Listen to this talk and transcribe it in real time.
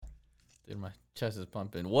Dude, my chest is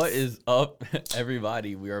pumping. What is up,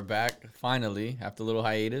 everybody? We are back finally after a little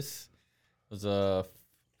hiatus. It was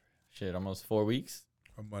almost 4 weeks.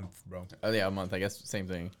 A month, bro. Oh yeah, a month. I guess same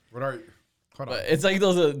thing. What are you? Hold on. But it's like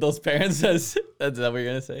those parents. That's what you're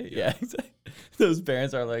gonna say. Yeah, exactly. Those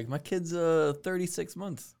parents are like, my kid's 36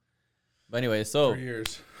 months. But anyway, so 3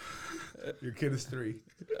 years. Your kid is 3.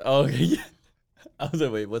 oh, okay. Yeah. I was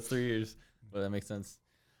like, wait, what's 3 years? But that makes sense.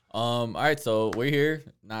 All right, so we're here,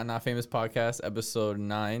 Not Famous Podcast, episode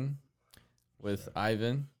 9, with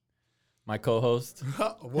Ivan, my co-host.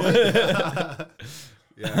 What?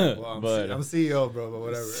 Yeah, well, I'm CEO, bro, but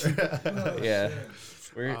whatever. Yeah,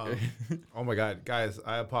 Oh my God, guys,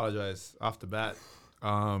 I apologize off the bat.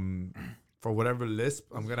 For whatever lisp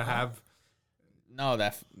I'm gonna have. no,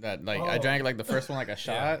 that like I drank like the first one like a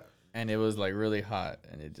shot, Yeah. and it was like really hot,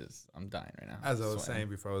 and I'm dying right now. As I was saying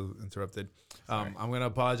before I was interrupted, I'm gonna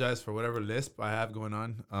apologize for whatever lisp I have going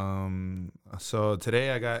on. So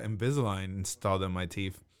today I got Invisalign installed in my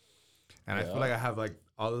teeth, and I feel like I have like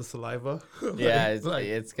all the saliva. Yeah, like,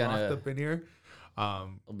 it's gonna locked up in here. it'll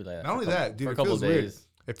be like that Not only that, dude, for a it couple feels weird. days.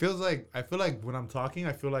 It feels like I feel like when I'm talking,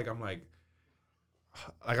 I feel like I'm like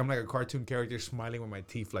a cartoon character smiling with my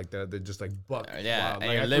teeth like that. They're just like buck. Yeah, wild. and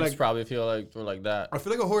Like, your I feel lips like, probably feel like that. I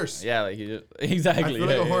feel like a horse. Yeah, like you just exactly. I feel yeah,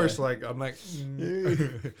 like a yeah. horse. Like I'm like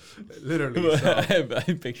literally. So.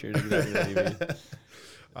 I pictured exactly what you mean.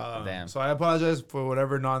 Damn. So I apologize for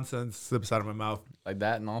whatever nonsense slips out of my mouth. Like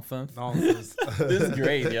that nonsense. Nonsense. This is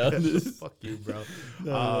great, yo. Fuck you, bro.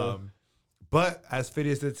 But as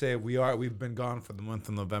Phidias did say, we've been gone for the month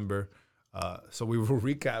of November. So we will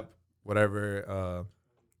recap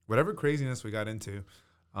whatever craziness we got into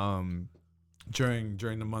during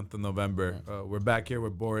the month of November. We're back here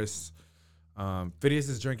with Boris. Phidias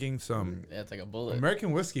is drinking some Yeah, it's like a bullet.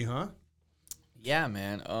 American whiskey, huh? Yeah,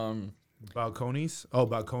 man. Balcones. Oh,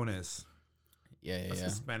 Balcones. Yeah. That's the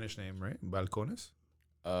Spanish name, right? Balcones.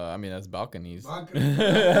 I mean that's balconies.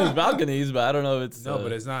 It's balconies, but I don't know if it's No,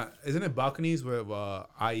 but it's not. Isn't it balconies with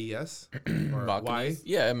IES or balconies. Y?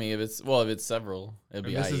 Yeah, I mean if it's several, it'd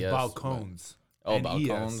be And this IES. is balcones. Oh, and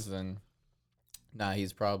balcones, ES. then. Nah,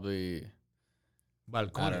 he's probably.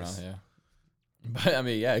 Balcones. I don't know. Yeah, but I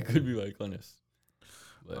mean, yeah, it could be balcones.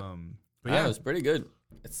 But But yeah, yeah, it's pretty good.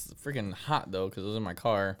 It's freaking hot though, because it was in my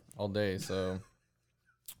car all day, so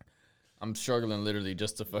I'm struggling literally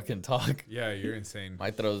just to fucking talk. yeah, you're insane.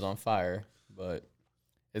 My throat's on fire, but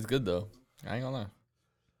it's good though. I ain't gonna lie.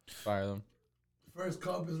 Fire them. First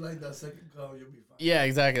cup is like that. Second cup, you'll be fine. Yeah,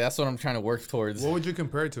 exactly. That's what I'm trying to work towards. What would you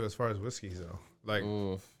compare it to as far as whiskeys, though? Like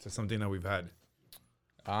Ooh. to something that we've had.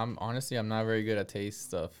 Honestly, I'm not very good at taste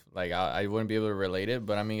stuff. Like I wouldn't be able to relate it,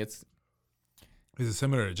 but I mean, it's Is it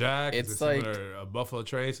similar to Jack? It's is it like- similar to Buffalo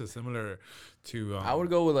Trace? Is it similar to? I would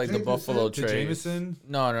go with like the Jameson? Buffalo to Trace. Jameson.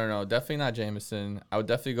 No, definitely not Jameson. I would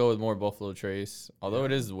definitely go with more Buffalo Trace, although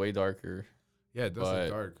it is way darker. Yeah, it does But- look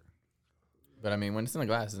dark. But I mean, when it's in the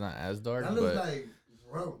glass, it's not as dark. That looks But like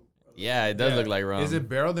rum. yeah, it does Yeah. look like rum. Is it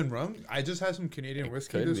barreled in rum? I just had some Canadian It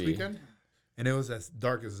whiskey could this be. weekend, and it was as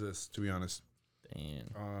dark as this, to be honest.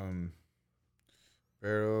 Damn.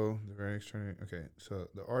 Barrel, the very extraordinary. Okay, so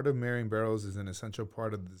the art of marrying barrels is an essential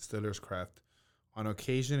part of the distiller's craft. On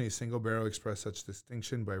occasion, a single barrel expresses such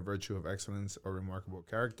distinction by virtue of excellence or remarkable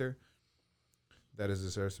character. That is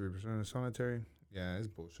deserves to be presented solitary. Yeah, it's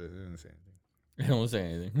bullshit. It didn't say anything. I don't say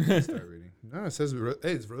anything. Start reading. No, it says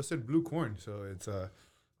hey, it's roasted blue corn, so it's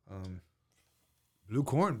blue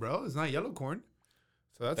corn, bro. It's not yellow corn,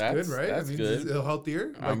 so that's good, right? That's That means good. it's a little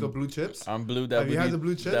healthier, like the blue chips. I'm blue. Have you had the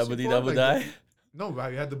blue chips Double before? double Like die. No, but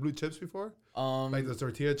have you had the blue chips before? Like the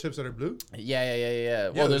tortilla chips that are blue? Yeah.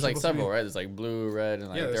 Well, they're there's like supposed to be- several, right? There's like blue, red, and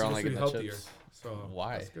like Yeah, they're all supposed like to in be the healthier. chips. So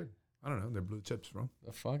Why? That's good. I don't know. They're blue chips, bro.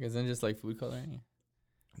 The fuck? Isn't it just like food coloring?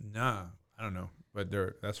 Nah, I don't know, but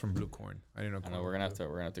that's from blue corn. I didn't know. I know corn we're gonna was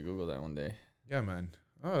have to Google that one day. blue. Yeah, man.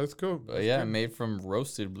 Oh, that's cool. But That's yeah, good. made from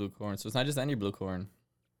roasted blue corn, so it's not just any blue corn.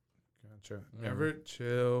 Gotcha. Mm. Never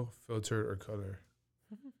chill, filtered, or color.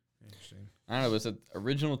 Interesting. I don't know. It's an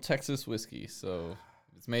original Texas whiskey, so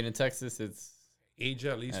if it's made in Texas. It's Age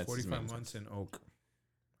at least That's 45 amazing. months in oak.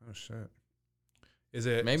 Oh shit. Is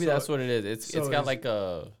it maybe so- that's what it is. It's so got is- like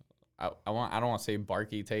a I don't want to say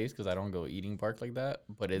barky taste because I don't go eating bark like that,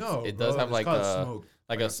 but it No, does bro, have it's like called a smoke.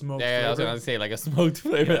 like Like a a smoked yeah, I was flavor? gonna say like a smoked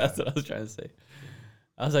flavor. Yeah. That's what I was trying to say.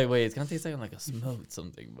 I was like, wait, it's gonna taste like a smoked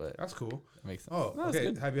something, but That's cool. that makes sense. Oh, No, it's okay.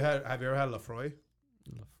 good. Have you ever had Lafroy?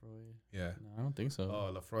 Lafroy? Yeah. No, I don't think so.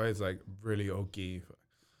 Oh, Lafroy is like really oaky.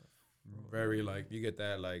 Very like you get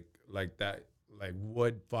that like that like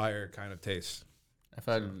wood fire kind of taste. I've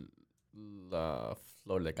had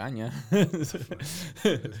flor de caña. This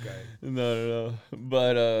guy. No.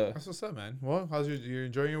 But That's what's up, man. Well, how's you're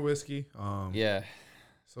enjoying your whiskey? yeah,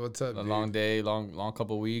 So what's up? a dude? long day, long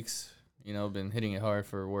couple weeks. You know, been hitting it hard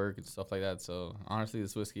for work and stuff like that. So honestly,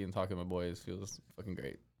 this whiskey and talking to my boys feels fucking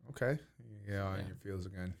great. Okay. Yeah, in your feels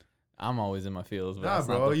again. I'm always in my feels. But Nah, that's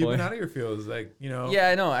not bro, the you've point. been out of your feels, like Yeah,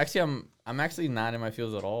 I know. Actually, I'm actually not in my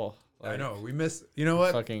feels at all. I Like, know. We miss. You know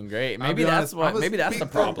what? Fucking great. I'll Maybe be that's honest, what. I'ma Maybe that's the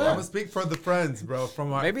speak for- problem. I'm gonna speak for the friends, bro.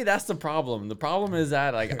 From our Maybe that's the problem. The problem is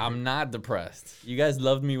that like I'm not depressed. You guys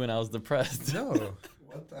loved me when I was depressed. no.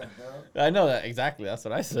 What the hell? I know that exactly. That's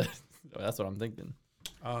what I said. That's what I'm thinking.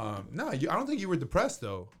 No, I don't think you were depressed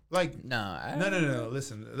though. Like, No. no.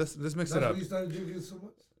 Listen, let's mix That's it when up. you started drinking so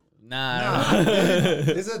much? Nah.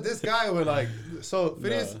 This guy would like. So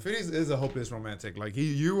Phineas, No. Phineas is a hopeless romantic. Like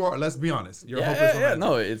you are. Let's be honest. You're a yeah, hopeless yeah, romantic.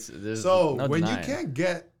 no. It's there's So no when denying. you can't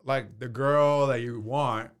get like the girl that you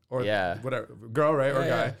want, or Yeah. whatever, girl, right, or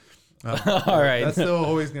Yeah, guy, All right. that's still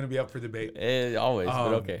always gonna be up for debate. Always, but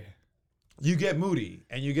Um, okay. You get moody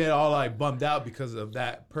and you get all like bummed out because of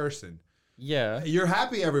that person. Yeah. You're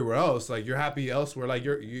happy everywhere else, like you're happy elsewhere. Like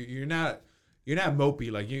you're not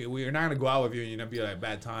mopey. Like we're not gonna go out with you and you're not be like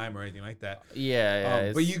bad time or anything like that.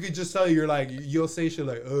 Yeah. But you could just tell you're like you'll say shit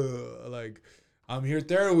like I'm here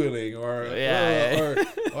third wheeling or Yeah.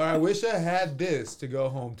 or I wish I had this to go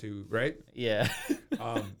home to, right? Yeah.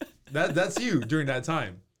 That's you during that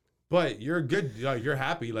time. But you're good, like you're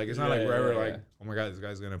happy. Like it's not like Yeah, we're ever yeah, like, yeah. oh my god, this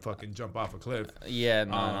guy's gonna fucking jump off a cliff. Yeah.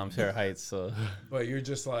 No, I'm Sarah Heights. So But you're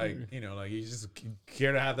just like, like you just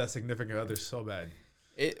care to have that significant other so bad.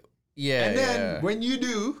 it. Yeah. And then yeah. when you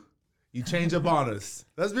do, you change up on us.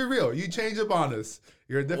 Let's be real. You change up on us.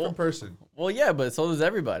 You're a different person. Well, yeah, but so does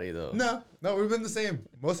everybody though. No, we've been the same.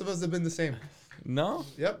 Most of us have been the same. No.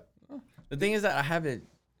 Yep. The thing is that I haven't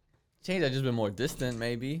changed. I've just been more distant,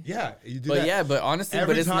 maybe. Yeah, you do But that. yeah, but honestly,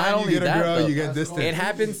 Every but it's time not you only get a that. girl, though. you get That's distant. It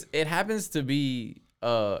happens. It happens to be.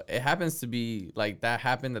 It happens to be like that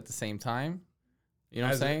happened at the same time. You know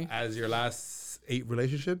what I'm saying? As your last 8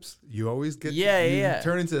 relationships, you always get you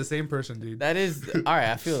turn into the same person, dude. That is all right.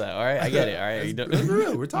 I feel that. All right, I get it. All right, you don't- Let's be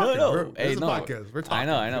real. We're talking. No, We're, no. this Hey, is a no. podcast. We're talking.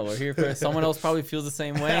 I know. We're here for someone else. Probably feels the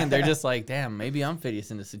same way, and they're just like, "Damn, maybe I'm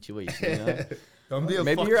Phineas in this situation." You know? Don't be a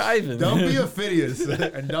Maybe you're Ivan. Don't be a Phineas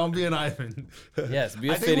and don't be an Ivan. Yes, be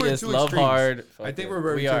a I think we're Phineas. two Love extremes. hard. I think fuck we're it.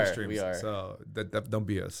 very we two are. extremes. We are. So that don't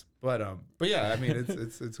be us. But yeah, I mean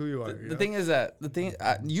it's who you are. The thing is that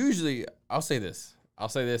usually I'll say this.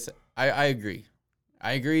 I agree.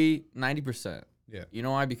 I agree 90%. Yeah. You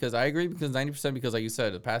know why? Because I agree because 90% because like you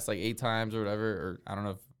said, the past like 8 times or whatever, or I don't know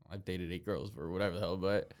if I've dated 8 girls or whatever the hell,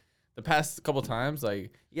 but the past couple times,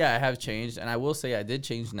 like, yeah, I have changed, and I will say I did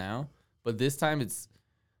change now, but this time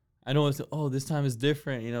I know this time is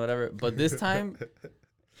different, whatever. But this time,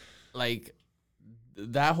 like,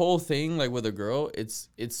 that whole thing, like with a girl, it's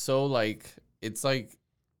so like, it's like,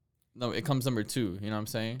 no, it comes number 2. You know what I'm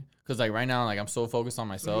saying? Because like right now, like I'm so focused on So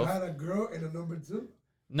myself. you had a girl and a number 2?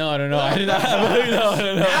 No, I did not have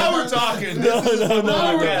no. Now we're talking. No, This is no, the no,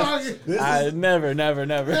 Now no. we're podcast. talking. I never.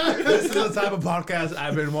 This is the type of podcast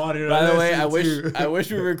I've been wanting to By the way, listen to. I wish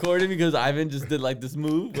we were recording because Ivan just did like this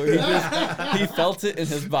move where he felt it in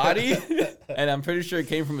his body, and I'm pretty sure it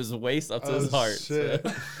came from his waist up to his heart. Shit.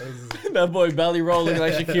 That boy belly roll looking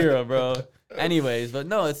like Shakira, bro. Anyways, but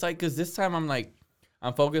no, it's like because this time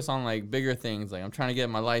I'm focused on like bigger things. Like I'm trying to get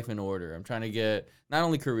my life in order. I'm trying to get not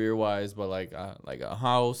only career wise, but like a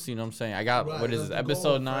house. You know what I'm saying? I got Right, what is that's this, the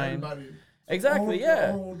goal episode for 9? everybody. Exactly, Own yeah.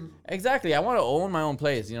 your own- Exactly. I want to own my own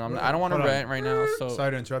place. You know, I don't want to Hold on. rent right now. So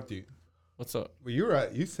Sorry to interrupt you. what's up? Well, you were right.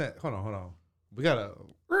 You said, hold on. We gotta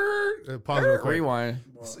pause real quick. Rewind.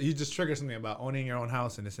 So you just triggered something about owning your own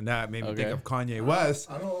house and this and that. Made me Okay. think of Kanye West.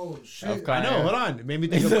 I don't own shit. Of I know. Kanye. Hold on. It made me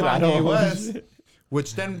think He of said, "I Kanye don't- West,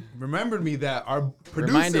 which then remembered me that our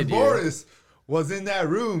producer Reminded you. Boris was in that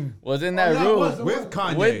room Was in that yeah, room was- with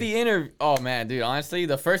Kanye. with the interview. Oh man, dude. Honestly,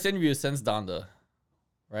 the first interview since Donda,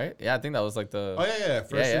 right? Yeah, I think that was like the. Oh yeah.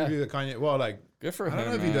 First Yeah, yeah. interview that Kanye. Well, like Good for I him. don't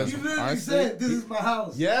know if he man. does- You literally Honestly, said, "This is my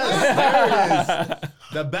house." yes, there it is.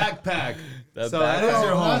 The backpack. The So that is backpack.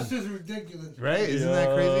 your Yo, home, that's just ridiculous. right? Isn't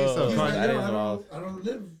that crazy? So Yo. He's like, That yo, is wild. I don't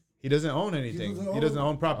live, he doesn't own anything. doesn't He doesn't own-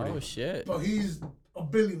 own property. Oh shit. but he's a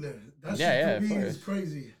billionaire. That Yeah, yeah, shit of to me course. is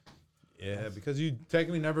crazy. Yeah, because you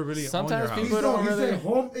technically never really Sometimes own your people house. don't He really- said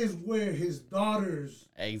home is where his daughters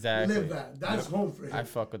Exactly. live at. That's home for him. I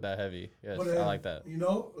fuck with that heavy. Yes, But, I like that. You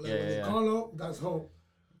know, like Yeah, when yeah, they yeah. call up, that's home.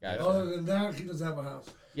 Gotcha. Other than that, he doesn't have a house.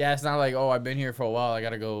 Yeah, it's not like I've been here for a while. I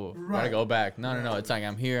gotta go. Gotta Right. go back. No. It's like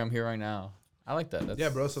I'm here right now. I like that. That's, Yeah,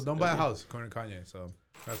 bro. So don't that's buy a good. house, according to Kanye. So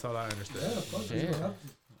that's all I understand. Yeah, fuck Yeah. it. You don't have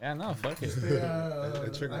Yeah, no, fuck it.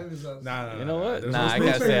 It's trigger. Ivan's house. Nah, You know what? there's Nah, no I space.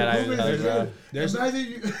 can't say that. Ruben, I, bro. There's- Imagine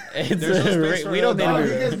you. It's There's no space for we don't need No, to he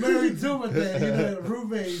be. gets married too, but then you know,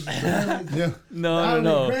 roommates. Yeah.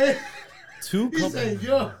 No. Two He couple, said,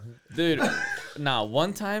 "Yo." dude. Nah,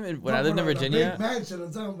 one time when I No, lived in but Virginia, big mansion.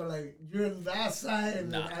 I'm talking about like you're in that side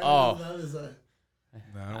and then Nah, Ivan's oh. on the other side.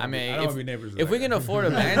 Nah, I mean, I don't want to be neighbors. with if we that can guy. afford a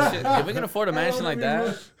mansion, if we can afford a I don't mansion like wanna be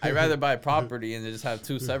that, I'd rather buy property and just have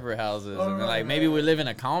two separate houses. And then, like maybe we live in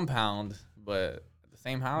a compound, but the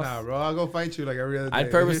same house. Nah, bro, I'll go fight you like every other day. I'd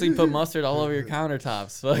purposely put mustard all over your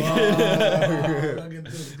countertops. Fuck. Oh, look at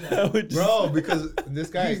this guy. I would just- Bro, because this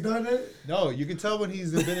guy. He's done it. No, you can tell when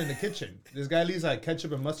he's been in the kitchen. This guy leaves like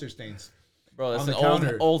ketchup and mustard stains. Bro, that's on an the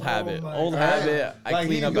counter. old Oh habit. my Old God. habit. I Like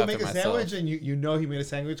clean up you'll after make a myself. sandwich and you know he made a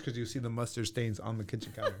sandwich because you see the mustard stains on the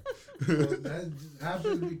kitchen counter. Well, that just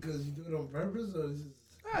happens because you do it on purpose, or is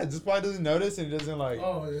it Just probably doesn't notice and he doesn't like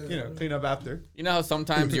Oh, yeah. clean up after. You know how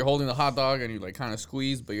sometimes you're holding the hot dog and you like kind of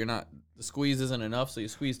squeeze, but you're not. The squeeze isn't enough, so you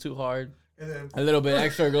squeeze too hard. and then A little bit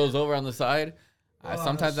extra goes over on the side. Oh,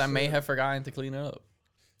 Sometimes I may shit. have forgotten to clean it up.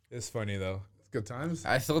 It's funny though. It's good times.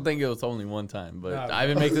 I still think it was only one time, but Nah,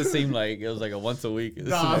 Ivan makes it seem like it was like a once a week.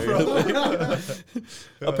 Nah, scenario.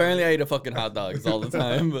 Apparently, I eat a fucking hot dogs all the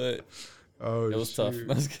time, but Oh, it was tough.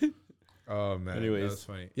 That's good. Oh man, Anyways. that's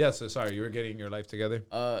funny. Yeah, so sorry, you were getting your life together.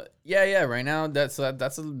 Yeah. Right now, that's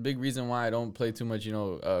a big reason why I don't play too much,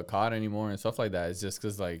 COD anymore and stuff like that. It's just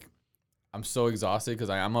because like I'm so exhausted because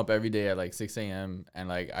I'm up every day at like 6 a.m. and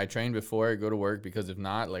like I train before I go to work because if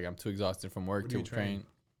not, like I'm too exhausted from work What do to you train?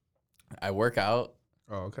 I work out.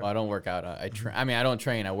 Oh, okay. Well, I don't work out. I train. I mean, I don't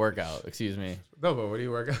train. I work out. Excuse me. No, but what do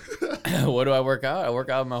you work out? What do I work out? I work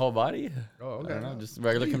out my whole body. Oh, I okay. don't know, just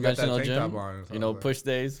regular You got that conventional tank top gym. on or You know, something. push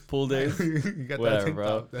days, pull days. you got Whatever, that tank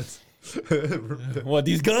bro. top. That's What,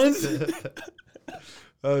 these guns?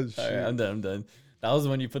 oh All shit. right, I'm done. That was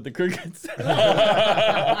when you put the crickets.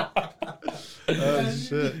 Oh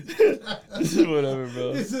shit. Whatever,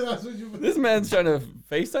 bro. He said, "That's what you." This man's trying to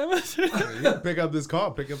FaceTime us. Yeah, pick up this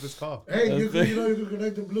call. Pick up this call. Hey, you That's can, you can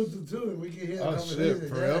connect the Bluetooth too, and we can hear. Oh the shit, conversation,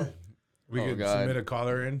 for yeah. real? We Oh, could God. submit a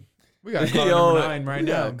caller in. We got caller number 9 right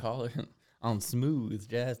yeah, now. Call it on Smooth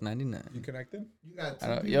Jazz 99. You connected? You got I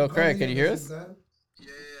don't- two yo, people Craig, calling can you at hear the us? same time? Yeah,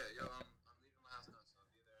 yo, I'm leaving my house now, so I'll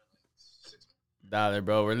be there in like 6 minutes. Nah, there,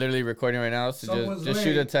 bro. We're literally recording right now, so Someone's just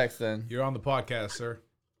shoot a late. text then. You're on the podcast, sir.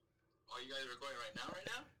 Oh, you guys are recording right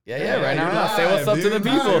now? Yeah, right you're now. Say what's live, up to the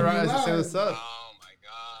dude. people. You're right. Live. Say what's up. Oh my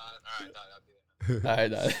god.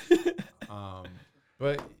 Alright, I'll be there. All right,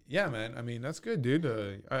 But yeah, man. I mean, that's good, dude.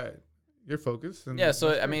 All right, you're focused. And yeah, so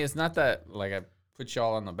that's I mean, it's not that like I put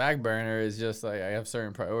y'all on the back burner. It's just like I have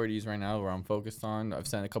certain priorities right now where I'm focused on. I've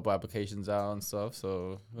sent a couple applications out and stuff.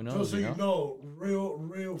 So who knows? Just so you you know? know,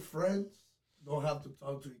 real friends don't have to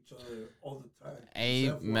talk to each other all the time.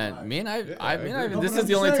 Amen. Me and I, Yeah, I I mean, agree. No, this but is I'm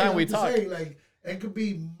the only saying, time we I'm just talk. saying, like, it could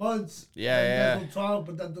be months. Yeah, that you yeah. guys don't talk,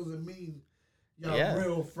 but that doesn't mean y'all Yeah.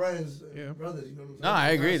 real friends, and Yeah. brothers. You know what I'm saying? No, I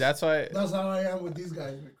agree. That's why. That's how I am with these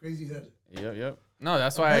guys. With Crazy Head. Yep. No,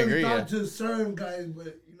 that's why I agree. Talk Yeah. to certain guys,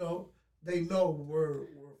 but they know we're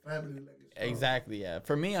family. Like it's strong. Exactly. Yeah.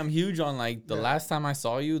 For me, I'm huge on like the Yeah. last time I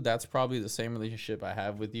saw you. That's probably the same relationship I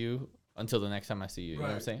have with you until the next time I see you. You know what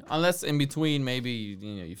I'm Right. saying? Unless in between, maybe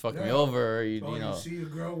you fuck me Yeah. over. Or you So know. you see a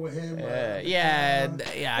girl with him. Yeah.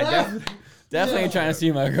 I definitely ain't trying to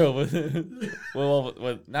see my girl with well,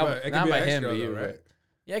 But not it could not be by an him, but ex-girl, you, though, right?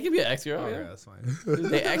 Yeah, it could be an ex girl. Oh, yeah, yeah. that's fine.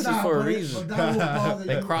 They exes for a reason. But that will bother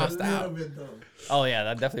They you crossed a little out. bit, though. Oh yeah,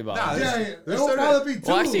 that definitely bothers me. Yeah, there's- yeah. there's It won't certain- bother me too.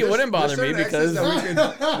 Well, actually, it wouldn't bother me certain exes because that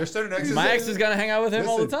we can- there's certain exes. my that- ex is gonna hang out with him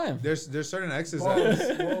all the Listen, time. There's certain exes Whoa,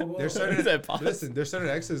 that whoa, whoa. there's Is certain that possible? listen. There's certain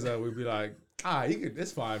exes that we'd be like,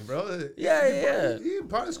 it's fine, bro. Yeah. You're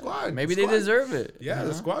part of the squad. Maybe The they squad- deserve it. Yeah, you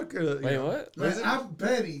the know? squad could. Wait, what? What is Like, it? I'm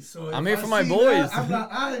petty, so if I'm here I for my see boys. That, I'm like,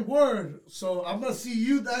 I ain't word, so I'm gonna see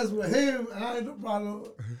you dance with him. I ain't no problem.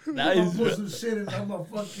 I'm Nice. gonna put some shit in. I'm gonna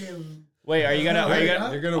fucking. Wait, are you gonna?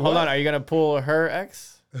 You're gonna Hold what? on. Are you gonna pull her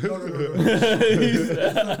ex? No.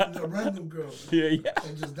 It's a random girl Yeah.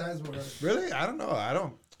 and just dance with her. Really? I don't know. I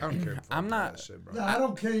don't care. For I'm not- that shit, bro. No, I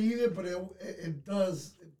don't care either, but it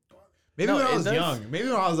does. Maybe No, when I it was does- young. Maybe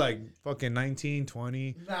when I was like fucking 19,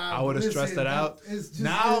 20, Nah, I would have listen, stressed that out. it's just-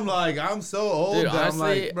 Now I'm like, I'm so old Dude, that honestly,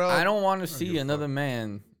 I'm like, bro. I don't want to give see a another fuck.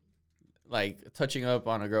 man like touching up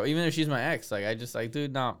on a girl, even if she's my ex. Like, I just like,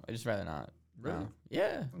 dude, no, I just rather not. Really? No.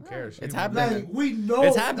 Yeah. Who cares? It's You know, happening. Like we know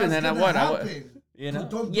It's happening, that's and I gonna what? happen. You know?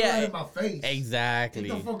 Don't do that in my face. Exactly.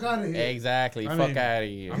 Get the fuck out of here. Exactly. I Fuck mean, out of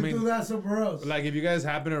here. I You mean, do that somewhere else. Like if you guys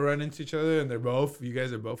happen to run into each other and you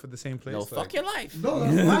guys are both at the same place. No, like, fuck your life. No,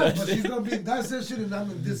 that's fine, but she's gonna be in that section and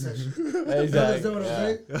I'm in this section. You understand what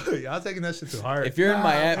I'm saying? Y'all taking that shit too hard. If you're in Nah,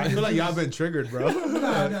 Miami, I feel like y'all been triggered, bro.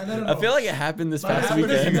 No. I feel like it happened this But past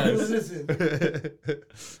listen, weekend. listen.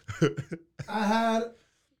 I had,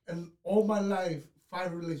 all my life,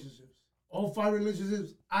 5 relationships. All 5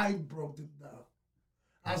 relationships, I broke them down.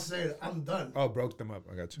 I said, I'm done. Oh, broke them up.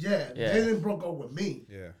 I got you. Yeah, Yeah. they didn't broke up with me.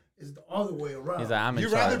 Yeah. It's the other way around. He's like, I'm in You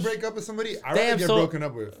charge. rather break up with somebody? I Damn, rather get so- broken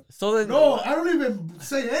up with. So then, No, I don't even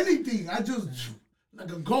say anything. I just,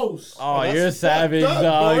 like a ghost. oh, that's you're a savage, fucked up,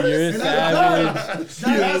 dog. Boris. You're a And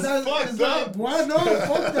savage. That's fucked up. Why no?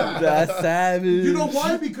 Fuck that. That's savage. You know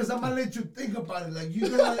why? Because I'm gonna let you think about it. Like you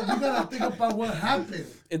gotta think about what happened.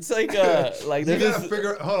 It's like You there's gotta this,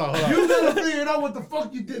 figure. Hold on. You gotta figure out what the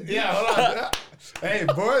fuck you did. Yeah, hold on. Hey,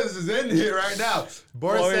 Boris is in here right now.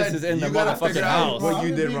 Boris Boris said is in the you gotta motherfucking figure house. out what I'm you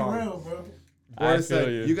just did being wrong. real, bro. Boris I feel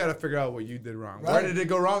said you. you gotta figure out what you did wrong. Right. Where did it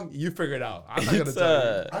go wrong? You figure it out. I'm not gonna it's tell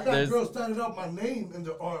you. I got there's, girls standing up my name in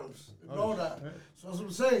their arms. You know that. So that's what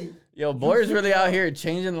I'm saying. yo, Boris really out here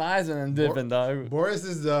changing lives and then dipping, dog. Boris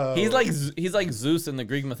is He's like Zeus in the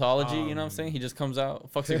Greek mythology. You know what I'm saying? He just comes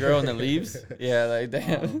out, fucks a girl, and then leaves. Yeah, like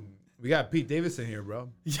damn. we got Pete Davidson here, bro.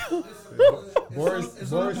 Boris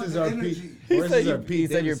Boris is our Pete. He Boris said, is our he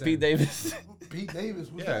Pete said you're Davidson. Pete Davis. Pete Davis.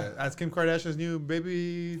 What's Yeah, that? that's Kim Kardashian's new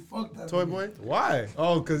baby Fuck that. toy nigga. boy. Why?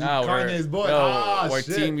 Oh, because Nah, Kanye's boy. yo, Ah, we're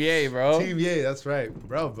shit. Team Ye, bro. Team Ye, that's right,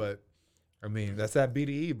 bro. But I mean, that's that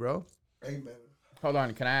BDE, bro. Hey man. Hold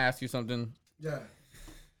on, can I ask you something, Yeah.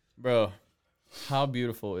 bro? How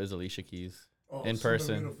beautiful is Alicia Keys Oh, in super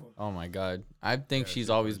person? beautiful. Oh my god, I think Yeah, she's she's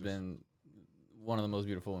always gorgeous. been one of the most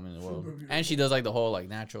beautiful women in the world, Super beautiful. and she does like the whole like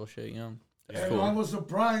natural shit. You know, that's And cool. I was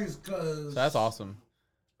surprised because So that's awesome.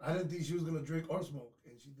 I didn't think she was gonna drink or smoke,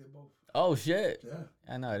 and she did both. Oh shit! Yeah.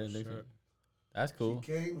 I know I didn't think Sure. so. That's cool.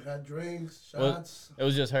 She came, had drinks, Well, shots. It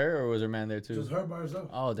was just her, or was her man there too? Just her by herself.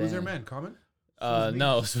 Oh damn. Who's their man? Common?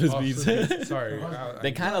 No, Swiss Oh, Beats. Swiss Beats. Sorry.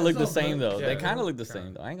 They kind of look the What's up, same bro? though. Yeah, They kind they of look the kinda.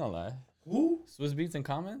 same though. I ain't gonna lie. Who? Swiss Beats and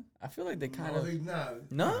Common. I feel like they kind No, of they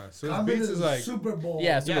not. no. Swiss Common Beats is like. Super Bowl.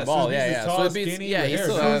 Yeah, Super Yeah, Bowl. Swiss Yeah, Beats is yeah. tall, Swiss Beats. skinny, Yeah, with he hair,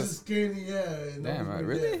 still bro. She has. was skinny, yeah. and Damn, always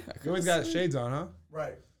really? there. I He always got shades on, huh?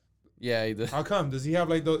 Right. Yeah, he does. How come? Does he have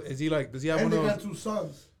like those? Is he like? Does he have And one they of got those? 2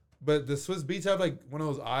 sons. But the Swiss Beats have like one of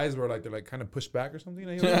those eyes where like they're like kind of pushed back or something.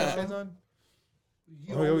 That he always has shades on.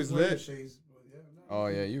 He Oh, he always wears lit. shades, but yeah, Oh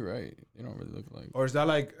yeah, you're right. You don't really look like. Or is that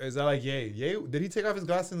like Ye? Ye? Did he take off his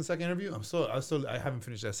glasses in the second interview? I haven't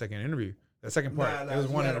finished that second interview. That second part. Nah, it was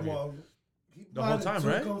he one had 'em interview. on. He The whole might have time,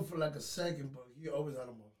 took right? 'em for like a second, but he always had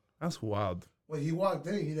them on. That's wild. When he walked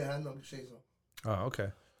in, he didn't have no shades on. Oh, okay.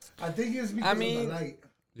 I think it's because mean, of the light.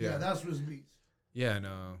 Yeah. Yeah, that's Swiss Beats. Yeah,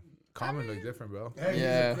 no. Common look different, bro. Hey,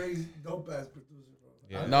 Yeah. he's a crazy dope ass producer, bro.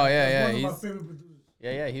 Yeah. No, yeah, That's yeah, One of my he's- favorite producers.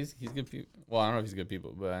 Yeah, he's good people. Well, I don't know if he's good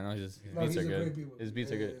people, but I know his No, beats he's are a great good. people. His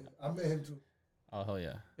beats are good. Yeah, I met him too. Oh hell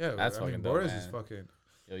yeah. Yeah, That's I mean, fucking dope, Boris is man. fucking.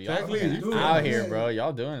 Yo, y'all Technically, fucking you out can- here, yeah. bro.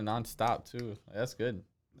 Y'all doing it non-stop too. That's good.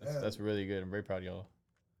 Yeah. That's really good. I'm very proud of y'all.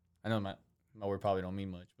 I know my word probably don't mean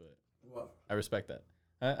much, but What? I respect that.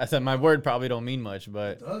 I said my word probably don't mean much, It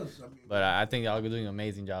but does. I mean, I think y'all are doing an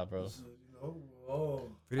amazing job, bro. you know, oh.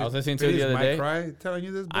 I was listening to it the other might day. Cry telling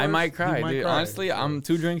you this. I Boris? might He cry, dude. cry. Honestly, I'm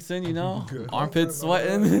 2 drinks in, you know, Good. armpits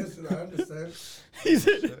sweating. Listen, I understand. He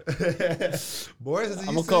said, Boris is I'm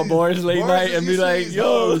gonna used call to- Boris late night is and be used to like, these yo.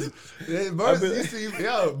 hoes. Yeah, Boris I be- used to,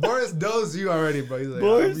 yo, Boris knows you already, bro. He's like,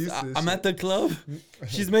 Boris, I'm used to this I'm shit. at the club.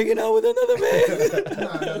 She's making out with another man.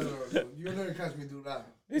 No. You'll never catch me do that.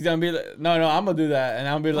 He's gonna be like, no, I'm gonna do that, and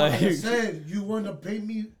I'll be Like like, I said, you want to pay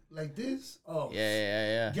me like this? Oh,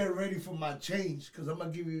 yeah. Get ready for my change, because I'm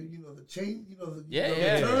gonna give you, the change, the Yeah, the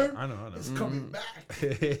yeah. return. I know. It's coming back,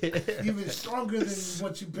 Mm-hmm. even stronger than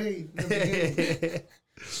what you paid. In the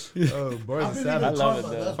beginning. Oh, Boris I is believe savage. I in love it,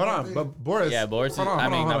 karma, though. that's Hold my on, thing. but Boris. yeah, Boris. Hold on, I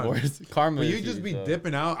hold mean, on, not hold on. Boris. Karma. But is you just huge, be so.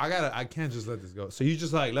 dipping out. I can't just let this go. So you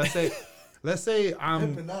just like, let's say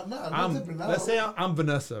I'm Dipping out, nah, I'm not dipping out. let's say I'm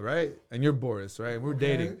Vanessa, right? And you're Boris, right? And we're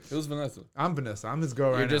dating. It was Vanessa. I'm Vanessa. I'm his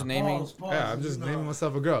girl You're right just now. naming. Pause, Yeah, I'm just naming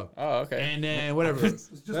myself a girl. Oh, okay. And then whatever. It's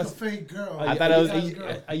just a fake girl. I thought it was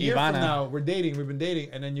a year Ivana. from now. We're dating. We've been dating,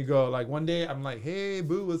 and then you go like one day. I'm like, hey,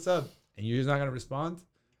 boo, what's up? And you're just not gonna respond,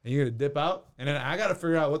 and you're gonna dip out, and then I gotta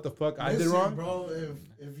figure out what the fuck I did Listen, wrong. bro.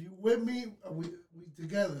 If you with me, we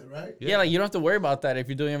together, right? Yeah, like you don't have to worry about that if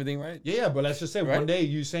you're doing everything right. Yeah, but let's just say Right? one day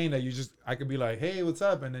you saying that I could be like, hey, what's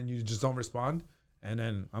up? And then you just don't respond. And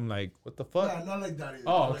then I'm like, what the fuck? Nah, not like that either.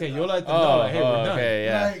 Oh, Not okay. like You'll that. let them know, like, hey, we're done. okay,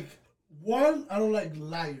 yeah. Like, one, I don't like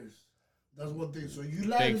liars. That's one thing. So you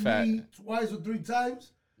lied Big to fat. me twice or 3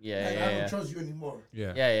 times. Yeah, Like, yeah, I don't yeah. trust you anymore.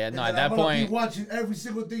 Yeah. Yeah, yeah. And No, then at that I'm gonna point. be watching every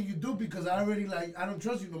single thing you do because I already I don't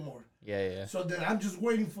trust you no more. Yeah, yeah. So then I'm just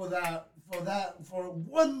waiting for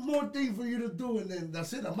one more thing for you to do, and then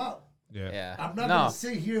that's it. I'm out. Yeah. Yeah. I'm not No, gonna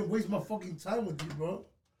sit here and waste my fucking time with you, bro.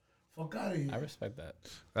 Fuck out of here. I respect that.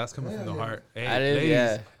 That's coming from the Yeah, yeah. heart. Hey, That is- ladies,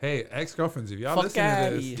 yeah. hey, ex-girlfriends, if y'all Fuck listen outta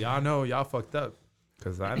to this, here. y'all know y'all fucked up.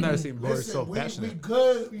 Because I've never seen Boris Listen, so we passionate.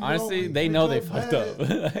 good. Honestly, they we know they good, fucked man.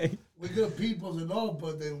 up. Like, We good peoples and all,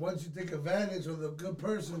 but then once you take advantage of the good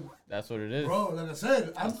person, that's what it is. bro, like I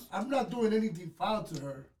said, I'm not doing anything foul to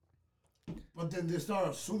her. But then they start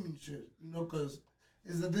assuming shit, because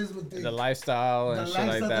it's a different thing. The lifestyle and The shit like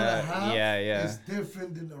lifestyle that that. I have Yeah, yeah. is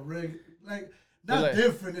different than the regular. Like, But not like-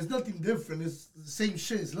 different. It's nothing different. It's the same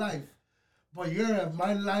shit. It's life. But yeah,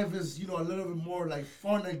 my life is, a little bit more like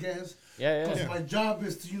fun, I guess. Yeah, Because yeah. my job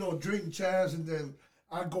is to, drink chairs, and then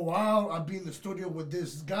I go out. I be in the studio with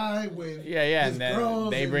this guy, with Yeah, yeah. this And then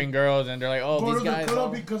girls, they and bring girls and they're like, oh, go these to the guys. club all-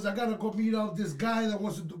 because I gotta go meet up this guy that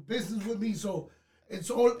wants to do business with me. So it's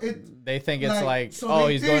all it. They think it's like, so oh,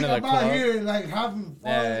 they he's going to the think I'm out club. here like having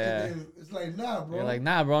fun, Yeah, yeah. and then it's like, nah, bro. You're like,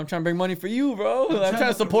 nah, bro, I'm trying to bring money for you, bro. I'm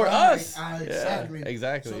trying to support right, us. exactly. Yeah,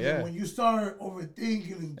 exactly, So yeah. then when you start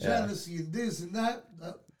overthinking and Yeah. jealousy and this and that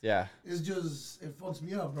Yeah. it's just it fucks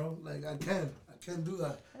me up, bro. Like I can't do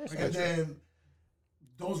that. respect And then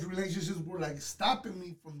those relationships were like stopping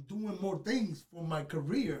me from doing more things for my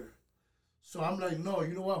career. So I'm like, no,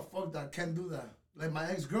 you know what? Fuck that. I can't do that. Like my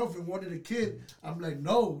ex-girlfriend wanted a kid. I'm like,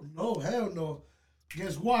 no, hell no.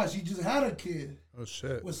 Guess what? She just had a kid Oh,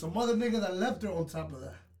 shit. with some other nigga that left her on top of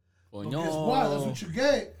that. Well, But guess what? That's what you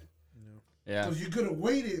get. Yeah. Because you could have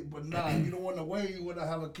waited, but nah, you don't want to wait. You want to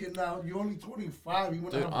have a kid now. You're only 25. You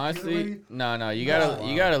want to Dude, have a kid honestly, already? no, you Nah. gotta,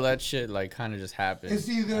 you gotta let shit like kind of just happen. It's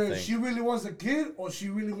I either think. she really wants a kid or she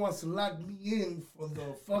really wants to lock me in for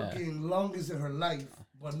the fucking longest in her life.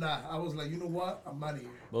 But nah, I was like, you know what? I'm out of here.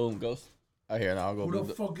 Boom, ghost. Out here, now I'll go. Who Blue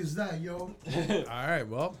the fuck is that, yo? All right,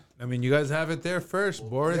 well, I mean, you guys have it there first.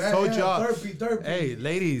 Boris told y'all. Therapy. Hey,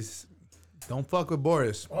 ladies, don't fuck with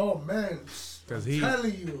Boris. Oh, man. 'Cause I'm he-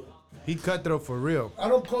 telling you. He cutthroat for real. I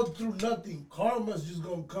don't go through nothing. Karma's just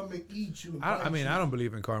going to come and eat you. And I bite you. don't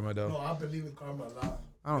believe in karma, though. No, I believe in karma a lot.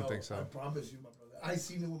 I don't think so. I promise you, my brother. I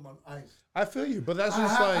seen it with my eyes. I feel you, but that's I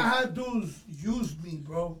just had dudes use me,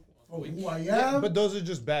 bro, for who I am. Yeah, but those are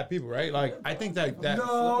just bad people, right? Like, I think that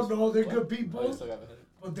No, they're good people.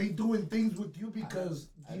 But they doing things with you because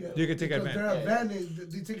You can take because advantage. They're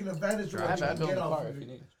They're taking advantage of what you can get off of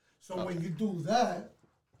it. So when you do that,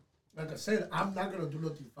 like I said, I'm not gonna do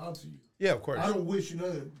nothing foul to you. yeah, of course. I don't wish you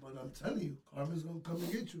nothing, but I'm telling you, karma's gonna come and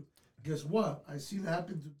get you. Guess what? I seen it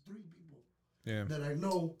happen to 3 people Yeah. that I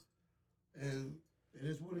know, and it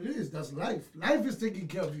is what it is. That's life. Life is taking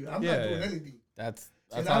care of you. I'm Yeah, not doing yeah. anything. That's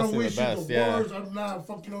And I don't honestly wish the best. you the Yeah. worst. I'm not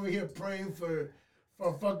fucking over here praying for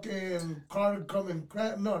fucking car to come and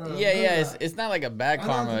crack. No. Yeah, none of yeah. that. It's not like a bad I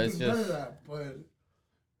don't karma. think It's none of just that, but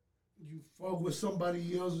you fuck with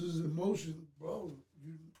somebody else's emotions, bro.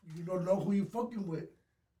 You don't know who you fucking with.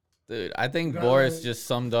 dude. I think Got Boris it. just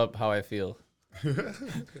summed up how I feel. There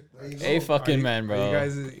you A go. fucking you- man, are bro. you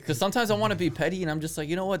guys- Because sometimes I want to be petty, and I'm just like,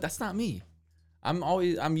 you know what? That's not me.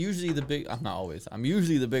 I'm usually the big. I'm not always. I'm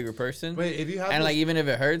usually the bigger person. Wait, if you have And those- like even if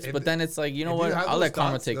it hurts, if- but then it's like, you know if what? you have I'll those let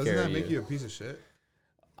karma thoughts, take doesn't care that of make you. you a piece of shit?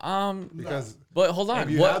 Because But hold on. if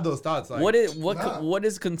you What have those thoughts, like what is what Nah, what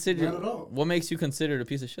is considered? not at all. What makes you considered a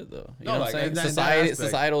piece of shit though? You No, know like, what I'm in saying? that aspect.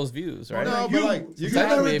 Societal's views, right? No, but you, like, you you can- never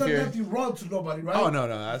Technically, if done you're- nothing wrong to nobody, right? oh no,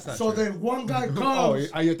 that's not So true. then one guy Oh, comes.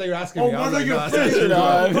 I thought you were asking Or me. I was one like, of your no, that's not friends, true.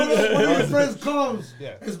 No. one of your friends comes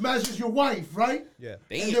Yeah. and smashes your wife, right? Yeah.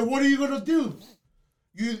 And then what are you gonna do?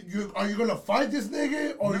 You are you gonna fight this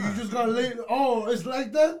nigga or you just gonna let? Oh, it's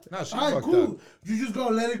like that. Nah, she Alright, fucked cool. up. You just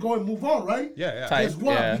gonna let it go and move on, right? Yeah, yeah. Type. Guess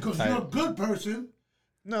what? Yeah, Because type. you're a good person.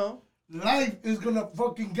 No, Life is gonna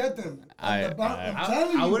fucking get them. I'm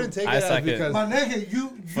telling you. I wouldn't take I it as second. because. My nigga, you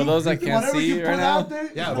For those that can't whatever see you right put now, out there,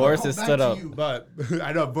 it's yeah, gonna Boris come has back stood to up. you. But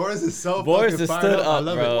I know Boris is so Boris fucking is fired stood up. I up,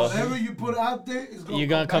 love bro. it. Whatever you put out there is gonna You're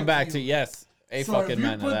gonna come back to to you. yes, a So fucking if you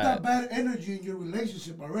man to put that. that bad energy in your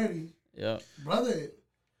relationship already, Yeah. brother,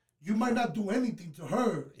 you might not do anything to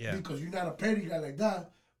her Yeah. because you're not a petty guy like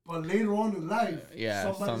that. But later on in life, Yeah,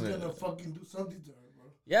 somebody's something- gonna fucking do something to her,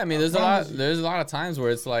 bro. Yeah, I mean, I there's a promise lot. you. There's a lot of times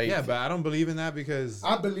where it's like, Yeah, but I don't believe in that because.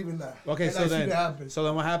 I believe in that. Okay, and so I see then, it happen. so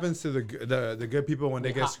then, what happens to the good people when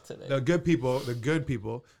they get hot today. the good people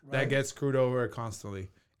that Right. get screwed over constantly,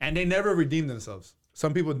 and they never redeem themselves.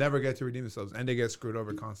 Some people never get to redeem themselves, and they get screwed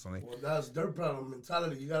over constantly. Well, that's their problem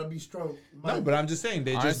mentality. You gotta be strong. No, but I'm just saying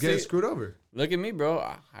they just Honestly- get screwed over. look at me, bro.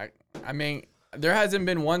 I mean, there hasn't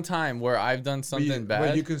been one time where I've done something bad.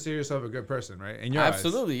 But you consider yourself a good person, right? In your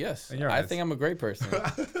Absolutely, yes. In your I eyes. think I'm a great person.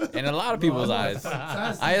 In a lot of people's eyes.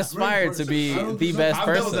 Fantastic, I great aspire to person. be I don't the deserve- best I'm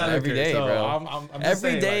devil's person every advocate, day, so bro. I'm just Every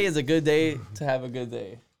saying, day like- is a good day to have a good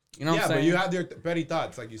day. You know what Yeah, I'm saying? but you have your petty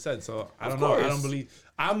thoughts, like you said. So I Of don't know. I course. don't believe.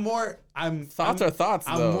 I'm Thoughts are thoughts,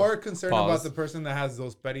 I'm though. more concerned Pause. about the person that has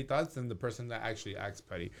those petty thoughts than the person that actually acts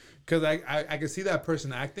petty. Because I can see that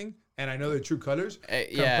person acting, and I know their true colors Yeah.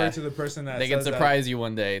 compared to the person that They can says that- surprise you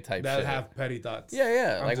one day type that shit. have petty thoughts.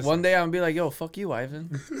 Yeah. I'm Like just- one day I'm gonna be like, yo, fuck you, Ivan.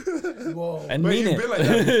 Whoa. And But mean you've it. been like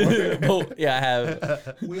that before. But, yeah, I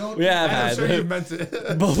have. we all We have I'm had. sure you meant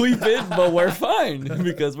it. But we've been, but we're fine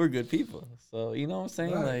because we're good people. So you know what I'm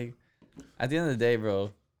saying? Right. Like at the end of the day,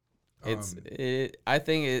 bro, it's I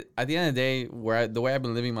think at the end of the day, the way I've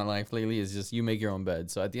been living my life lately is just you make your own bed.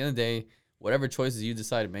 So at the end of the day, whatever choices you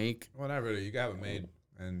decide to make, Whatever, you can have it made,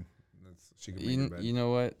 and she can make your bed. you know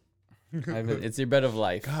what? It's your bed of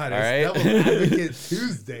life. God, all it's right. Devil's Advocate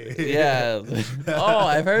Tuesday. Yeah. Oh,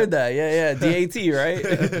 I've heard that. Yeah. DAT, right?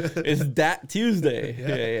 It's that Tuesday.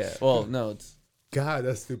 Yeah. Well, no, it's God,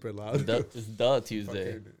 that's stupid loud. it's the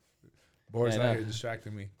Tuesday. Fucking Boris Yeah, I out know. here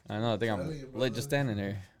distracting me. I know. I think Telling I'm you, late brother. just standing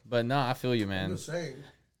there. But no, I feel you, I'm man. just saying.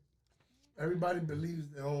 Everybody believes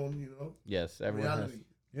their own, Yes, everyone reality.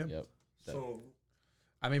 Yep. has. So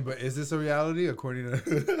I mean, but is this a reality according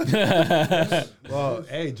to? Yep. Well,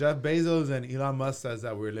 hey, Jeff Bezos and Elon Musk says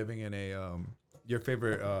that we're living in a your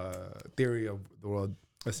favorite theory of the world,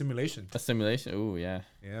 a simulation. A simulation. Ooh, yeah.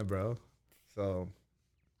 Yeah, bro. So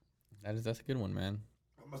That's a good one, man.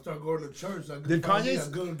 I'm gonna start going to church. I Did find me Kanye a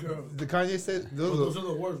good girl. the Kanye said Those are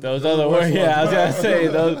the worst. Those are the worst. Yeah, I was gonna say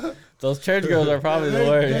those church girls are probably the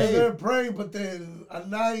worst. They're praying, but then at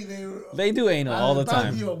night They do anal all the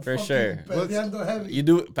time, for sure. Peleando heavy. You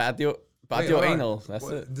do patio hold on. anal. That's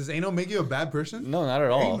it. Does anal make you a bad person? No, not at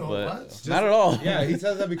all. Anal, But what? not at all. Yeah, he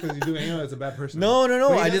says that because you do anal as a bad person. No.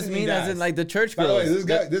 But he I just doesn't mean need as in ass. like the church By the girls.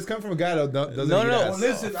 way, this comes from a guy that doesn't No, eat no. ass. Well,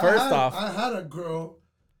 listen, First off- I had a girl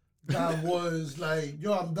that was like,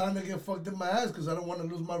 yo, I'm down to get fucked in my ass because I don't want to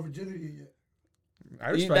lose my virginity yet. I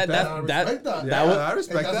respect that- that. I that- respect that. Yeah, was- I And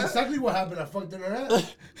respect that's that. exactly what happened. I fucked in her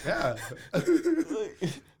ass. Yeah.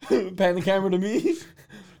 Pan the camera to me.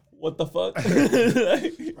 What the fuck? I'm just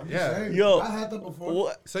Yeah. saying, Yo. I had that before.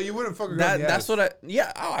 What? So you wouldn't fuck a girl in the That's ass, what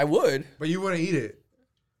I would. but you wouldn't eat it.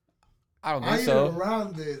 I don't I think eat so. it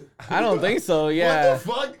around it. I don't think so. Yeah.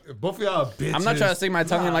 What the fuck? Both of y'all are bitches. I'm not trying to stick my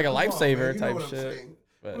tongue in like a Nah, come on, lifesaver man, you know type what I'm shit. saying.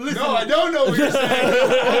 But- Listen, No, I don't know what you're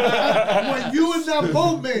saying. when you in that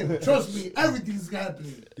moment, trust me, everything's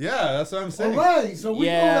happening. Yeah, that's what I'm All saying. right, so we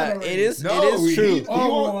know Yeah, that already. it is. No, it is true. he Oh,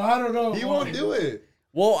 won't- well, I don't know. He won't do it.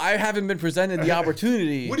 Well, I haven't been presented the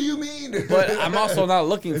opportunity, What do you mean? but I'm also not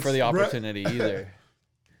looking for the It's re- opportunity either.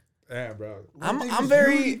 Damn, bro. One thing I'm is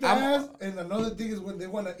very- you eat the I'm- ass, and another thing is when they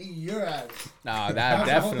want to eat your ass. Nah, that That's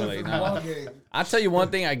a whole definitely different not. ballgame. I'll tell you one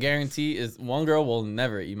thing I guarantee is one girl will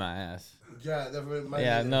never eat my ass. Yeah, definitely. might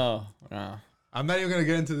Yeah, be- no. I'm not even gonna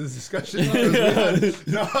get into this discussion. Yeah. He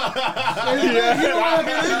don't wanna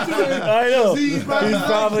get into it. I know. See, He's probably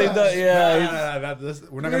probably likes done. Yeah.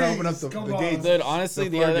 We're not gonna open up the Please, come gates. on. Dude, honestly,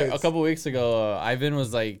 The a floodgates. couple weeks ago, Ivan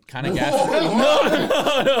was like kind of Whoa, gassing.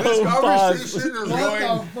 whoa, No, This pause. conversation is What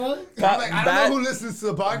going. the fuck? I'm like, I don't know who listens to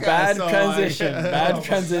the podcast. Bad so, transition. Like, Bad Oh my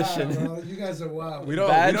transition. God, bro, you guys are wild. we don't.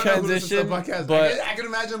 Bad we don't know who listens to the transition, podcast. but- I can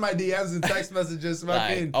imagine my DMs and text messages. Like,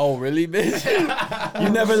 Fucking. oh, really, bitch? You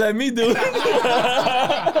never let me do it.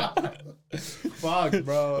 Fuck,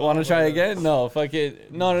 bro. Want to try again? No, fuck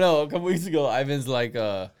it. No. A couple weeks ago, Ivan's like,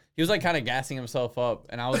 he was like kind of gassing himself up,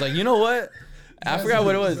 and I was like, you know what? I forgot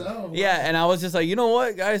what it was. himself. Yeah, and I was just like, you know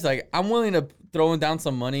what, guys? Like, I'm willing to throw down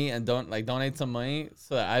some money and donate some money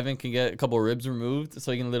so that Ivan can get a couple ribs removed,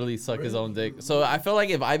 so he can literally suck his own dick. So I feel like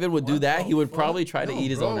if Ivan would do What that, the he would fuck? probably try to eat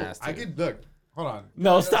his own Bro, ass. I too. could look. Hold on.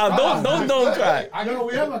 No, stop! Don't try. I Yo, could,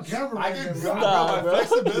 we have a camera I right could, there, bro, bro. my bro.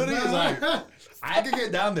 flexibility is like, I could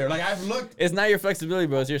get down there. Like I've looked. It's not your flexibility,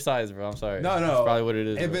 bro. It's your size, bro. I'm sorry. No, That's probably what it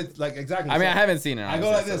is. If bro. it's like exactly. I mean, I so haven't seen it. I go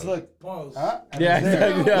honestly, like this. so- Look. Pause. Huh? And Yeah, it's there.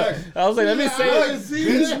 exactly. Yeah. Look. I was like, let me Yeah, say look, it. see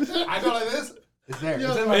Bitch, that? I go like this. It's there. Yeah,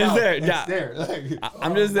 It's in my it's mouth. there, It's yeah. there. Like,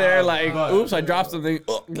 I'm just there, like, God. oops, I dropped something.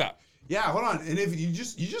 Oh, God. yeah, hold on. And if you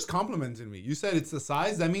just complimented me. You said it's the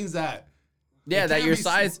size. That means that. Yeah, It that can't your be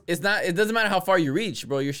size. It's not. It doesn't matter how far you reach,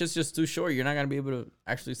 bro. Your shit's just too short. You're not gonna be able to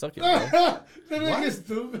actually suck it, bro. That nigga's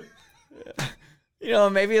stupid. You know,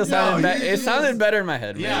 maybe it sounded. he It is- sounded better in my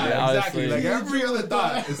head. Yeah, maybe, exactly. honestly. Like every other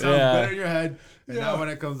thought, it sounds Yeah. better in your head, and Yeah. not when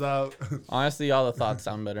it comes out. Honestly, all the thoughts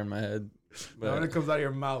sound better in my head. Not when But it comes out of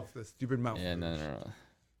your mouth, the stupid mouth. yeah, no.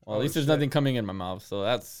 Well, at least there's nothing coming in my mouth, so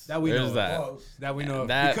that's That we there's know. that. Pause. That we know of.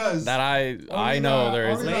 That Because I know there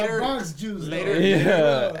is. Only Later- that box juice. later-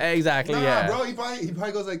 though. Yeah, exactly. nah, Yeah, bro, he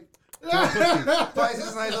probably goes like, to a pussy. Probably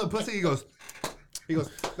sees a nice little pussy. He goes,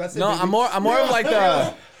 that's it. No, baby. I'm more of like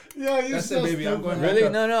the. Yeah, you're That's it, so baby. I'm stupid. going Really?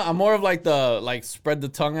 No. I'm more of like the like spread the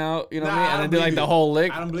tongue out, you know what Nah, I mean, I and then don't do like believe the you. whole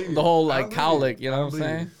lick, I don't believe you. the whole I like don't cow believe lick. you. You I know what don't I'm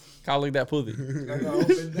believe saying? Cow lick that pussy. Like, up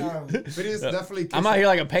and down. Phineas definitely kisses. I'm out here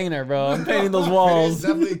like a painter, bro. I'm painting those Phineas walls.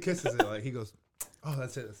 definitely kisses it. Like he goes, oh,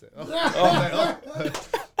 that's it. Oh. Like, oh.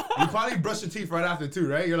 You probably brush your teeth right after too,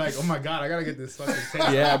 right? You're like, oh my god, I gotta get this fucking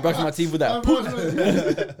taste. Yeah, I brushed my teeth with that.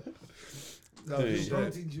 Oh, Dude. shit.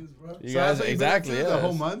 Protein juice, bro. You So guys that's what you've been exactly. into Yeah, the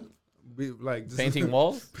whole month. We like just painting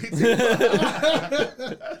walls.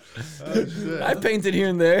 Oh, shit. I painted here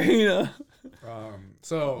and there, you know.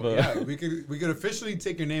 So But- yeah, we could officially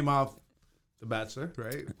take your name off The Bachelor,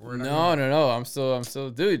 right? We're not gonna- No. I'm still,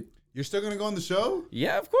 dude. You're still gonna go on the show?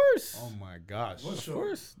 Yeah, of course. Oh my gosh. What Of show?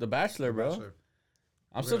 course, The Bachelor, bro. Bachelor.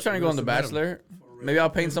 I'm still We're trying to go on The gonna submit 'em. Bachelor. Maybe I'll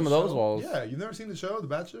paint some of those walls. Yeah, you've never seen the show, The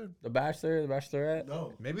Bachelor? The Bachelor, The Bachelorette.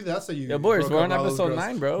 No. Maybe that's how you. Yeah, boys, broke we're up on all those episode girls.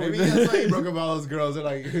 9, bro. Maybe that's why you broke up all those girls. They're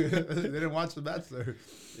like, they didn't watch The Bachelor.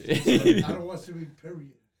 I don't watch TV,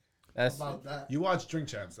 period. That's About that. You watch Drink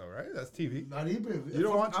Champs though, right? That's TV. Not even. You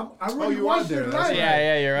don't watch- I Oh, already you are watched there, it that's live.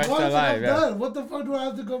 yeah, you're right. Watch Still it, live, I'm yeah. done. What the fuck do I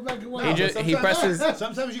have to go back and watch? He But just- he sometimes- presses-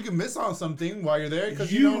 Sometimes you can miss on something while you're there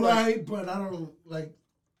because you you know, like, right, but I don't like.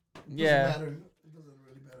 Yeah. Doesn't matter. It doesn't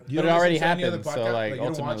really matter. you But don't it already listen to any other happened, so, podcast? like, you don't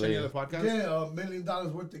watch any ultimately- other podcasts? Yeah, $1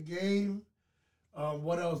 million worth of game.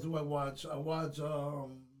 What else do I watch? I watch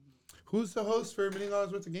Who's the host for $1 Million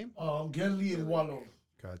Worth of Game? Genly and Wallow.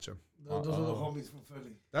 Gotcha. Those are the homies from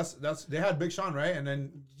Philly. That's they had Big Sean, right? And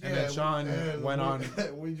then Sean and went on.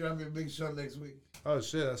 We driving Big Sean next week. Oh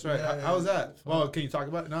shit, that's right. Yeah, How was yeah. that? Well, can you talk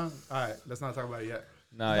about it? No. All right, let's not talk about it yet.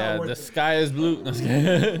 No, It's not yeah, worth the it. sky is blue. No, I'm just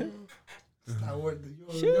kidding. It's not worth it.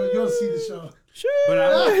 You'll see the show. But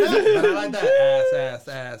I like that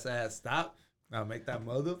ass. Stop. Now make that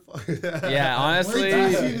motherfucker. Yeah, honestly, Wait till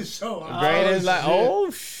you see the show. Great is like, shit. oh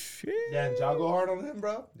shit. Yeah, and y'all go hard on him,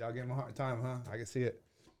 bro. Y'all give him a hard time, huh? I can see it.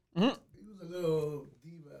 He was a little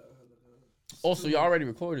diva. Also, you already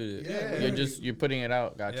recorded it. Yeah, You're putting it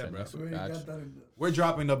out. Gotcha. Yeah, bro. We already Gotcha. got that in We're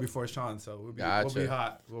dropping though before Sean, so we'll be Gotcha.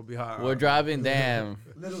 hot. We'll be hot. We're driving. Damn.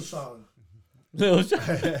 the little Sean. Little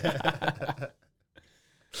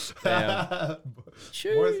Damn.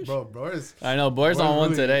 Boris, bro. I know. Boris on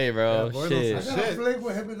one really- today, bro. yeah, Boris on Shit. some I got Shit. a flick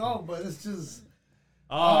with him and all, but it's just.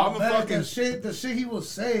 Oh, I'm a man, fucking. the shit he was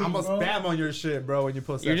saying. I'm a bro. spam on your shit, bro. When you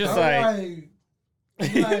post You're that. just I'm like-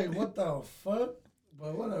 like, what the fuck?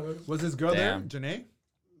 But whatever. Was this girl Damn. there, Janae?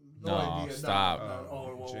 No, No, idea. stop.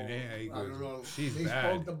 Janae, I goes- don't know. she's they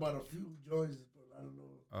bad. spoke about a few joints, but I don't know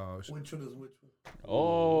Oh, which one is which one.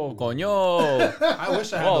 Oh, coño. I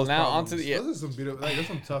wish I had Well, those now problems. onto the- yeah. Those are some beautiful. Like, there's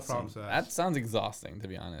some tough problems to have. That sounds exhausting, to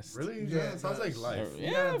be honest. Really? Yeah, Yeah, it sounds like that's- life.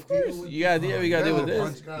 Yeah, of deal course. with You gotta the- deal. We gotta deal with You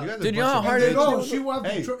this. guys are Dude, a you know how bunch of- hard And it then, is? no, she want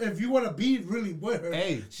Hey. to if you want to be really with her,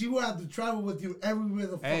 Hey. she will have to travel with you everywhere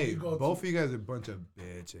the fuck Hey, you go both to. of you guys are a bunch of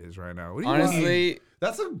bitches right now. What do you mean? Honestly,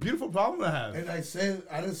 That's a beautiful problem to have. And I said,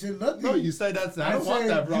 I didn't say nothing. No, you said that's. I don't want said,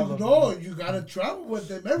 that problem. You know, you gotta travel with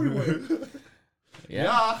them everywhere. yeah.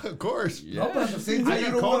 Yeah, of course. Yeah. No, but at the same I time, get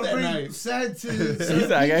you don't cold want to that bring night. sad to. He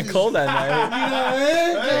said, I got cold that night. You know,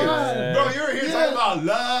 hey, Hey, come on. Yeah. bro, you were here Yeah. talking about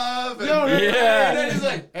love. And, Yo, yeah. And then he's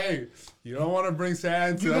like, hey, you don't want to bring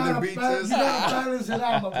sand to You other gotta, beaches. you gotta balance it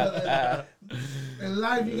out, my brother. In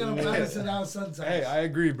life, you gotta balance it out sometimes. Hey, I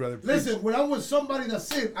agree, brother. Listen, when I'm with somebody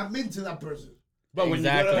that's it, I'm into that person. but when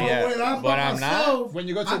Exactly, you go to, yeah. When I'm But by I'm not. myself, When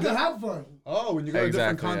you go to I a can di- have fun. oh, when you go to a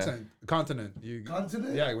Exactly, yeah. different continent, you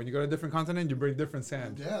Continent? Yeah, when you go to a different continent, you bring different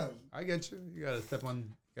sand. Yeah. I get you. You gotta step on.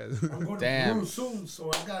 I'm going Damn. to Peru soon,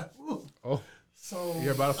 so I got. Oh, So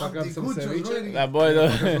you're about to fuck I'm up some degucho ceviche? ready. That boy, though.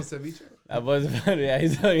 some ceviche. That boy's about yeah,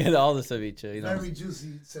 he's getting all the ceviche. You know? Very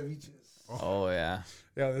juicy ceviches. Oh, yeah.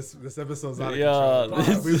 Yeah, this episode's out of Yeah, control.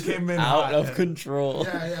 this We is came in out hot. of control.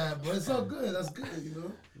 Yeah, yeah, but it's all good. That's good, you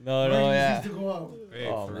know. No, Ratings no, yeah. used to go out. Hey,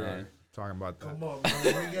 Oh, for real. man. Talking about that. Come on,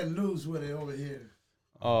 man. We get loose with it over here.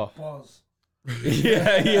 Oh, Pause.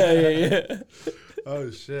 yeah.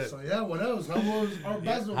 Oh shit. So yeah, what else? How was our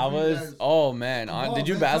Basil? How for you was? guys? Oh man, Oh, did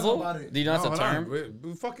you man, talk basil? about it. Do you know that's No, a hold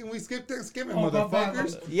on. term? We skipped Thanksgiving, Oh, my bad,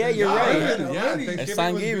 motherfuckers. my bad. Yeah, you're Yeah, right. already, Yeah, already. Thanksgiving It's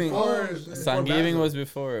Thanksgiving. was Thanksgiving Basil. was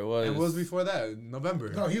before it was. It was before that,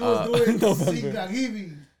 November. No, he was doing November.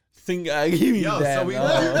 Singagivi. Yo, so we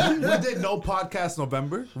did no podcast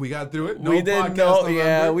November. We got through it. No we did podcast no. November.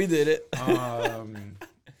 Yeah, we did it.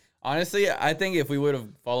 Honestly, I think if we would have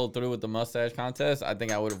followed through with the mustache contest, I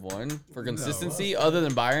think I would have won for consistency. Other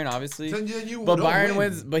than Byron, obviously. Then you But don't Byron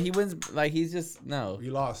win. wins. But he wins. Like he's just no.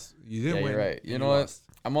 You lost. You Yeah, didn't win. you're right. You know what?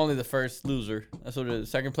 I'm only the first loser. That's what it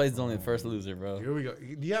is. Second place is only the first loser, bro. Here we go.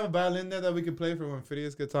 Do you have a violin there that we could play for when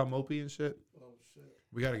Phineas gets on Mopey and shit? Oh shit.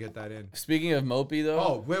 We gotta get that in. Speaking of Mopey, though.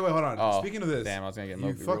 Oh, wait, hold on. Oh, Speaking of this, damn, I was gonna get you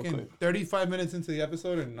Mopey real fucking quick. 35 minutes into the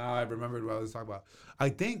episode, and now I remembered what I was talking about. I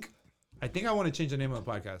think I want to change the name of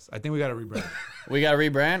the podcast. I think we gotta rebrand. We got to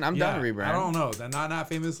rebrand. I'm Yeah, down to rebrand. I don't know. They're not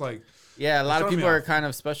famous. Like, Yeah, a lot of Throw me people are off. kind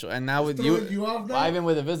of special, and now with Throwing you, you off now? Ivan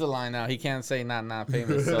with Invisalign now, he can't say not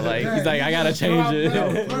famous. So like, Yeah, he's like, I you gotta just change dropped it.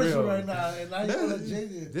 that For commercial real. right now, and now you want to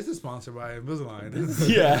change it. this is sponsored by Invisalign.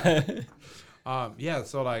 Yeah. Yeah.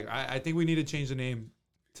 So like, I think we need to change the name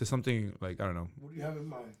to something like, I don't know. What do you have in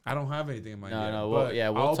mind? I don't have anything in mind. No, yet, no, we'll- but yeah,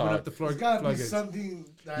 we'll I'll open talk. up the floor. It's got to be floodgates. something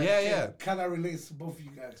that Yeah. kind of relates to both of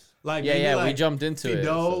you guys. Like Yeah, maybe yeah, we like jumped into it. Fido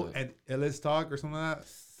so- and Illis Talk or something like that.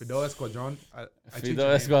 Fido Esquadron. I changed Fido the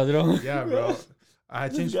name. Esquadron. Yeah, bro. I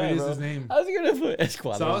changed guy, Phineas's bro. name. I was gonna put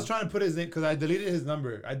Esquadron. So I was trying to put his name because I deleted his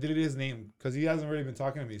number. I deleted his name because he hasn't really been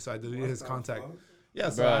talking to me. So I deleted his contact. Yeah,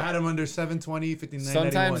 so Bro. I had him under 720, 59,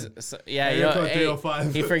 Sometimes, 91. yeah, Area yo, code hey,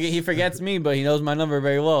 305. he forgets me, but he knows my number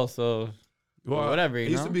very well. So Well, whatever, It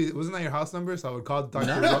you used know? to be, wasn't that your house number? So I would call Dr.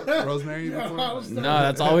 Rosemary Yeah, before. I was no,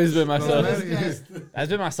 that's always been my cell. Rosemary. That's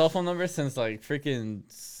been my cell phone number since like freaking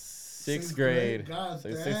sixth grade. God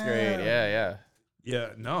Sixth damn. grade. Yeah. Yeah,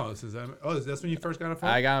 no, this is that's when you first got a phone.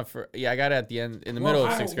 I got I got it at the end in the middle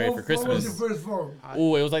of sixth grade for What was Christmas. your first phone?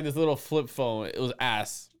 Ooh, it was like this little flip phone. It was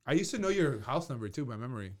ass. I used to know your house number too by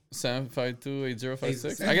memory.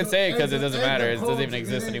 7528056. And I can the- say it because it and the- doesn't and matter. the It doesn't even codes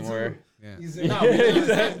exist in it, anymore. too. Yeah. He said, No,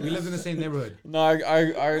 we lived in the same neighborhood. No,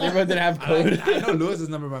 our neighborhood didn't have code. I know Lewis's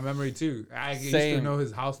number by memory too. I used to Same. know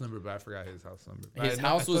his house number, but I forgot his house number. But His I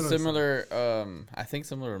house still was know his- similar. I think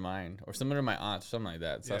similar to mine, or similar to my aunt's, something like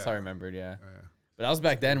that. So that's Yeah. how I remembered. Yeah, Yeah. but that was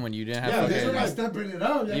back then when you didn't have. Yeah, These these are were not like- stepping it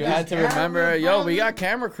up. you had to remember, yo, we got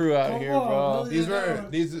camera crew out here, bro. These were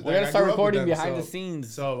these. We gotta start recording behind the scenes.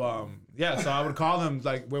 scenes. So yeah, so I would call them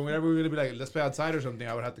like whenever we were gonna be like, let's play outside or something.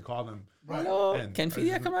 I would have to call them. Hello, And- can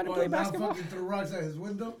Fidia come out and play basketball? Fucking threw rocks at his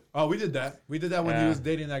window. Oh, we did that. We did that when he Yeah. was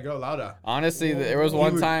dating that girl Lauda. Honestly, there was He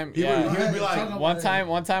one would- time. he would- Yeah. he would be like,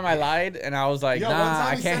 One time I lied and I was like, Yo, one nah, time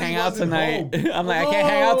I he can't said he hang out wasn't tonight. home. I'm like, I can't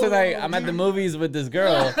hang out tonight. I'm at the movies with this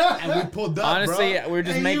girl. And we pulled up. Honestly, bro. we were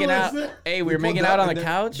just Hey, making you out. was it? Hey, we We were making pulled out up on the and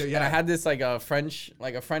couch, then- and I yeah. had this like a French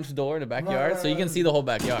door in the backyard, Right, so you can right. see the whole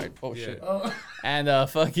backyard. Oh Yeah. shit! Oh, And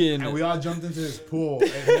fucking. And we all jumped into this pool in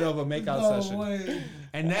the middle of a makeout no session. way.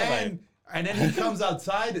 And then he comes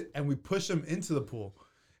outside and we push him into the pool.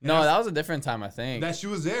 no, that was a different time, I think. That she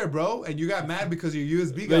was there, bro, and you got mad because your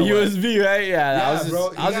USB The got wet. USB, right? Yeah, Yeah, I was just, bro, I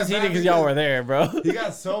was he just got heated mad because y'all because- were there, bro. He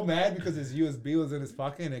got so mad because his USB was in his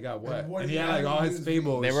pocket and it got wet. what And he did had you like have all in his USB?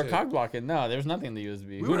 Fable. They and were shit. cock blocking. No, there was nothing in the USB.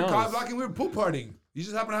 We Who were knows? cock blocking. We were pool partying. You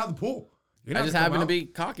just happened to have the pool. You I didn't just have happened to come be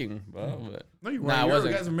cocking, bro. But No, you weren't. Nah, I You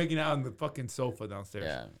wasn't. guys were making out on the fucking sofa downstairs.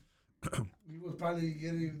 yeah, He was probably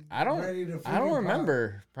getting I don't. ready to I don't freaking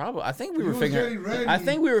remember. Probably. I think we He were was finger. getting ready. I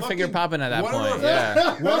think we were Fucking- finger popping at that one of point. our-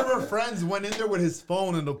 Yeah. One of our friends went in there with his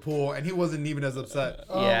phone in the pool, and he wasn't even as upset.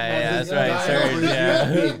 Yeah, this that's right. guy Sorry. over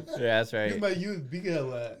Yeah. here. Yeah, that's right. My USB got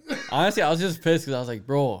wet. Honestly, I was just pissed because I was like,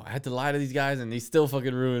 bro, I had to lie to these guys and they still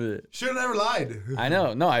fucking ruined it. Should have never lied. I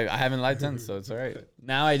know. No, I haven't lied since, so it's all right.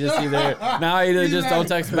 Now I either just don't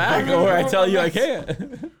text back or I tell you I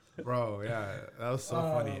can't. Bro, yeah, that was so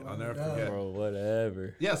funny. I'll never God. forget. Bro,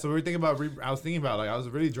 whatever. Yeah, so we were thinking about. I was thinking about like I was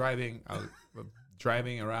really driving. I was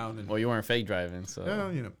driving around and Well, you weren't fake driving, so.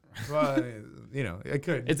 well, I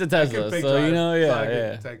could. It's a I Tesla, could fake so you drive, know, so yeah, I could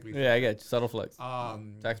yeah. technically- Yeah, I get you. Subtle flex.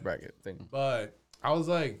 Um, Tax bracket thing. but I was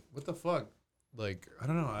like, what the fuck? Like, I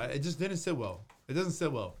don't know. It just didn't sit well. It doesn't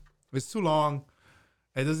sit well. It's too long.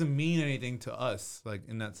 It doesn't mean anything to us, like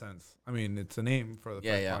in that sense. I mean, it's a name for the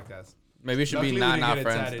Yeah, first yeah. podcast. Maybe it should Luckily, be we not didn't get it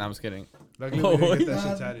friends. tatted. No, I'm just kidding. Luckily, we didn't get that Nah,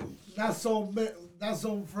 shit tatted. not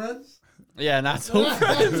so friends. Yeah, not so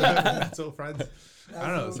friends. Not so friends. I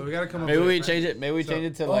don't know. So we gotta come up. Maybe with we a change it. Maybe we change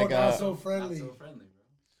it to Oh, like not so friendly. So friendly,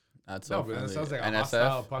 bro. not so No, but that friendly. sounds like a NSF.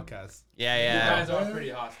 hostile podcast. Yeah, You yeah. guys are pretty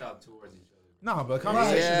hostile towards each other. No, but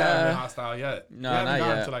conversations Yeah. haven't been hostile yet. No, we haven't not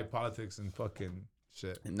gotten yet. to like politics and fucking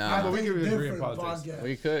shit. Nah, but we can agree in Different politics. podcast.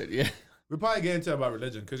 we could. Yeah. We probably get into about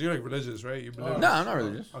religion because you're like religious, right? You believe? Oh. No, I'm not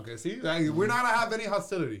religious. Okay, see, like, we're not gonna have any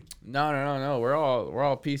hostility. No. We're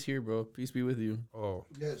all peace here, bro. Peace be with you. Oh,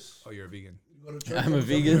 Yes. you're a vegan. You go to church I'm a on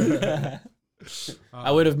vegan. I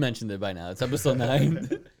would have mentioned it by now. It's episode 9.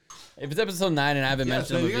 If it's episode 9 and I haven't Yeah. mentioned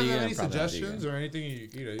So I'm a you guys vegan, have I'm any probably not suggestions vegan. or anything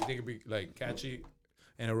you think would be like catchy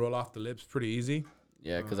and a roll off the lips pretty easy?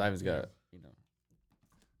 Yeah, because Ivan's got, you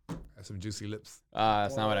know. Got some juicy lips.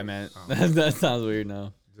 That's not what I meant. Oh. That sounds weird.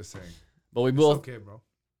 No, Just saying. but we It's both. okay, bro.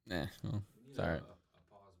 Yeah, well, We need sorry. a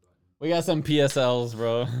pause button. We got some PSLs,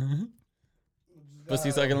 bro. Pussy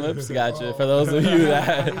sucking lips. Oh, Gotcha. For those of you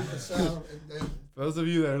that. For those of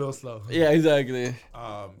you that are a little slow. Yeah, exactly.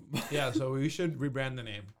 Yeah, so we should rebrand the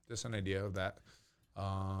name. Just an idea of that.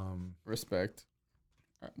 Respect.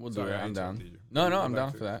 All right, we'll Sorry, do it. I I'm down. interrupted you. No, Go I'm back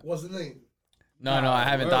down to for that. What's the name? No, I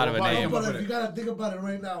haven't thought of a Well, name. well, But if you gotta think about it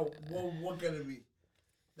right now, what can it be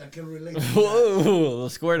that can relate? To that? Whoa, the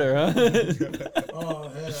squirter, huh? Oh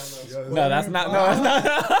hell No, that's not. No,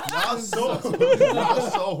 that's not. Y'all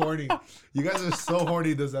so horny. You guys are so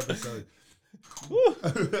horny this episode.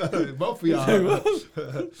 Both of y'all.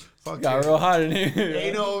 Fuck Got yeah. real hot in here.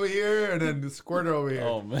 Anal over here and then the squirter over here.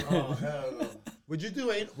 Oh man. Oh hell no. Would you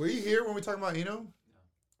do anal? Were you here when we talking about anal?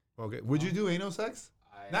 No. Okay. Would you do anal sex?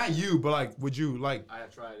 I, Not you, but like, would you like? I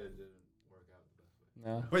tried it, didn't work out the best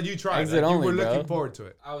way. No. But you tried. Exit Like, only, you were looking bro. forward to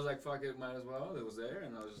it. I was like, fuck it, might as well. It was there,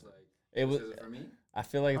 and I was just like, It was. this is it for me. I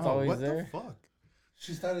feel like it's Oh, always what there. the fuck?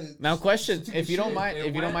 She started. Now, question: she took if a you don't shit. mind, It if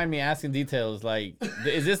you don't went. mind me asking details, like,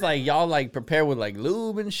 is this like y'all like prepare with like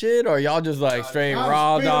lube and shit, or y'all just like straight I'll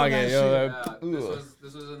raw spit on dog that it? shit. Yo,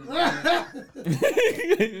 This was in the moment.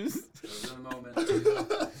 it This was in the moment.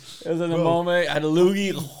 was in the Bro. moment. I had a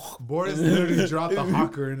loogie. Boris literally dropped the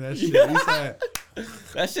hawker in that shit. He said,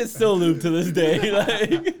 That shit's still lube to this day.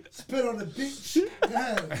 Like, Spit on the bitch.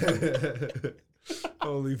 Yeah.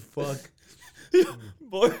 "Holy fuck!"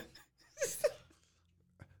 boy.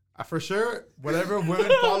 For sure, whatever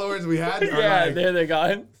women followers we had, are Yeah, like, there they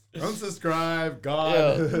gone. unsubscribe,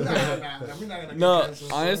 God. Yeah. Nah, we're not gonna get No, canceled,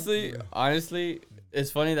 so. honestly,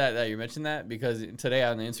 it's funny that you mentioned that because today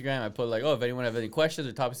on the Instagram I put like, oh, if anyone have any questions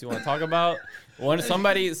or topics you want to talk about,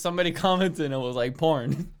 somebody commented and it was like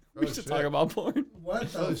porn. We should shit. talk about porn.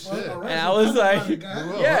 What the Oh, fuck? shit. All right, And so I was talk about like, it, guys.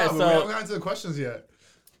 Well, Yeah, but we so- haven't gotten to the questions yet.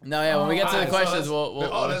 No, yeah, when we get to the Alright, questions, so we'll.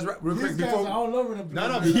 let's real quick These guys before. are all over the place. No,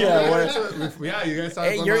 man. before Yeah, we what- get into it, yeah, you guys talk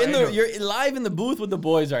Hey, about you're in anal. the you're live in the booth with the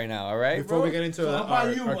boys right now. All right, Before bro? we get into So how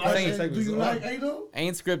about you? our question segments. Do you like anal?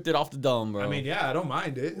 Ain't scripted off the dome, bro. I mean, yeah, I don't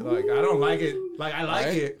mind it. Like, I don't like it. Like, I like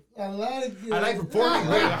Alright. it. I like it. I like performing.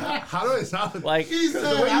 Wait, how do it sound? like He ain't said,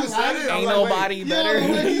 the way I you said like it, I'm like, nobody wait. better. Yeah,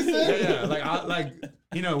 the way he said Yeah,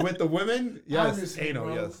 like, with the women, yes, Obviously, anal,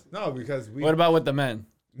 bro. yes. No, because we. What about with the men?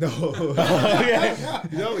 No. Okay.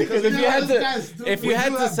 No, Because because if you had those guys do- to, if we you do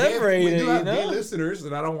had to have separate gay, it, we do you have gay know. listeners,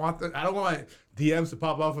 and I don't want DMs to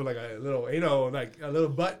pop off with like a little, like a little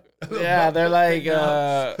butt. Yeah, they're like,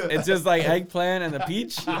 it's just like eggplant and the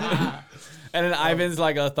peach, and then Ivan's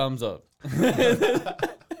like a thumbs up.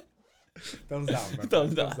 Thumbs down, bro.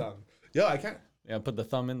 Thumbs down. Yo, I can't. Yeah, put the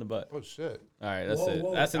thumb in the butt. Oh shit. All right, that's Whoa, it.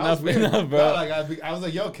 whoa. That's That was enough, weird. bro. No, like I was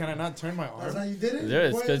like, yo, can I not turn my That's how arm? you did it? There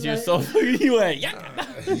is Wait, because you're like- so you went yeah.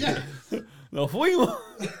 Yeah. No, who you?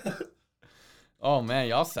 Oh man,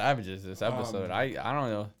 y'all savages this episode. I don't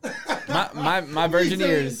know. My virgin said-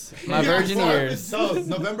 ears. My Yeah, virgin sorry. ears. So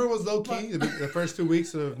November was low key. The first 2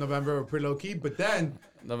 weeks of November were pretty low key, but then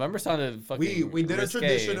November sounded fucking. we did risque. a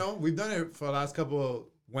traditional. We've done it for the last couple of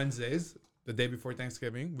Wednesdays, the day before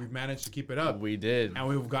Thanksgiving. We've managed to keep it up, We did. and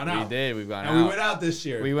we've gone We out. did. We've gone And out. we went out this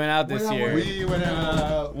year. We went out this Went out year. where? We went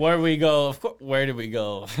out. Where we go? Of course. Where did we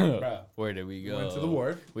go? Bruh. Where did we go? Went to the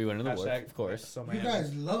wharf. We went to the wharf, Hashtag of course. So You Miami.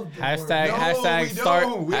 guys love the Hashtag No, hashtag we start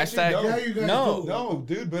don't. We actually hashtag. don't. Yeah, you guys No. do. No,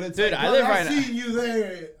 dude, but it's Dude, like, I live I've right now. seen you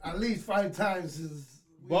there at least 5 times since.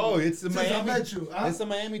 Whoa, it's the since I Miami. met you. Huh? It's a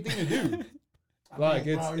Miami thing to do. I like,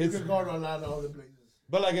 mean, it's- bro, you it's- could go to a lot of other places.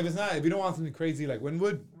 But like, if you don't want something crazy like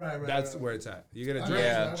Wynwood, Right, that's right. where it's at. You get a I drink,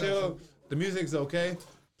 got you. chill. The music's okay.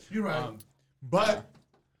 You're right. But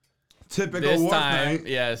typical This wharf time, night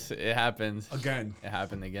yes, it happened. again. It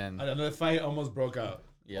happened again. Another fight almost broke out.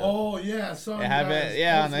 Yeah. Oh yeah, so It happened.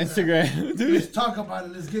 Yeah, on Instagram, dude. Let's talk about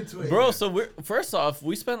it. Let's get to it, Bro, so we're first off,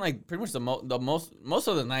 we spent like pretty much the most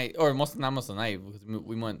of the night, or not most of the night because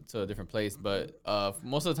we went to a different place, but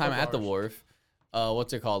most of the time at the wharf.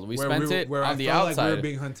 What's it called? We spent it where I on the felt outside. Like we were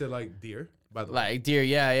being hunted like deer. By the way. Like deer,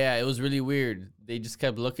 yeah. It was really weird. They just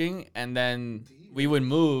kept looking, and then we would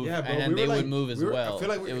move, Yeah, bro, and then we they were would like- move as we were- well. I feel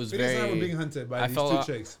like it was Phineas and I were very. being hunted by I these felt-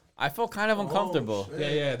 two chicks. I felt kind of uncomfortable.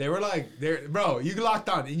 shit. Yeah, they were like, bro, you locked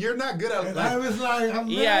on. You're not good at And I like. was like, I'm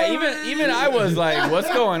Yeah, married. even I was like, what's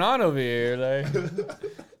going on over here? Like,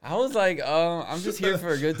 I was like, I'm just here for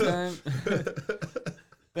a good time.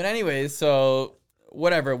 But anyways, so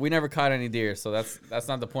whatever. We never caught any deer, so that's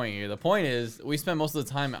not the point here. The point is we spent most of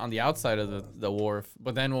the time on the outside of the wharf,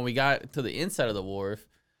 but then when we got to the inside of the wharf,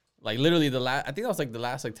 like literally I think that was like the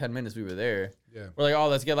last like 10 minutes we were there. Yeah. We're like, oh,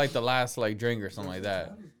 let's get like the last like drink or something like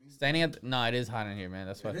that. Standing at no, it is hot in here, man.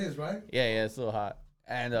 That's why. It is right. Yeah, it's a little hot.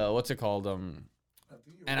 and what's it called? I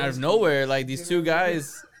think it And out of was- nowhere, like these two Yeah.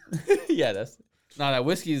 guys. Yeah, that's no, that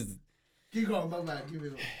whiskey's Keep going, my bad. Give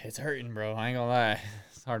it. it's hurting, bro. I ain't gonna lie,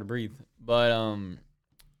 it's hard to breathe. But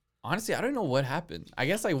honestly, I don't know what happened. I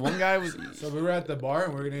guess like one guy was. So we were at the bar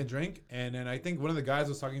and we were gonna drink, and then I think one of the guys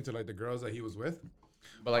was talking to like the girls that he was with,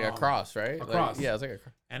 But like across, right? Like, across. yeah, it's like a.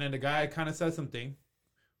 and then the guy kind of said something,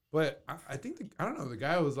 but I think I don't know. The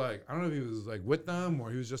guy was like, I don't know if he was like with them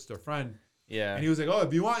or he was just a friend, Yeah. and he was like, oh,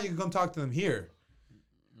 if you want, you can come talk to them here,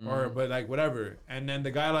 or but like whatever. And then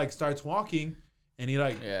the guy like starts walking, and he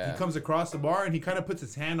like Yeah. he comes across the bar and he kind of puts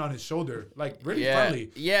his hand on his shoulder, like really yeah.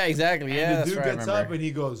 friendly. Yeah, exactly. And Yeah, the that's dude right, I gets remember. up and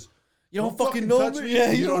he goes, You don't fucking know touch me?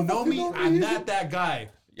 Yeah, you don't know fucking me. I'm not that guy.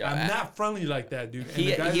 Yeah, I'm not friendly like that, dude. And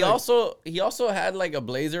He the guy's he like, also had like a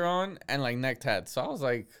blazer on and like neck tats. So I was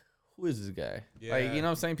like, who is this guy? Like, Yeah. you know what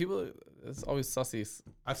I'm saying? People, it's always sussy.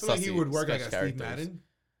 I feel like he sussy would work like a sketch Steve characters. Madden.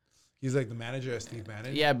 He's like the manager at Steve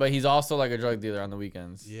Madden. Yeah, but he's also like a drug dealer on the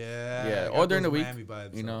weekends. Yeah. Yeah, got or during those the week, Miami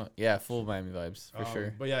vibes, You so. know, yeah, full Miami vibes for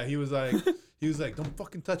sure. But yeah, he was like, don't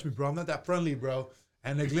fucking touch me, bro. I'm not that friendly, bro.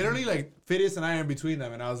 And like literally, like Phidias and I are in between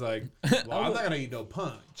them, and I was like, well, I'm not gonna eat no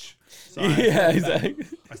punch. So Yeah, exactly.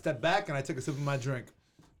 I stepped back and I took a sip of my drink.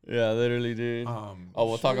 Yeah, literally, dude. Oh,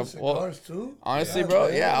 we'll talk about. Well, Cigars too. honestly, Yeah, bro,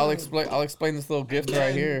 man. yeah, I'll explain this little gift right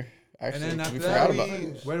then- here. And Actually, then we after forgot that,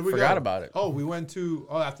 about. where did we Forgot go? about it. Oh, we went to.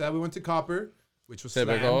 Oh, after that we went to Copper, which was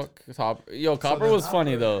Typical. slammed. Copper then was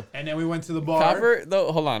funny though. And then we went to the bar. Copper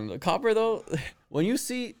though, hold on. Copper though, when you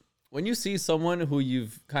see someone who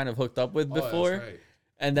you've kind of hooked up with Oh, that's before, right.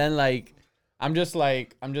 and then like I'm just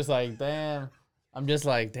like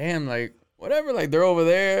damn, like whatever, like they're over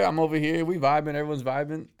there, I'm over here, we vibing, everyone's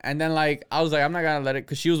vibing, and then like I was like I'm not gonna let it,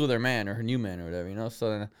 cause she was with her man or her new man or whatever, you know. So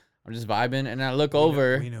then I'm just vibing, and I look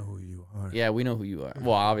over. We know who you are. Yeah, we know who you are.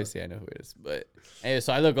 Well, obviously I know who it is, but anyway,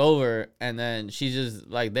 so I look over and then she's just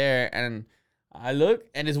like there, and I look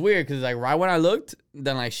and it's weird because like right when I looked,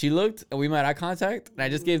 then like she looked and we made eye contact, and I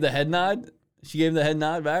just gave the head nod. She gave the head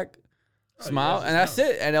nod back, smile, and that's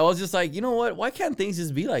it. And I was just like, you know what? Why can't things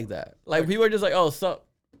just be like that? Like people are just like, oh, sup?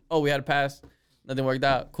 Oh, we had a pass, nothing worked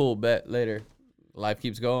out. Cool, bet later. Life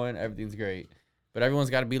keeps going, everything's great. But everyone's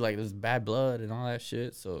got to be like this bad blood and all that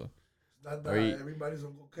shit. So Not Are that you- everybody's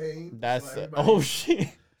on cocaine. that's so everybody- oh shit.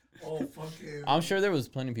 Oh fucking. I'm sure there was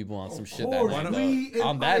plenty of people on some shit that course, night. we though. in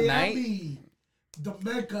On that night, Miami, the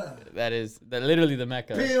Mecca, that is literally the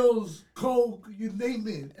Mecca. pills, coke, you name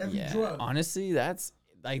it, every Yeah, drug. honestly, that's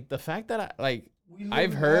like the fact that I like We live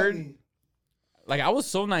I've in heard- Miami. I was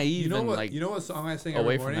so naive You know and what? like You know what song I sing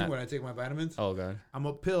away every from morning that. when I take my vitamins? oh god. I'm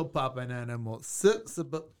a pill popping and I'm a sip.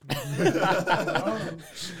 Oh,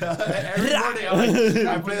 Every morning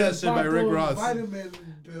I play that shit by Rick Those Ross. Vitamin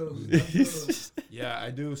pills. That's good. Yeah, I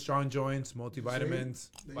do strong joints, multivitamins,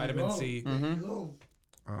 There you vitamin go. C. There you go.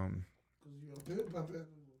 'Cause You're a pill popper.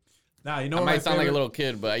 Nah, you know I what my might sound like a favorite- little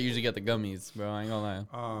kid, but I usually get the gummies, bro. I ain't gonna lie.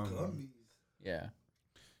 Gummies. Yeah.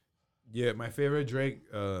 Yeah, my favorite Drake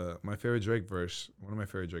verse. One of my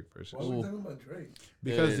favorite Drake verses. Why are we talking about Drake?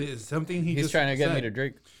 Because Dude, it's something he He's just trying to get said. me to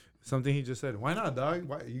drink. Something he just said. Why not, dog?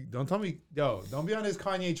 Why you don't tell me? Yo, don't be on this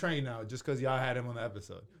Kanye train now just because y'all had him on the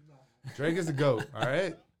episode. Drake is the goat. All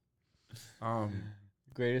right.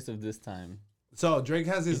 Greatest of this time. So Drake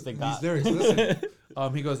has He's the these god. lyrics. Listen.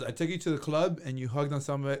 He goes, I took you to the club and you hugged on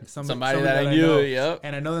somebody Somebody that I knew, know. yep.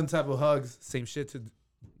 And I know them type of hugs. Same shit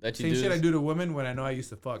That you same do. shit I do to women when I know I used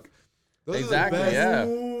to fuck. Those Exactly, are the best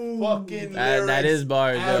yeah. fucking That lyrics is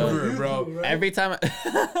bars, ever, yo. bro. Right? Every time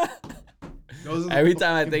Those are the every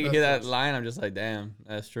time I fucking think best hear that ones. line, I'm just like, damn,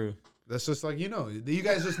 that's true. That's just like, you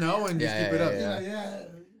guys just know and just Yeah, keep it yeah, up. yeah.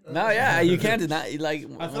 Yeah. No, yeah, you can't deny like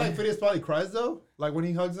I feel like Phidias probably cries though, like when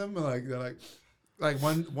he hugs him, and like they're like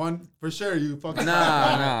one for sure. You fucking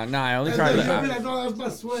Nah, I only And cry then you'll be later. like, no, that's my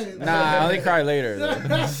sweat. Nah, I only cry later.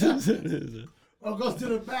 though. Or goes to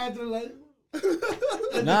the bathroom like.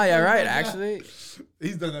 No, yeah, right. Actually,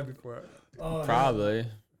 He's done that before. Oh, probably.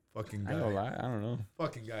 Fucking I ain't gonna guy. lie. I don't know.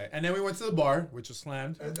 Fucking guy. And then we went to the bar, which was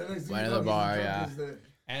slammed. And then next thing Went you to the know, bar, he's yeah. drunk as the-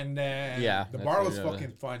 And then Yeah, the that's bar what was we got.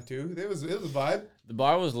 fucking fun too. It was a vibe. The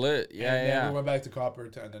bar was lit. Yeah, and then yeah. we went back to Copper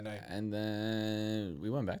to end the night. And then we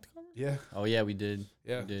went back to Copper. Yeah, Oh yeah, we did.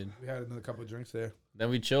 yeah. We did. We had another couple of drinks there. Then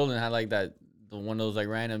we chilled and had like one of those like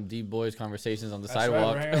random deep boys conversations on the That's right,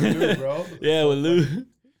 sidewalk. we're hanging out with Lou, bro. Yeah, with Lou.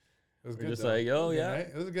 It was We're good. just though. like, yo, It was a good yeah. night.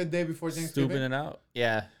 It was a good day before Thanksgiving. Stooping it out.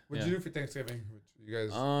 Yeah. What'd yeah. you do for Thanksgiving? You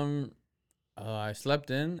guys? I slept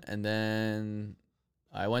in and then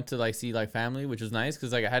I went to like see like family, which was nice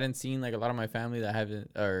because like I hadn't seen like a lot of my family that I haven't,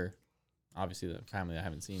 or obviously the family I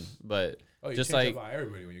haven't seen, but oh, you just change like up on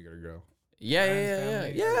everybody when you get a girl. Yeah, I yeah, yeah, understand, yeah,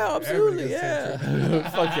 like, yeah, absolutely, everybody yeah.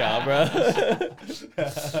 Fuck y'all, bro.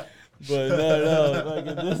 But no,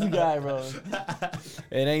 fucking this guy, bro.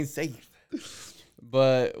 It ain't safe.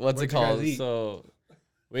 But what's What'd it you guys called? eat? So,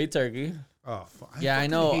 we ate turkey. Oh, Yeah, I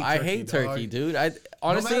fucking know. I hate turkey, dog. dude. I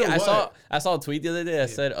honestly, matter I saw a tweet the other day that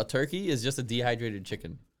said a turkey is just a dehydrated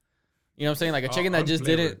chicken. You know what I'm saying? Like a chicken that just Unflavored.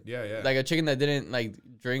 didn't, Yeah. like a chicken that didn't like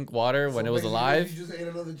drink water when it was basically, alive. You just ate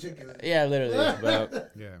another chicken. Yeah, literally.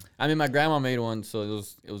 But Yeah. I mean, my grandma made one, so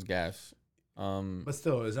it was gas. But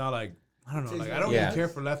still, it's not like I don't know. Like I don't Yeah. really care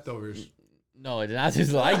for leftovers. No, it did not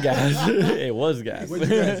taste like gas. It was gas. What do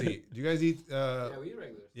you guys eat? Do you guys eat? Yeah, we eat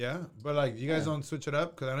regular. Yeah, but like you guys don't switch it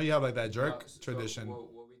up because I know you have like that jerk So tradition.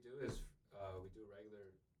 what we do is we do regular,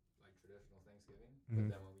 like traditional Thanksgiving, Mhm.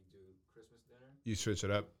 but then when we do Christmas dinner, You switch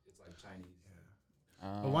it up. it's like Chinese.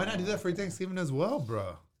 But why not do that for Thanksgiving as well,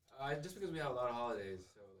 bro? Just because we have a lot of holidays,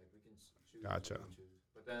 so like we can choose. Gotcha. We can choose.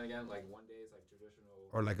 But then again, like one day is like traditional.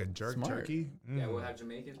 Or like a jerk Smart. turkey? Yeah, Mm. we'll have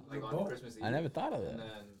Jamaican like on Oh. Christmas Eve. I never thought of And that.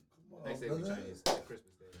 then next day will be brother. Chinese, like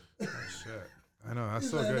Christmas Day. Oh, shit. I know that's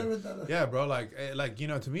He's so like, I never good. thought of- Yeah, bro. Like you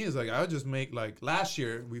know, to me, it's like I would just make like last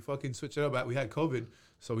year we fucking switched it up. We had COVID,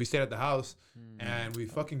 so we stayed at the house and we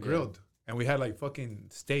fucking grilled and we had like fucking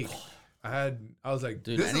steak. I was like,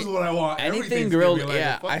 Dude, this is what I want. every Anything Thanksgiving, grilled, like, a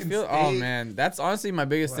yeah. I fucking feel. Oh steak, man, that's honestly my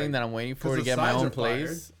biggest thing Like, that I'm waiting 'cause for to the get my sides own are fire,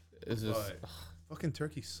 place. It's just but fucking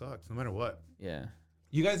turkey sucks no matter what. yeah.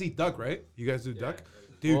 You guys eat duck, right? You guys do duck?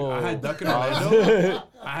 Yeah. Dude, I Whoa. had duck in Pause. Orlando.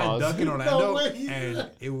 I had Pause. duck in No Orlando, way. and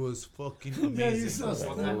it was fucking Yeah, you amazing. so What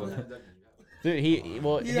stupid. kind of duck did you have? Dude, he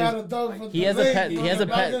well, He his- had a dog for he the has a lake, pet- he on has the a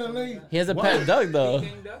back pet- of the lake. he has a What? pet duck though.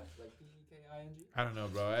 Peking duck, like Peking. I don't know,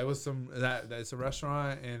 bro. It was that's a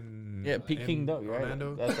restaurant in Yeah, Peking duck, right?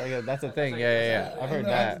 Orlando. That's a thing. Yeah. I've heard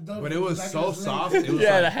that. But it was so soft. It was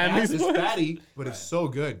Yeah, like, the hammies it's was- fatty, but it's so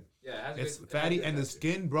good. Yeah, it has It's great- fatty, it has and the good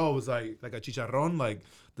skin, bro, was like a chicharron. Like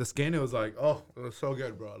the skin, it was like, oh, it was so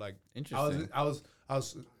good, bro. Like Interesting. I was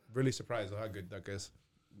really surprised at how good duck is.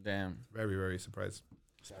 Damn. Very, very surprised.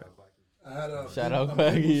 texture. Shout out Quacky. I had a Shout out a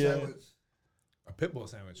Quacky, pitbull yeah. sandwich. A pit bull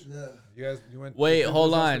sandwich. Yeah. You went. Wait, to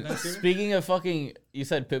hold Pitbull's house for on. Thanksgiving? Speaking of fucking, you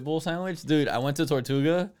said pitbull sandwich, dude. I went to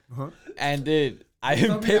Tortuga, Uh-huh. and dude, Told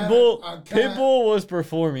me Pitbull I had a cat. was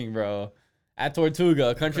performing, bro, at Tortuga,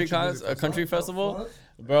 a country festival. What?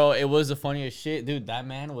 Bro, it was the funniest shit, dude. That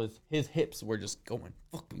man his hips were just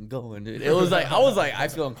fucking going, dude. It was like I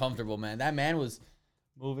feel uncomfortable, man. That man was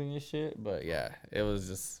moving his shit, but yeah, it was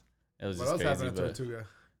just What else crazy. happened at But Tortuga?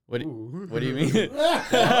 what Ooh. do you mean?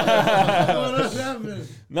 What else happened?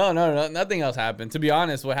 No, nothing else happened. To be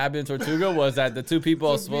honest, what happened in Tortuga was that the two people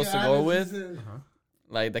I was To be supposed to go honest, with, he said,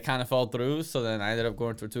 like, they kind of fell through. So then I ended up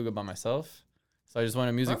going to Tortuga by myself. So I just went to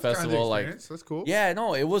a music That's festival. Like, that's cool. yeah,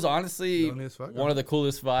 no, it was honestly Lonely as fuck, one of the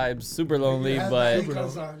coolest vibes. Super lonely, "Had but that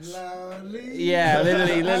comes on, lonely." yeah,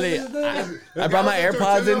 literally. I brought my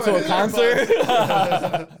AirPods into a concert.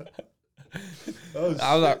 Oh,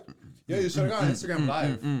 I was like, yeah, you should have gone on Instagram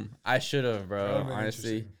Live. I should have, That bro. would've been Honestly,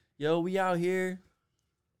 interesting. yo, we out here.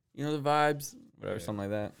 You know the vibes, whatever, Yeah. something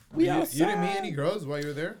like that. You didn't meet any girls while you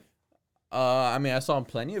were there? I mean, I saw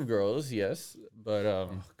plenty of girls, yes, but Oh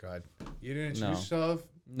God, you didn't No. introduce yourself.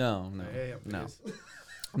 no, Yeah, no, please.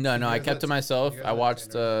 no. I guys kept to let- myself. you guys I let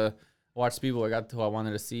watched Tanner watched people. I got to who I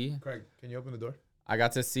wanted to see. Craig, can you open the door? I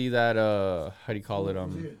got to see that. How do you call it?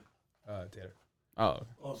 Taylor. Oh,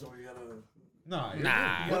 Oh, so we gotta. Nah,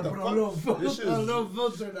 Nah. You What gotta the put a fuck? little, This a is- little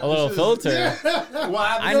filter. a little filter.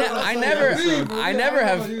 What I happened? never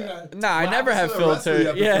have. Nah, I never have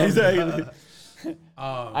filter. Yeah, exactly.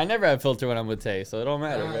 I never have filter when I'm with Tay, so it don't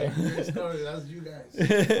matter, Great story. That's you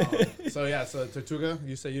guys. So yeah, so Tortuga,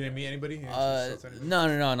 you said you didn't meet anybody? You didn't introduce yourself to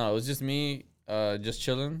anybody? No. It was just me, just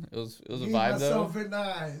chilling. It was a Me, vibe though. myself, and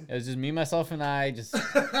I. It was just me, myself, and I. Just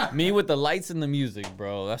me with the lights and the music,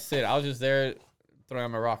 bro. That's it. I was just there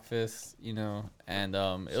throwing my rock fist, you know, and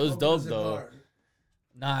it was dope though.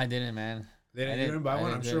 Nah, I didn't, man. They I didn't, you didn't buy I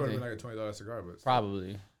one? I'm didn't sure it would think- have been like a $20 cigar, but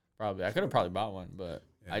Probably. I could have probably bought one, but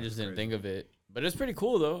Yeah, I just that's didn't crazy. think of it. But it's pretty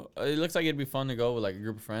cool though. It looks like it'd be fun to go with like a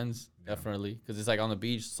group of friends, definitely, because it's like on the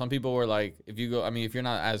beach. Some people were like, if you go, I mean, if you're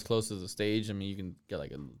not as close as the stage, I mean, you can get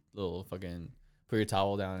like a little fucking put your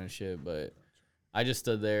towel down and shit. But I just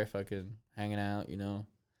stood there, fucking hanging out, you know.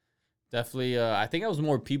 Definitely, I think I was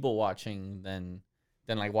more people watching than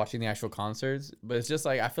like watching the actual concerts. But it's just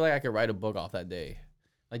like I feel like I could write a book off that day,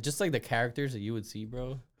 like just like the characters that you would see,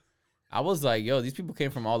 bro. I was like, yo, these people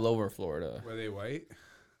came from all over Florida. were they white?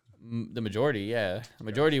 The majority, yeah. The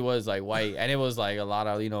majority was like white, and it was like a lot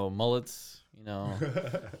of, you know, mullets, you know,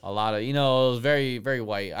 a lot of, you know, it was very, very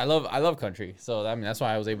white. I love country, so I mean that's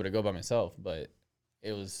why I was able to go by myself. But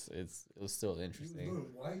it was still You was interesting. doing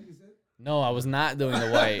white, you said? No, I was not doing the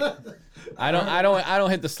white. I don't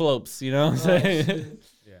hit the slopes. You know what I'm saying?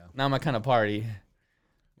 Yeah. Not my kind of party.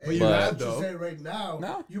 But you But- have, What you though. say right now?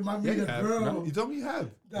 No. You might Yeah, meet you a have. girl. No, you told me you have.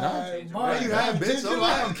 that Change might- Yeah, you have, bitch. Change Don't your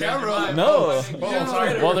lie on mind. camera. No. Oh,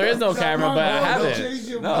 sorry. Well, there is no camera, but I have Don't it. change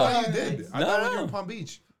your No. I mind. thought you did. I No, thought when you no. were in Palm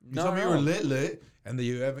Beach. You No, told me you no. were lit, and then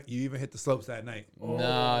you even hit the slopes that night.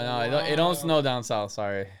 No, it don't snow down south.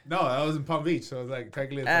 Sorry. No, I was in Palm Beach, so it was like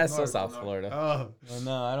technically. That's it's so up north. South Florida. Oh, Well,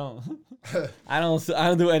 no, I don't. I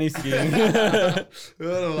don't do any skiing. what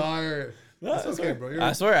a liar. No, It's I okay, swear. bro. You're-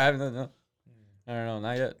 I swear I haven't. No. I don't know.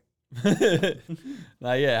 Not yet.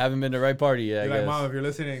 Not yet. I haven't been to the right party yet. I You're like, guess. Mom, if you're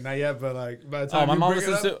listening, not yet, but like, by the time Oh, my you mom bring it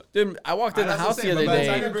listens up, to. Dude, I walked in the That's house what the I'm other saying, by the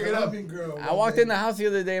day. time bring it up. Colombian girl I walked in the house the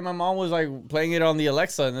other day. My mom was like playing it on the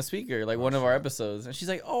Alexa in the speaker, like one of our episodes, and she's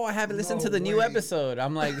like, "Oh, I haven't listened to No the new way. episode."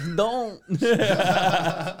 I'm like, "Don't."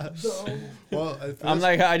 well, I'm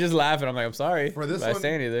like, I just laugh and I'm like, "I'm sorry For this if I one-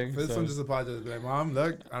 say anything." for this So- one, just apologize. Be like, Mom,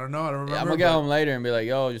 look, I don't know, I don't remember. yeah, I'm gonna get but home later and be like,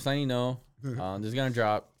 "Yo, just letting you know, this is gonna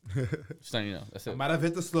drop." Just letting you know. That's I it. might have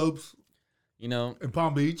hit the slopes You know, in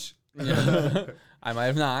Palm Beach. I might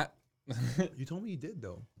have not. You told me you did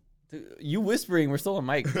though. Dude, you whispering, we're still on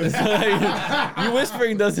mic. It's like, you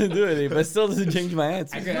whispering doesn't do anything, but it still doesn't change my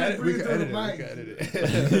answer. We can can bring it to edit the it. We mic. can edit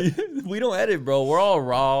it. We don't edit, bro. We're all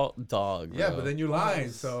raw dog. Yeah, bro. but then you're lying,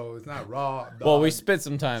 so it's not raw. Well, we dog. spit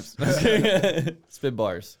sometimes. Spit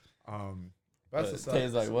bars. That's But what's up.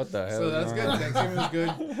 Tay's like, what the hell? So is that's going good. on? Thanksgiving was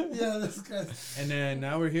good. Yeah, this guy's. And then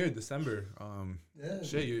now we're here, December. Yeah.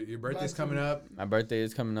 Shit, your birthday's Back coming to- up. My birthday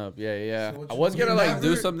is coming up. Yeah, yeah. So what I you was doing? gonna like do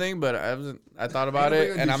Never- something, but I thought about nobody it,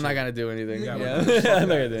 gonna and do I'm not shit. gonna do anything. Yeah, Yeah, Fuck I'm not that.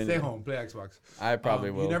 gonna do Stay anything. home, play Xbox. I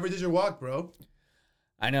probably will. You never did your walk, bro.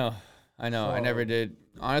 I know. I So- never did.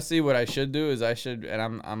 Honestly, what I should do is and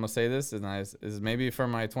I'm gonna say this is maybe for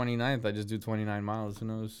my 29th, I just do 29 miles. Who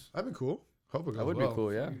knows? That'd be cool. Hope it goes That would well. be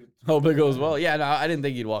cool. Yeah. Hope it goes well. Yeah. No, I didn't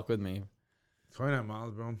think you'd walk with me. 29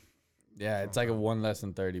 miles, bro. Yeah, it's like a 1 less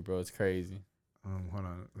than 30, bro. It's crazy. Hold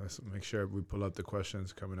on. Let's make sure we pull up the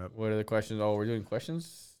questions coming up. What are the questions? Oh, we're doing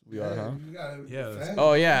questions. We are, huh? You gotta Yeah, that's- defend.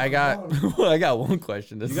 Oh yeah, I got Come on. I got one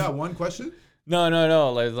question. You got one question?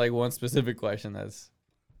 No. Like one specific question. That's.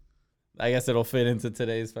 I guess it'll fit into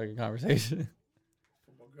today's fucking conversation.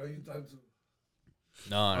 Girl, you talk to.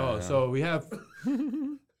 No. Oh, so we have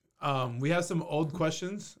some old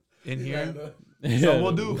questions in here.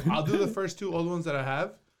 So I'll do the first two old ones that I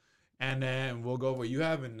have, and then we'll go over what you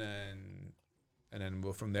have, and then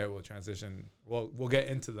from there we'll transition. We'll get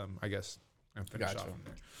into them, I guess, and finish Gotcha. off from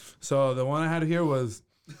there. So the one I had here was,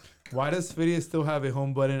 why does Phidias still have a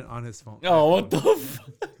home button on his phone? Oh, what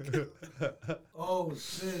the? Oh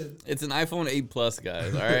shit. It's an iPhone 8 Plus,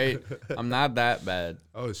 guys. All right, I'm not that bad,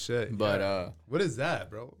 Oh shit! but yeah. What is that,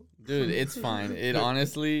 bro? dude, it's fine. It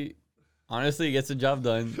honestly gets the job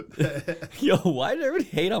done. Yo, why did everybody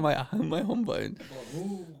hate on my home button?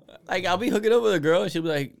 Like, I'll be hooking up with a girl,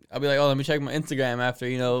 and I'll be like, oh, let me check my Instagram after,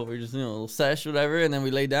 we're just, a little sesh, whatever. And then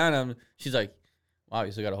we lay down, and she's like, wow,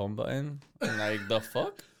 you still got a home button? I'm like, the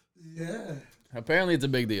fuck? Yeah. Apparently, it's a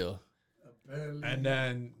big deal. Apparently. And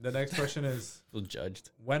then the next question is, Feel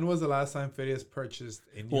judged. when was the last time Phidias purchased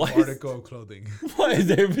a new What? article of clothing? Why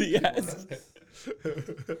is everybody asking?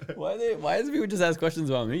 Why does people just ask questions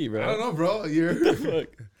about me, bro? I don't know, bro. You're Fuck.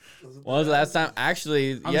 When was the last time?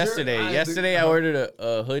 Actually, I'm yesterday. sure Yesterday, I ordered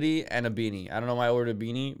a hoodie and a beanie. I don't know why I ordered a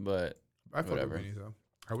beanie, but I fuck with Whatever. beanies though.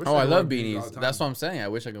 I wish oh, I could love wear all beanies. the time. That's what I'm saying. I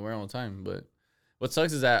wish I could wear them all the time. But what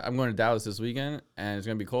sucks is that I'm going to Dallas this weekend, and it's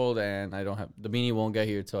gonna be cold, and I don't have the beanie. Won't get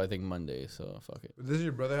here till I think Monday. So fuck it. Does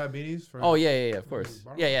your brother have beanies? For Oh yeah, of course.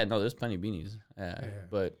 bottom? Yeah. No, there's plenty of beanies. Yeah.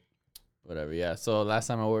 But whatever. Yeah. So last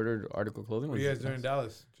time I ordered article clothing What was. are you guys doing in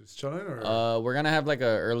Dallas? Just chilling or? We're gonna have like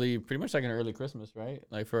pretty much like an early Christmas, right?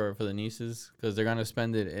 Like for the nieces, because they're gonna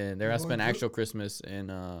spend it in. They're gonna Going spend to- actual Christmas in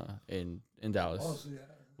Dallas Oh, so yeah.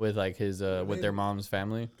 with like his with their mom's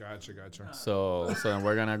family. Gotcha. So then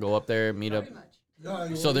we're gonna go up there, meet up.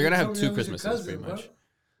 Yeah, So they're gonna have 2 Christmases cousin, pretty bro. much.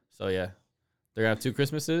 So yeah, they're gonna have 2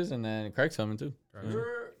 Christmases, and then Craig's coming too. Gotcha.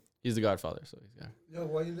 He's the godfather, so he's got. Yo,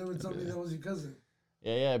 why you never told me that was your cousin?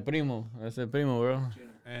 Yeah, primo. I said primo, bro.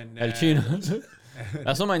 And El Chino.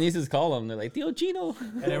 That's what my nieces call him. They're like Tio Chino.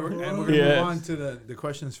 And then we're gonna Yeah. move on to the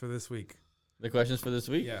questions for this week. The questions for this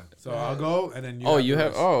week. Yeah. So I'll go, and then you. Oh, have you the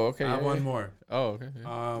have. rest. Oh, okay. I have yeah, one yeah. more. Oh, okay. yeah.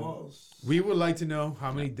 Balls. We would like to know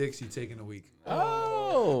how many dicks you take in a week.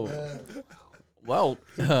 Oh. Yeah. Well,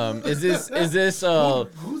 is this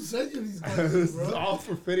Who sent you these questions, bro? All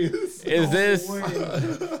for Phidias. is No this way.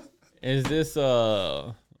 is this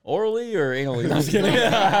orally or anally? No, I'm just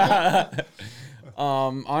kidding.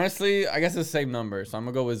 Honestly, I guess it's the same number, so I'm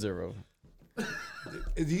gonna go with 0.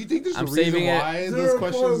 Do you think there's I'm a reason saving it. why those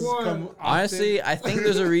questions 0.1. come? often? Honestly, I think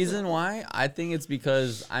there's a reason why. I think it's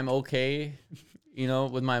because I'm okay,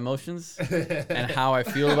 with my emotions and how I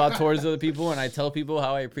feel about towards other people, and I tell people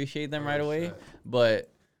how I appreciate them right away.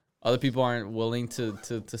 But other people aren't willing to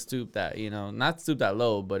stoop that, not stoop that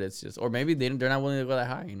low, but it's just, or maybe they're not willing to go that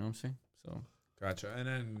high. You know what I'm saying? So Gotcha. And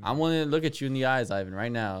then I'm willing to look at you in the eyes, Ivan,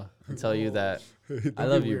 right now, and tell you that Don't I be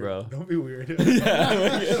love you, weird. bro. Don't be weird.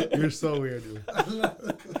 Yeah. You're so weird, dude.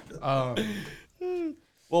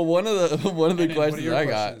 Well, one of the And then what are questions your I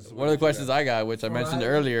got, questions? one of the questions I got, which I mentioned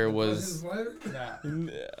earlier, His was. wife?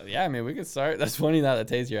 Yeah, I mean, we could start. That's funny now that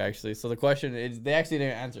Tay's here, actually. So the question is, they actually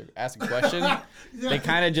didn't ask a question. They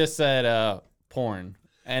kind of just said porn.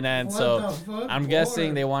 And then, What so the fuck? I'm guessing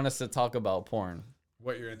Porn? they want us to talk about porn.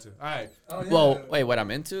 What you're into? All right. Oh, yeah. Well, wait, what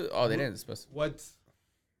I'm into? Oh, they didn't specify. What?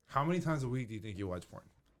 How many times a week do you think you watch porn?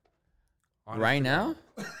 Honest Right to now?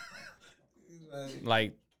 God.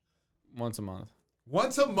 Like, once a month.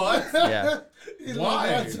 Once a month? Yeah. He's Why?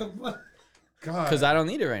 like, "What's up, what?" God. Because I don't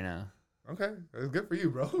need it right now. Okay, that's good for you,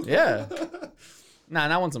 bro. Yeah. Nah,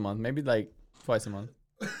 not once a month. Maybe like twice a month.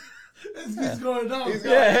 He's going down. He's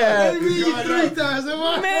Yeah. Maybe He's going three down. times a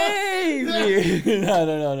month. Maybe.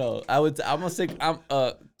 No. I'm gonna say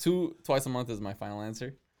twice a month is my final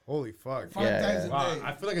answer. Holy fuck. Five Yeah, times yeah. a Wow, day.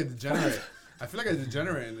 I feel like a degenerate. I feel like a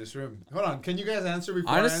degenerate in this room. Hold on, can you guys answer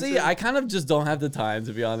before Honestly, I I answer? kind of just don't have the time,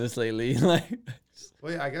 to be honest, lately. Like,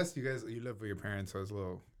 Well, yeah, I guess you live with your parents, so it's a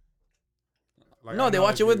little. Like, no, I they know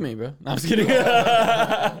watch that it with you- me, bro. No, I'm just kidding.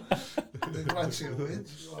 They watch it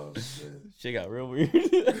with. Oh, shit. Shit got real weird.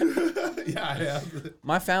 yeah.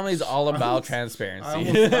 My family's all about I almost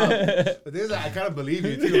transparency. stopped. But there's, I kind of believe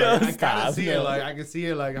you too. Yo, Like, I kind stop, of see no. it. Like I can see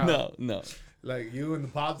it. Like how, no. like you and the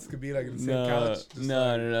pops could be like in the same No, couch. just like-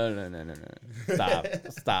 no.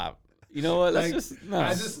 Stop. You know what? Let's Like, just no.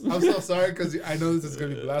 I'm so sorry because I know this is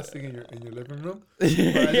gonna be blasting in your living room.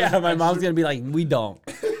 Yeah, my I mom's just- gonna be like, we don't.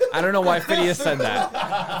 I don't know why Phineas said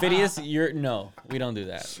that. Phineas, no, we don't do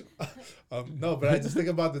that. No, but I just think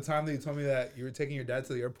about the time that you told me that you were taking your dad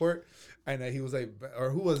to the airport, and that he was like, or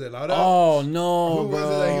who was it, Laura? Oh no, Who bro.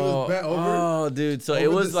 was it that he was bent over? Oh, dude. So it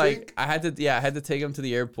Over was the like sink? I had to take him to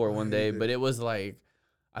the airport one day, hated but it was like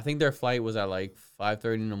I think their flight was at like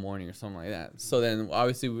 5:30 in the morning or something like that. So then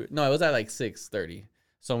obviously it was at like 6:30.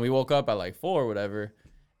 So we woke up at like 4 or whatever.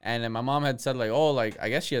 And then my mom had said like, oh, like I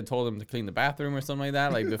guess she had told him to clean the bathroom or something like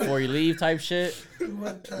that, like before you leave type shit.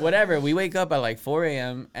 Whatever. We wake up at like 4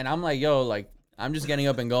 a.m. and I'm like, yo, like I'm just getting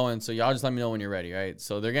up and going. So y'all just let me know when you're ready, right?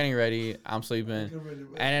 So they're getting ready. I'm sleeping.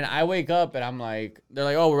 And then I wake up and I'm like, they're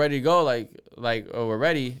like, oh, we're ready to go. Like, oh, we're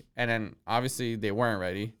ready. And then obviously they weren't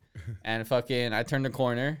ready. And fucking, I turned the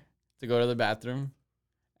corner to go to the bathroom.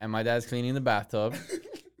 And my dad's cleaning the bathtub.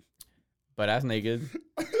 But ass naked.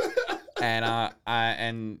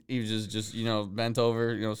 And he was just bent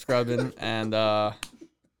over, scrubbing. And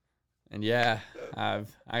yeah, I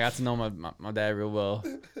got to know my dad real well.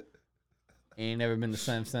 He ain't never been the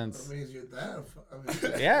same since. I mean, your dad. I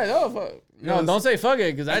mean, Yeah, no, no, don't say fuck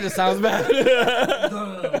it, because that just sounds bad.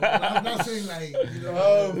 no. I'm not saying like,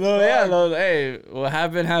 No, yeah, no, hey, what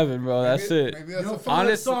happened, bro. That's it. Maybe that's your a father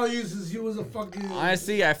Honest- saw you since you was a fucking.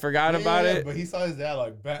 Honestly, I forgot about it. But he saw his dad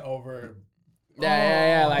like bent over,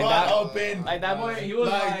 Yeah, like butt that. open, Like that boy, he was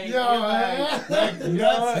Like, like, yo, like you know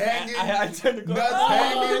nuts what? hanging, I turned the corner.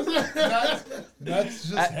 nuts hanging, nuts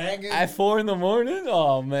just hanging. At 4 in the morning?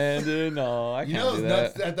 Oh man, dude, no, I You can't know, do those that.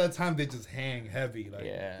 nuts at that time they just hang heavy, like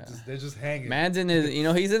Yeah. they're just hanging. Man's in his,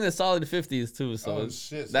 he's in the solid 50s too, so Oh, it's-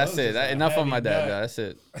 shit, so that's that was it. just a Enough of heavy my dad. nut. That's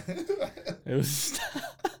it. It was.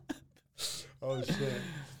 Oh shit.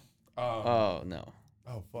 Oh no.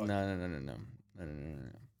 Oh fuck. No.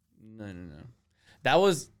 That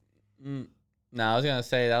was. I was gonna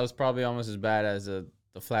say that was probably almost as bad as the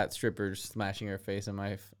flat stripper smashing her face in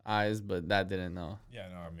my eyes, but that didn't. No. Yeah,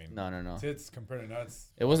 no, I mean, No. tits compared to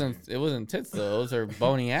nuts. It wasn't tits though. It was her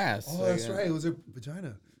bony ass. Oh, Like, that's right. It was her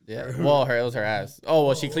vagina. Yeah. Well, it was her ass. Oh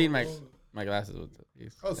well, she cleaned my glasses with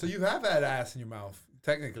it. Oh, so you have had ass in your mouth,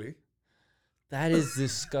 technically. That is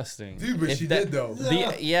disgusting. Dude, but If she that- did though.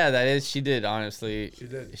 Yeah, that is. She did. Honestly, She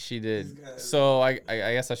did. She did. So I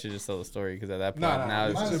guess I should just tell the story because at that point No, now no,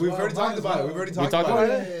 it's Might just, as we've well, already might talked as about it. well. We've already we talked talked about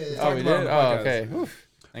about it. it. Yeah, Oh, we Talked about did. it Oh, on the okay. podcast. Whew.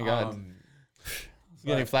 Thank God. I was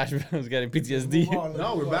getting but- flashbacks. I was getting PTSD.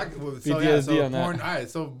 No, we're back. So PTSD yeah, so on that. porn. All right,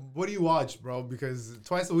 so what do you watch, bro? Because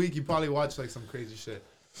twice a week you probably watch like some crazy shit.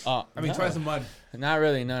 I mean, no. twice a month. Not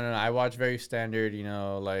really. No. I watch very standard.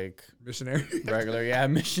 Like Missionary. regular. Yeah,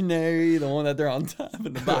 missionary. The one that they're on top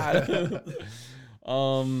and the bottom.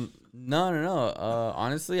 No.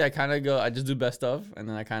 Honestly, I kind of go. I just do best of, and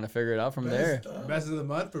then I kind of figure it out from there. Best of the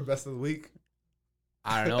month or best of the week?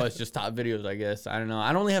 I don't know. It's just top videos, I guess. I don't know.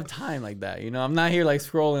 I don't really have time like that. You know, I'm not here like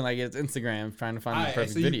scrolling like it's Instagram trying to find the Alright,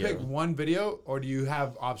 perfect so you video. pick one video, or do you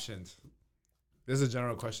have options? This is a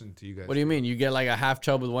general question to you guys. What do you mean? You get like a half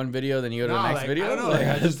chub with one video, then you go to the next like, video? I don't know. Like,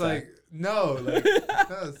 I just like no. Like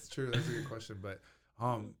that's true. That's a good question. But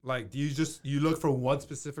like, do you look for one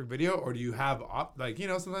specific video, or do you have like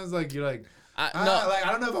sometimes like you're like no, like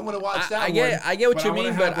I don't know if I'm gonna watch that. I get what but you I wanna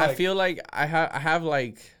mean, but have, I feel like I have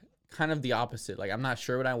like kind of the opposite. Like I'm not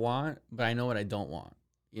sure what I want, but I know what I don't want.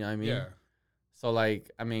 You know what I mean? yeah, So like,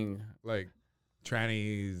 I mean, like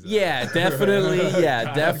trannies. yeah, definitely, yeah,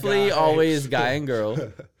 Guy, definitely, guy. always guy and girl.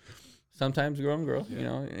 Sometimes girl and girl. You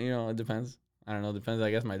know, it depends. I don't know. Depends.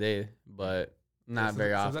 I guess my day, but not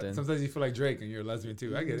very often. Sometimes you feel like Drake and you're a lesbian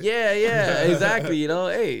too. I get it. Yeah, exactly. You know,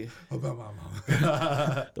 hey, About my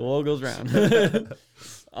mom. the world goes round.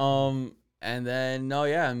 And then no,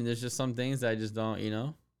 yeah. I mean, there's just some things that I just don't. You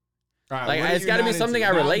know, Alright, like what are it's you got to be not something into?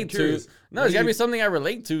 I Now I'm relate to. curious. No, What it's do got to you- be something I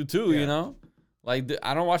relate to too. Yeah. You know, like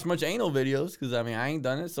I don't watch much anal videos because I mean I ain't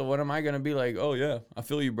done it. So what am I gonna be like? Oh yeah, I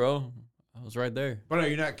feel you, bro. I was right there. But are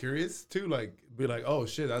you not curious to like be like, oh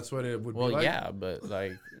shit, that's what it would Well, be like? yeah, but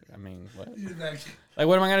like, I mean, what? You're like, Like,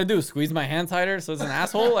 what am I gonna do? Squeeze my hand tighter so it's an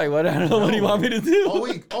asshole? Like, what? I don't know. What do you want me to do? Oh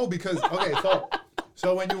wait, because okay,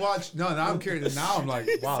 so when you watch, now I'm curious. Now I'm like,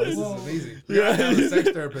 wow, this is amazing. You have to have a sex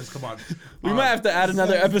therapist. Come on, We might have to add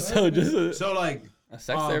another sex episode. Just a, So like,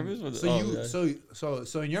 sex therapist. With,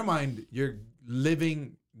 so in your mind, you're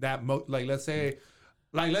living that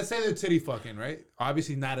like let's say they're titty fucking, right?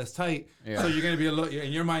 Obviously not as tight. Yeah. So you're gonna be a little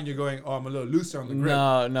in your mind. You're going, oh, I'm a little looser on the grip.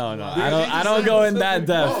 No. Because I you don't. just I don't said- go in that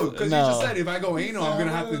depth. Oh, because no. you just said if I go anal, I'm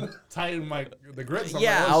gonna have to tighten the grip. So I'm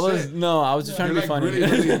Yeah, like, oh, I was shit. I was just trying to You're be like funny.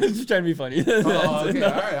 really, really- just trying to be funny. Oh, okay, No.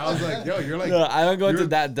 all right. I was like, yo, you're like. No, I don't go into you're-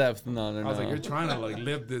 that depth. No. I was like, you're trying to like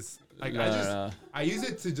live this. Like No. I use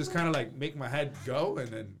it to just kind of like make my head go and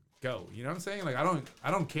then go. You know what I'm saying? Like I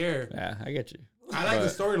don't care. Yeah, I get you. I like the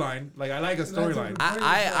But- storyline. Like I like a storyline.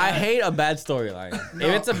 I hate a bad storyline. If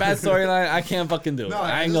it's a bad storyline, I can't fucking do it.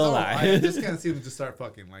 I ain't gonna lie. I just can't see them just start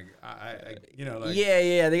fucking. Like I like.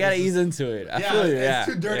 yeah, they gotta ease into it. I Yeah, feel you. it's Yeah,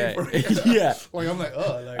 too dirty yeah. for me. Yeah. Like I'm like,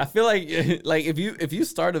 oh, I like feel like if you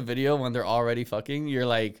start a video when they're already fucking, you're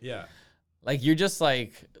like yeah. you're just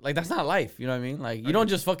like that's not life. You know what I mean? Like you don't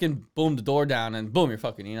just fucking boom the door down and boom you're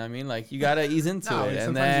fucking. You know what I mean? Like you gotta ease into No, it, and sometimes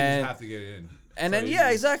you then just have to get it in. and So then you yeah,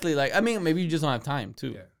 just- exactly. Like I mean, maybe you just don't have time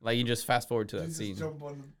too. Yeah. Like you just fast forward to that just scene. jump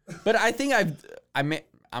on But I think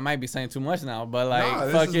I might be saying too much now, but like No,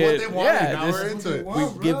 this fuck is it. what they wanted. Yeah, Now this- we're into it. we Wow,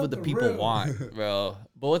 give bro, what the for people real. want, bro.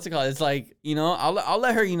 But what's it called? It's like, you know, I'll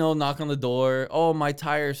let her, you know, knock on the door. Oh, my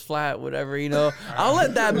tire's flat, whatever, you know. I'll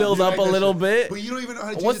let that build You up like a that little shit. bit. But you don't even know how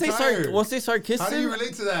to change Once the they tire. start kissing, How do you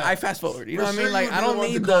relate to that? I fast forward. You know For what I sure mean? Like you I would don't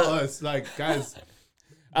be the need one to call the. us. Like guys.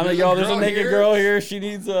 I'm like, there's yo, a there's a girl naked here. girl here. She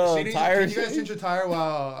needs a Can you tire. guys change your tire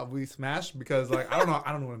while we smash? Because like I don't know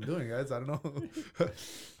what I'm doing, guys. I don't know.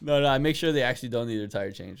 No, I make sure they actually don't need their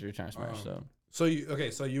tire changed. They're trying to smash. So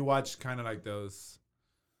So you watch kind of like those.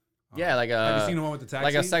 yeah, like Have you seen a the one with the taxi?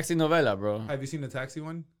 like a sexy novela, bro. Have you seen the taxi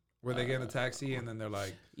one where they get in the taxi and then they're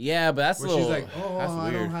like, Yeah, but that's a where little. she's like, oh, that's I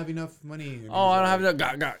weird. don't have enough money. And Oh, he's I don't have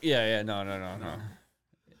like, enough. Yeah. No.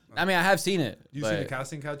 I mean, I have seen it. You but seen the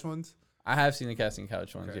casting couch ones? I have seen the casting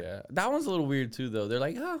couch ones. Okay. Yeah, that one's a little weird too, though. They're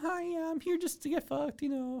like, "Oh, hi, yeah, I'm here just to get fucked," you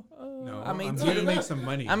know. No, I'm 18. I'm here to make some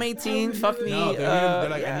money. I'm 18. Fuck me. No, they're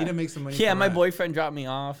like, yeah. I need to make some money. Yeah, for my rent." boyfriend dropped me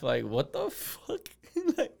off. Like, what the fuck?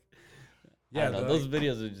 Like, Yeah, I don't know, they're those like-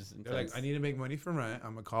 videos are just They're like, intense. I need to make money from rent.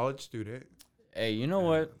 I'm a college student. Hey, you know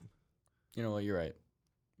what? You know what? You're right.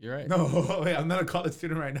 You're right. No, wait, I'm not a college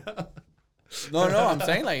student right now. no. I'm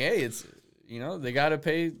saying like, hey, it's they gotta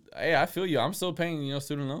pay. Hey, I feel you. I'm still paying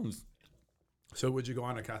student loans. So would you go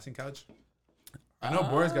on a casting couch? I know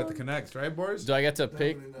Boris got the connects, right, Boris? Do I get to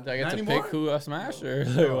pick? Definitely not. Do I get Not to anymore? pick who I smash, or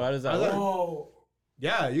like, how does that I work? thought- Oh,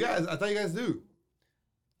 Yeah, you guys. I thought you guys do.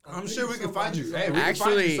 I'm sure we can find you. Hey, we can find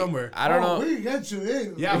Actually, you somewhere. I don't know. We can get you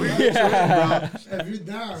in. Yeah, we bro. can get you in, If you're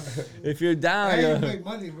down, If you're down, hey, you yo, make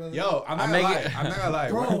money, brother. Yo, I'm not I'm gonna lie. making- I'm not gonna lie.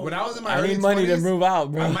 Bro, When I was in my I early need money to 20s, move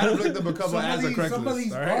out, bro. I might have looked up a couple ads on some of Craigslist.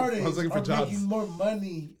 these All right, I artists was looking for are jobs. making more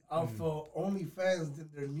money off of OnlyFans than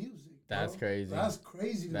their music. Bro. That's crazy. That's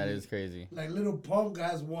crazy. to That me. is crazy. Like Little Pump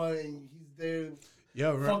has one, and he's there.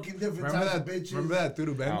 Yo, Fucking different remember types that? of bitches. Remember that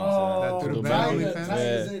Doodoo Ben? Oh, that Doodoo Doodoo Ben. Ben Tyga, OnlyFans?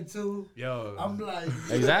 Tyga's there too. Yo, I'm like,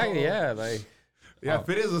 Exactly. yo. Yeah. Like yeah,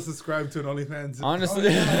 Fidesz was subscribed to an OnlyFans. honestly,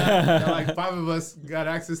 That, like 5 of us got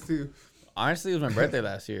access to. honestly, it was my birthday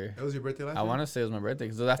last year. That was your birthday last I year? want to say it was my birthday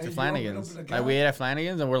because it was after And you opened up Flanagan's. an Like account? we ate at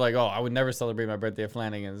Flanagan's and we're like, oh, I would never celebrate my birthday at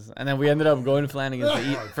Flanagan's, and then we ended up going to Flanagan's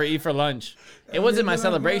to eat for lunch. It wasn't my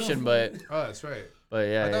celebration, but Oh, that's right. yeah,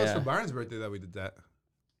 I thought it was yeah. for Byron's birthday that we did that.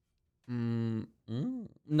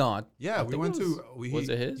 No. Yeah, I we think went it was- to. was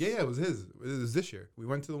it his? Yeah, it was his. It was this year. We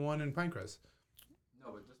went to the one in Pinecrest.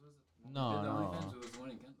 No, but this was No, the no. OnlyFans, it was the one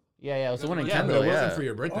in Kendall. Yeah, it was the one in Yeah, but Kendall. it Yeah. wasn't for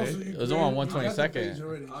your birthday. Also, you It was on created- you got the 122nd. page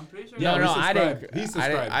already. I'm pretty sure. Yeah, No, we no, I subscribed. didn't. He I,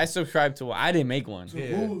 subscribed. I subscribed to one. I didn't make one. To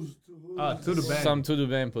Yeah. who's? To the band. Some Tudo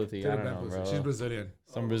Ben Puthi. I To the don't know, band bro. She's Brazilian.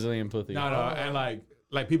 Some Brazilian Puthi. No, and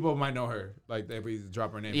like people might know her. Like if we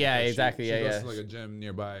drop her name. Yeah, because exactly, She yeah, goes yeah. to like a gym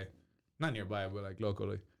nearby, not nearby, but like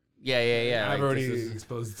locally. Yeah. I've like, already this is-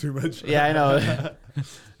 exposed too much. Yeah, I know.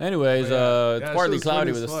 Anyways, But yeah. it's Yeah, partly she was cloudy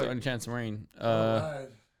funny with as a fuck. sudden chance of rain. Alright.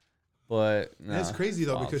 But And it's crazy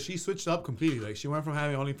though off. because she switched up completely. Like she went from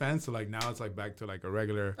having OnlyFans to like now it's like back to like a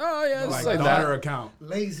regular Oh yeah, it's like, like daughter that. account.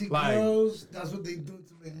 Lazy Like- girls, that's what they do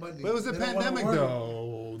to make money. But it was a They don't wanna pandemic work.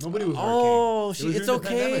 though. Nobody was working. Oh, It was it's during the okay.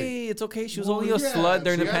 pandemic. It's okay. She was Well, only a yeah, slut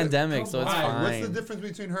during she the had a pandemic, so it's couple- Why? fine. What's the difference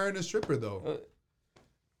between her and a stripper though?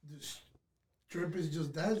 The strip is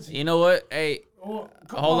just dancing. You know what? Hey, Oh,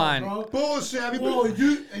 come hold on. bro. Bullshit. I mean, Well,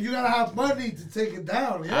 you gotta have money to take it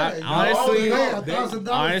down. Yeah, you honestly- gotta pay $1,000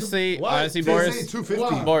 honestly, what? honestly, They Boris, say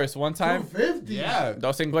 250. Boris, one time, $250. Yeah.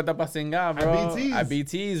 250 pa singa, bro. BTs. At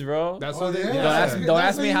BTs, bro. That's Oh, what they. yeah. Don't Yeah. ask, That's don't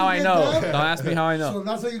ask me how how you I get know. down? Don't ask me how I So know.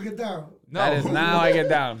 that's how you get down. No. That is not how I get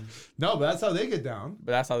down. No, but that's how they get down.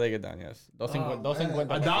 But that's how they get down, yes. Oh, man.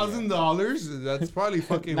 $1,000. That's probably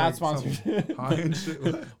fucking Not like some sponsored. high-end shit.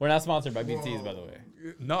 We're not sponsored by BTs, by the way.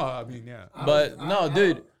 No, I mean yeah. But I- no, I-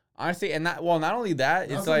 dude. Honestly, and not only that,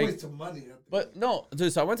 That's it's a like, waste of money. I think. but no,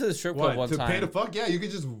 dude. So I went to the strip club What one to time. pay the fuck? Yeah, you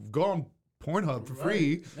could just go on Pornhub for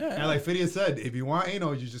free. Yeah. And like Fidia said, if you want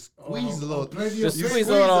anal, you just squeeze a little. Plenty Just of squeeze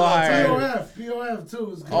fish. a little higher. POF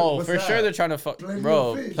too is good. Oh, What's for that? sure they're trying to fuck, Plenty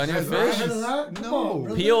bro. of fish. Plenty of Have you fish. heard of that? Come No. on,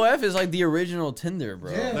 brother. POF is like the original Tinder,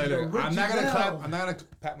 bro. Yeah. Like, look, I'm not gonna Richie clap. Bell. I'm not gonna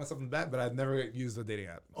pat myself on the back, but I've never used a dating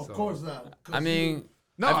app. Of so. course not. I mean,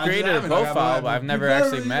 No, I've I created a haven't. I profile, haven't. but I've never never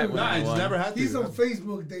actually met even- with No, I just anyone. never had to. he's on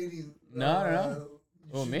Facebook dating. No. You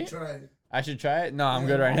Who, should me? Try it. I should try it. No, I'm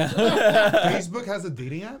good right now. Facebook has a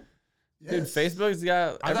dating app. Dude, Yes. Facebook's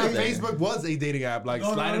got I thought everything. Facebook was a dating app, like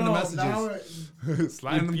No, slide no, in the no, messages, now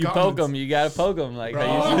slide in the You poke comments. them. You gotta poke them. Like Bro,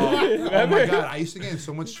 how you used to. oh my Remember? god, I used to get in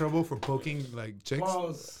so much trouble for poking like chicks.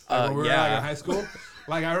 Pause. Like, when we were yeah. like in high school.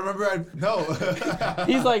 Like I remember, no.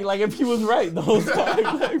 He's like if he was right the whole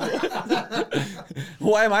time. Like,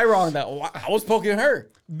 why am I wrong? That I was poking her.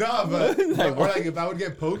 No, but Like, or like if I would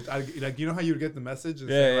get poked, like you know how you would get the message, and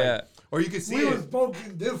Yeah, say, yeah. like, or you could see We it. was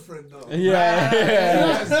poking different though.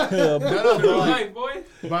 Yeah. No, but, like, Right, boy.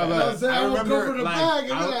 but, I'm saying, I I would go remember for the like, bag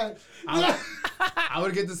and I, be would- like, I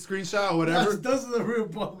would get the screenshot or whatever. that's the real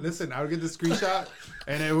poke. Listen, I would get the screenshot,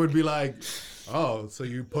 and it would be like, "Oh, so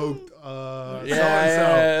you poked so Yeah,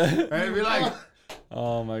 and so," yeah. and it'd be like,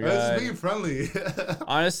 Oh my "This is god. being friendly."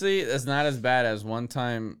 Honestly, it's not as bad as one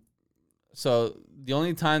time. So the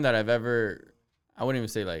only time that I've ever, I wouldn't even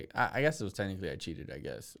say like, I guess it was technically I cheated, I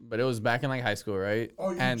guess, but it was back in like high school, right?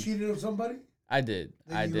 Oh, you and cheated on somebody? I did,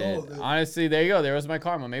 There I you did. go, dude. Honestly, there you go. There was my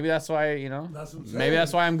karma. Maybe that's why That's what I'm maybe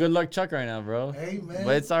that's saying. why I'm good luck Chuck right now, bro. Hey man.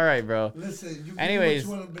 But it's all right, bro. Listen, you Anyways,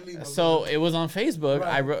 do what you wanna believe, So okay? it was on Facebook.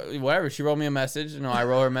 I Right. wrote whatever. She wrote me a message. I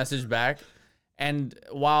wrote her message back. And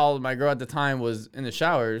while my girl at the time was in the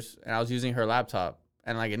showers, and I was using her laptop,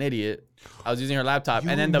 and like an idiot, I was using her laptop,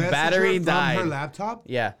 and then the battery died. Her laptop.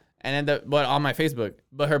 Yeah, and then but on my Facebook,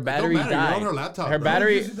 but her battery matter, you're died. on her laptop, Her bro.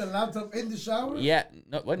 battery. using the laptop in the shower? Yeah.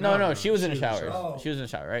 No. What? No. No, No. She was in the she was in shower. the shower. She was in the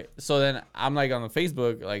shower, right? So then I'm like on the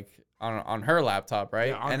Facebook, like on her laptop, right?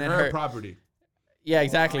 Yeah, on and then her property. Yeah,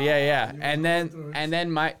 exactly. Yeah, yeah. You And was then going through her and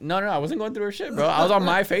then my no, I wasn't going through her shit, bro. I was on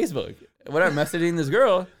my Facebook. Whatever, messaging this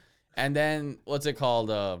girl, and then what's it called?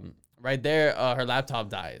 Right there, her laptop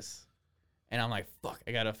dies, and I'm like, fuck,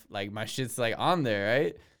 I gotta like my shit's like on there,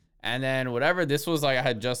 right? And then whatever, this was like I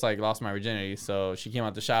had just like lost my virginity, so she came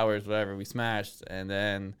out the showers, whatever, we smashed, and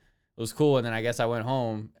then it was cool. And then I guess I went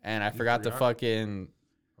home and I forgot to forgot? fucking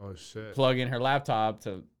Oh shit. plug in her laptop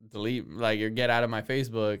to delete like or get out of my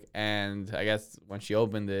Facebook, and I guess when she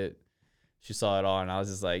opened it, she saw it all, and I was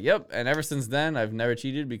just like, "Yep." And ever since then, I've never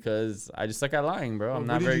cheated because I just suck at lying, bro. I'm What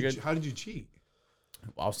not did very you- good. How did you cheat?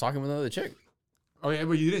 I was talking with another chick. Oh yeah,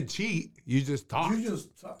 but you didn't cheat. You just talked. You just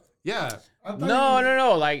Yeah. I thought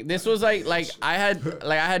No. Like this was like I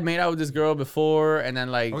had made out with this girl before, and then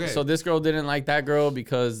like Okay. so this girl didn't like that girl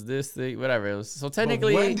because this thing, whatever. It was so But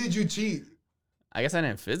technically, when did you cheat? I guess I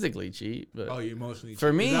didn't physically cheat, but Oh, you emotionally.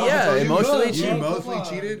 For cheated. me, Is that what yeah, I told you? emotionally You cheat. emotionally Come on.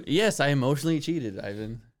 cheated. yes, I emotionally cheated,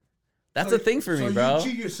 Ivan. That's So- a thing for me, so bro. You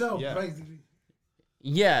cheat yourself, Yeah. basically.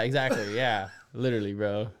 Yeah, exactly. Yeah, literally,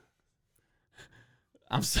 bro.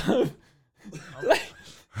 I'm so. Like,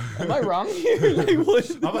 am I wrong here? Like, what?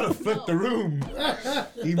 I'm about to flip the room.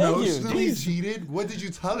 you. Emotionally Jeez. cheated. What did you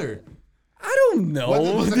tell her? don't know.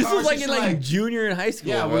 Was the This was like in conversation like like- junior in high school.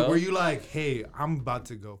 Yeah, bro. were you like, hey, I'm about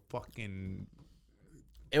to go fucking.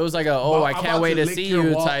 It was like a I I'm can't about wait to lick see your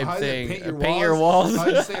you wall- type how is it, thing. Paint your walls. How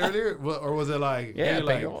did you say walls. earlier? Or was it like, Yeah, hey, paint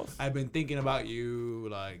like your walls. I've been thinking about you,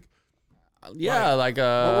 like. Yeah, like Or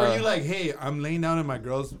were you like, hey, I'm laying down in my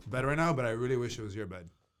girl's bed right now, but I really wish it was your bed?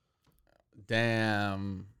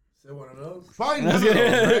 damn. Is it one of those? Probably none of those,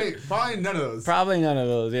 right? Probably none of those. Probably none of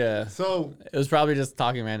those. Yeah. So It was probably just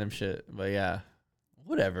talking random shit. But yeah,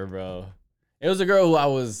 whatever, bro. It was a girl who I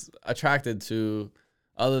was attracted to,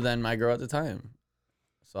 other than my girl at the time.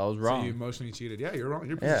 So I was wrong. you emotionally cheated. Yeah, you're wrong.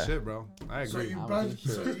 You're a piece Yeah. of shit, bro. I So agree. you, I'm brought,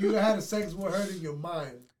 sure. so you had a sex with her in your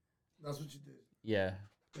mind. That's what you did, Yeah,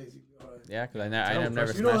 basically. All right. yeah, because I Terrible never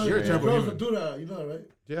person. You know, smashed You're her. a yeah. terrible girls human. that do that. You know, right?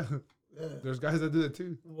 Yeah, Yeah. there's guys that do that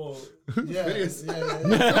too. Well, yeah, Phineas.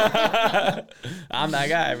 yeah. I'm that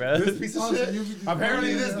guy, bro. This piece of Also, shit. you be just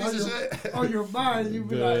Apparently, this on piece of your- shit. On your mind, you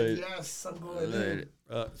be Dude. like, yes, I'm going in. Dude,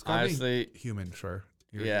 It's called being honestly, human, sure.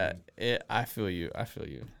 You're yeah, human. I feel you. I feel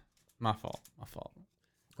you. My fault. My fault.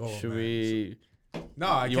 Oh, Should man. we? No,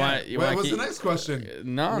 I You can't. want- you Wait, wanna what's the keep- next question?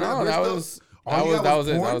 No, We're no, not- that we're was still- all you got that was was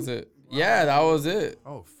it. That porn? was it. Yeah, that was it.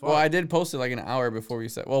 Oh, fuck. Well, I did post it like an hour before we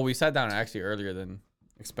sat. Well, we sat down actually earlier than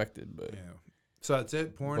expected, but Yeah. So that's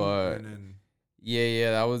it, porn, But- and then.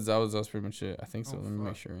 yeah, that was pretty much it. I think so. Oh, Let me make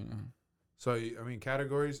fuck. sure right now. So I mean,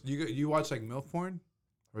 categories. You watch like MILF porn,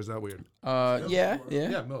 or is that weird? Yeah.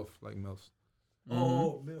 Yeah, MILF, like MILFs.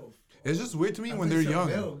 Oh, milk. It's just weird to me I when think they're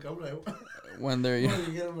it's young. Milk. I'm like, what? When they're You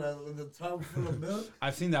get them with the tub full of milk?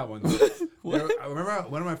 I've seen that one. I remember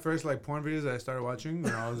one of my first like porn videos that I started watching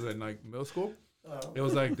when I was in like middle school. It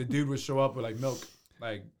was like the dude would show up with like milk,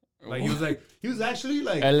 like he was actually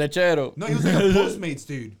like El lechero. no, he was like a Postmates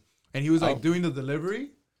dude, and he was like Oh. doing the delivery.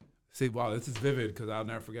 See, wow, this is vivid because I'll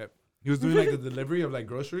never forget. He was doing like the delivery of like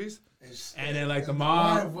groceries, and then like the wife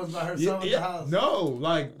mom. was by herself in the house. No,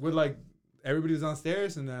 like with like everybody was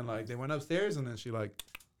downstairs, and then like they went upstairs, and then she like,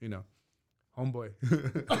 homeboy.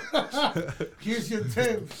 Here's your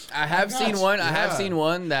tip. I have got seen you. one. I have Yeah. seen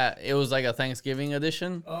one that it was like a Thanksgiving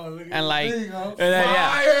edition, Oh, look at and like, there you go. and then,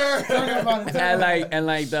 yeah. Talk about it, talk And about it.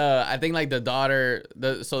 like the I think like the daughter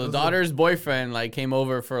the daughter's boyfriend like came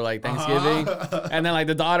over for like Thanksgiving, and then like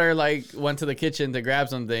the daughter like went to the kitchen to grab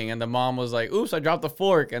something, and the mom was like, "Oops, I dropped the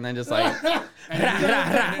fork," and then just like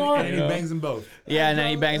and he bangs them both. yeah, and then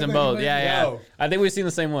he bangs them And then he both. bangs Yeah, them. yeah. I think we've seen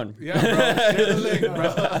the same one. Yeah, bro. Share the link,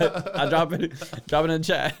 bro. I'll drop it in the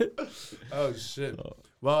chat. Oh shit.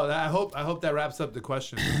 Well, I hope that wraps up the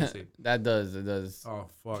question. Let's see. That does it does. Oh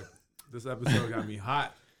fuck. This episode got me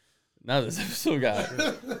hot. No, this episode got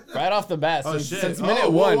right off the bat Oh since, shit. since Oh,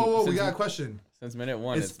 minute whoa, one. Whoa, whoa, we Since, got a question. since minute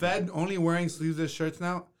one. Is Fed only wearing sleeveless shirts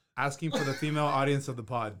now? Asking for the female audience of the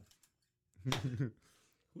pod.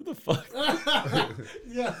 Who the fuck?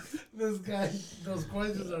 Yeah, this guy, those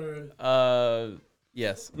questions are.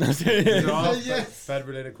 Yes. These are all Yes. Fed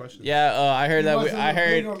related questions. Yeah, I heard He that. wasn't I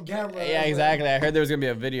heard. big on camera. Yeah, exactly. I heard there was gonna be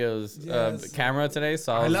a videos Yes. camera today,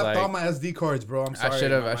 so I I was left like, all my SD cards, bro. I'm sorry.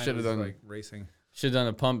 should've- My I mind should've was, done- like racing. should have done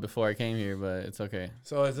a pump before I came here, but it's okay.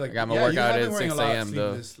 So it's like I got my you workout have been at wearing 6 a lot of a.m. though.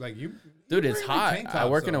 sleeveless, like you, Dude, you it's wear hot. tank I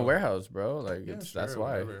tops, work in a so- warehouse, bro. Like Yeah, it's that's sure,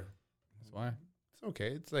 why. whatever. That's why. It's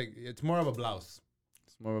okay. It's like it's more of a blouse.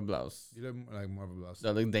 It's more of a blouse. You look like more of a blouse. Do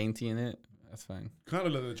I look dainty in it? That's fine. Kind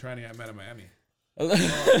of look like the tranny I met in Miami.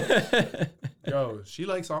 Yo, she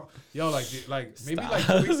likes all. Yo, like maybe like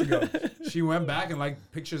 2 weeks ago, she went back and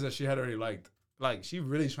liked pictures that she had already liked. Like she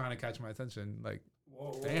really trying to catch my attention. Like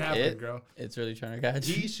Whoa, it ain't happening, It- girl. It's really trying to catch.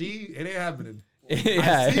 It ain't happening.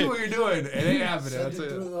 Yeah. I see what you're doing. It ain't happening. Send That's it it.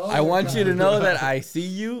 through the I want you to overtime. know that I see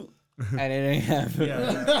you, and it ain't happening.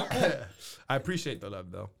 Yeah. I appreciate the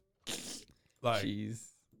love though. Like Jeez.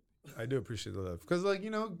 I do appreciate the love because like Yeah.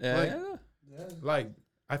 like yeah. Yeah. like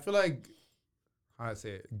I feel like how I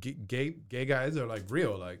say it, gay guys are like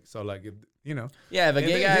real, like so like if, Yeah, if a if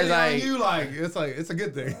gay they guy's hitting on like, you, like it's a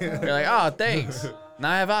good thing. you're like, oh, thanks.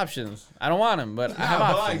 Now I have options. I don't want them, but I have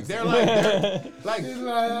Nah, but options. they're like He's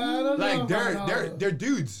like, I don't know like about they're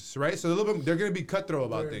dudes, right? So a little bit they're gonna be cutthroat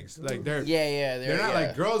about They're things. Like they're yeah, they're not yeah.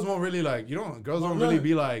 like girls won't really like girls won't look, really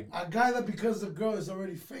be like a guy that because the girl is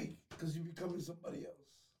already fake because you're becoming somebody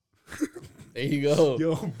else. There you go.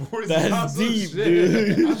 yo Boris That's Johnson deep, shit.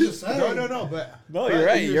 dude. I'm just saying. No, but No, but you're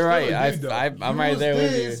right. still You're a right. dude, though. I'm You right was there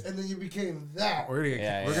with this, you. And then you became that. We're gonna get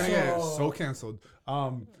Yeah, we're yeah. gonna get So- so canceled.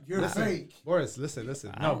 You're listen, fake. Boris, listen.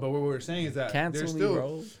 No, but what we're saying is that Cancel they're me, still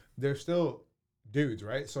bro. they're still dudes,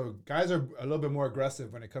 right? So guys are a little bit more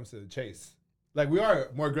aggressive when it comes to the chase. Like we are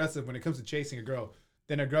more aggressive when it comes to chasing a girl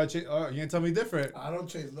Then a girl chase. Oh, you gonna tell me different? I don't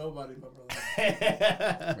chase nobody, my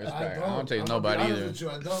brother. Respect. I don't chase I'm nobody gonna be either. honest with you,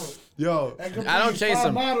 I don't. Yo, I don't chase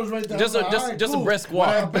them. Right there. Just I'm a like, just alright, just a cool. brisk I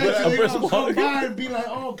walk. bet you A they brisk gonna come walk. by and be like,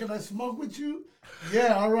 "Oh, can I smoke with you?"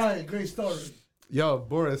 Yeah, all right, great story. yo,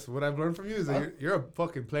 Boris, what I've learned from you is that you're a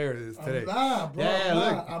fucking player today. I'm not, bro. Yeah, I'm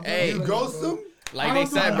look. not. I'm Hey, not You playing, ghost bro. them? Like I they don't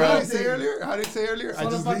do said, that. How bro. did he say earlier? How did he say earlier? I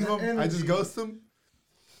all just about leave the them. I just energy. ghost them.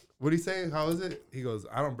 What did he say? How is it? He goes,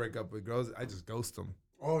 I don't break up with girls. I just ghost them.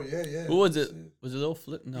 Oh yeah, yeah. Who was it? Was it Lil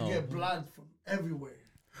Flip? You No. get blocked from everywhere.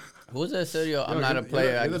 Who was that said, yo, I'm Yo, not a you're-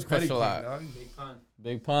 player. you're I the just petty push a king, lot. dog. Big pun.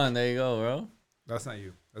 Big pun. There you go, bro. That's not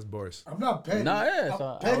you. That's Boris. I'm not petty. Nah, yeah, I'm- so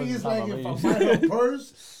I petty wasn't is like talking if I about buy me. her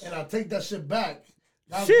purse and I take that shit back.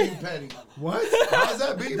 That's Shit. being petty. What? How's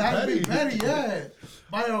that being That's petty? being petty, yeah.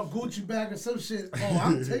 Buy a Gucci bag or some shit. Oh,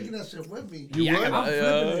 I'm taking that shit with me. You would? I'm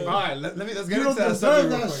flipping it. All right, let's get You into don't that deserve subject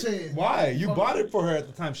real that quick. shit. Why? You Fuck. bought it for her at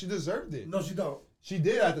the time. She deserved it. No, she don't. She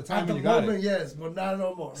did at the time At the when you got moment, it. yes, but not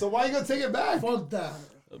no more. So why you gonna take it back? Fuck that.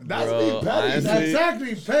 That's Bro, being petty. honestly-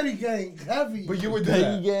 Exactly, petty gang, heavy. But you would do Petty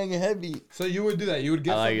that. gang heavy. So you would do that. You would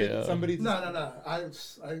give I like somebody, it, somebody. No.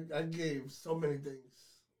 I gave so many things,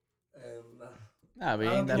 and Nah, but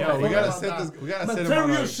I ain't don't that give Yo, a we fuck petty. gotta about set that. this. We gotta set him on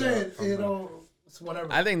material our shit. from You that. know, it's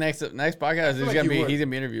whatever. I think next podcast feel is like gonna you be would. he's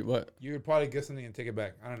gonna be interviewed. What? You would probably get something and take it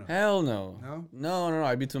back. I don't know. Hell no. No? No.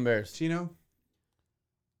 I'd be too embarrassed. Chino.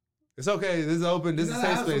 It's okay. This is open. This You is a gotta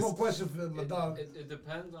safe ask some space. more questions for my dog. It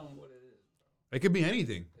depends on what it is. It could be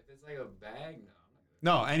anything. If it's like a bag,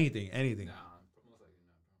 no. No, anything. Anything. Nah, most likely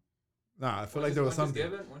not. Nah, I feel like there was something.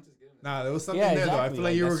 Once it's given. Nah, there was something Yeah, there though. I exactly. feel like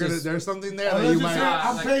Like, you were that's gonna. just- There's something there that Unless you you might. say,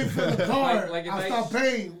 I'm like- paying for the car. like if I I- stop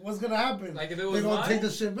paying. What's gonna happen? Like if it They're was gonna mine, take the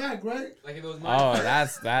shit back, right? like if it was mine. Oh,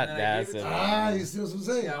 that's and then I that's gave it. it to Ah, you see what I'm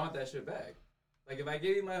saying? Yeah, I want that shit back. Like if I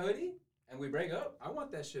give you my hoodie and we break up, I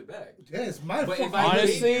want that shit back. Yeah, it's my But fault. if I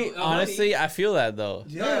gave you Honestly, a hoodie- I feel that though.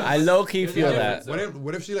 Yeah. I low key There's a feel difference. that.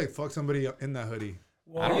 What if she like fucked somebody in that hoodie?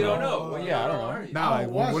 Well, I don't You don't know. know. Well, Yeah, I don't know. are you? Nah, I'll like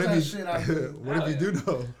watch what that if shit you? out there. What if you do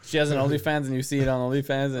know? She has an OnlyFans and you see it on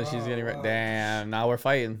OnlyFans and she's getting Oh, right. wow. Damn, now we're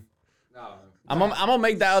fighting. No. I'm gonna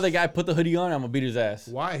make that other guy put the hoodie on. I'm gonna beat his ass.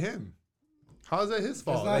 Why him? How is that his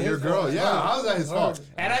fault? not Like, your his girl, fault. yeah. How is that his It's fault? hers.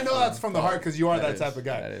 And I know that's from the heart because you are that is. type of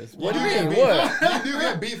guy. That is. You What do do you get mean? beef. What? You do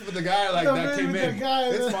get beef with the guy like No, that man, came with in. the guy,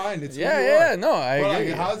 It's man. fine. It's who Yeah, you yeah. are. No, I But agree.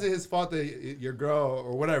 like, how is it his fault that your girl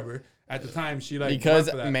or whatever at the time she like Because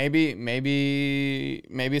went for that? maybe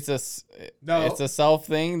it's No. it's a self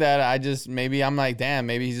thing that I just maybe I'm like, damn,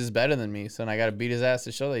 maybe he's just better than me. So then I gotta beat his ass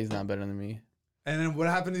to show that he's not better than me. And then what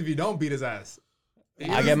happens if you don't beat his ass?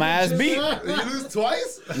 I get my ass beat. You lose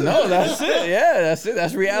twice? No, that's it. Yeah, that's it.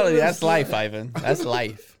 That's reality. That's life, Ivan. That's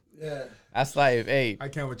life. Yeah. That's life. Hey, I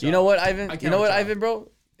can't with you y'all. know what, Ivan? I You can't know with what, y'all. Ivan,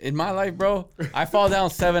 bro? In my life, bro, I fall down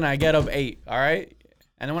 7, I get up 8. All right,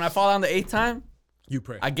 and then when I fall down the 8th time, You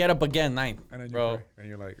pray. I get up again 9th, and then you bro. pray. And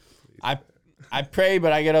you're like, please. I pray,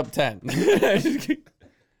 but I get up 10.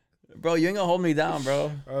 Bro, you ain't gonna hold me down,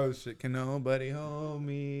 bro. Oh shit! Can nobody hold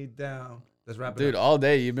me down? Let's wrap it Dude, up. all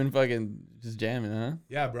day you've been fucking just jamming, huh?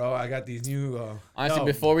 Yeah, bro. I got these new. Honestly, no,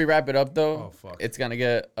 before we wrap it up, though, Oh, fuck. it's gonna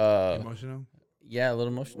get emotional. yeah, a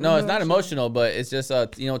little emotional. No, it's not emotional, but it's just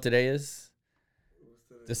you know what today is?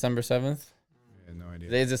 December 7th. I had no idea.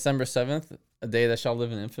 Today is December 7th, a day that shall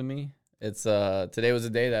live in infamy. It's today was the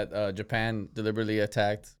day that Japan deliberately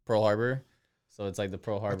attacked Pearl Harbor. So it's like the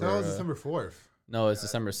Pearl I Harbor. thought it was December 4th. No, it's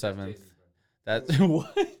December 7th. That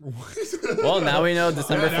what? Well, now we know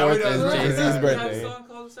December Yeah, now we 4th know is it's Jay-Z's right. You have a birthday. song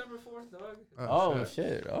called December 4th, dog? Oh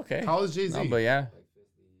shit. Okay. How old is Jay-Z? No, but yeah, Like 50.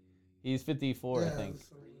 he's 54, I think.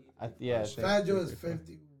 Yeah. Fat Joe is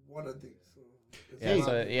 51, I think. So it's Yeah, not-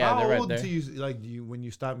 so yeah, How they're right old there. do you like? Do you when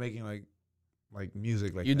you stop making like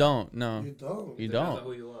music like You that? don't. No. you don't. You Depends on don't.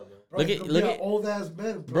 who you are, bro. Bro, Look you at- could look be at- an old ass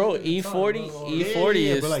man. Bro, playing guitar, E40 bro, or- E- 40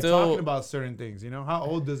 is but like still- talking about certain things. You know, how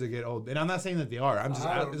old does it get old? And I'm not saying that they are. I'm just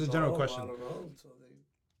I don't it's a general know, question. I don't know. So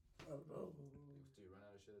I don't know. Do you run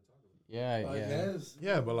out of shit to talk about? Yeah, I yeah. guess.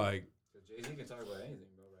 Yeah, but like So Jay-Z can talk about anything,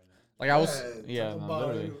 bro, right now. Like I was, yeah, talk no, about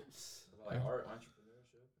literally. About like art,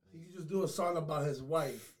 entrepreneurship. He can just do a song about his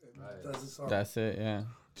wife. And Right. that's a song. That's it. Yeah.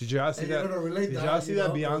 did y'all see And you're that? gonna relate Did that, y'all see you that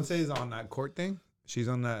know, Beyonce is on that court thing? She's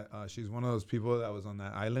on that. She's one of those people that was on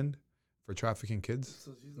that island for trafficking kids.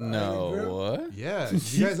 So she's an island girl. No. What? Yeah,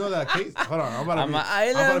 you guys know that case? Hold on, I'm about to I'm be,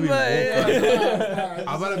 an island be woke right boy.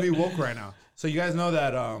 now. I'm about to be woke right now. So you guys know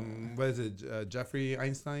that what is it? Jeffrey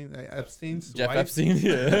Einstein, Epstein's Jeff wife? Epstein. Jeffrey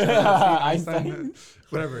Yeah. Einstein,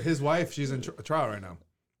 whatever. His wife, she's in trial right now.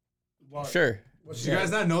 What? Sure. What's Did you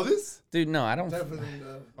guys not know this? Dude, no, I don't. Definitely.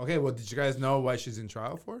 Okay, well, did you guys know why she's in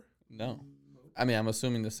trial for? No. I mean, I'm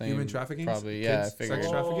assuming the same. Human trafficking? Probably, yeah. I Kids, figured.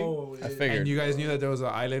 sex trafficking? Oh, I yeah. figured. And you guys knew that there was an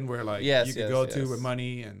island where like Yes, you could yes, go to yes. with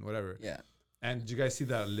money and whatever. Yeah. And did you guys see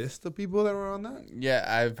that list of people that were on that? Yeah,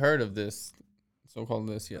 I've heard of this so-called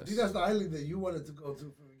list. I Yes. think that's the island that you wanted to go to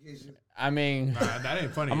for vacation. I mean, Nah, that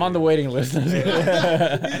ain't funny. I'm on the waiting list.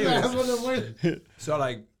 So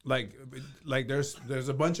like there's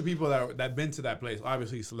a bunch of people that been to that place.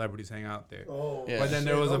 Obviously, celebrities hang out there. Oh, Yeah. But then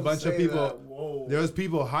there was a don't bunch of say people. that. Whoa. There was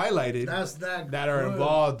people highlighted That's that are good.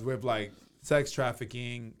 involved with like sex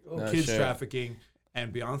trafficking, Oh, kids shit. trafficking,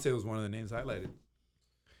 and Beyonce was one of the names highlighted.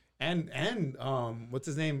 And what's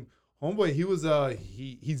his name? Homeboy, he was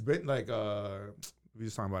he's been like we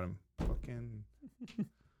just talking about him. Fucking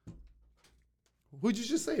who'd you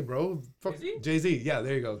just say, bro? Jay-Z? Jay-Z. Yeah,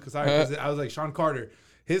 there you go. Cause I was like Sean Carter.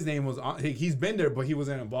 His name was on. He's been there, but he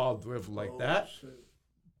wasn't involved with like Oh, that. shit.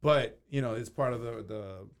 But you know, it's part of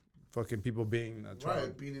the fucking people being a child.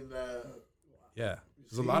 Right, being in that. Yeah,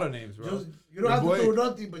 there's a See? lot of names, bro. Just, you don't Your have boy- to do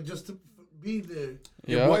nothing, but just to be there.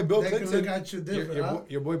 Your boy Bill They can Clinton. look at you Your, different, your, huh? boy,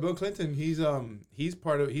 your boy Bill Clinton. He's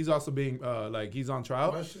part of. He's also being like he's on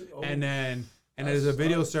trial, Question? Oh, and then that there's a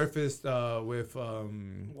video sucks. surfaced with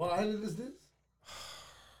what island is this?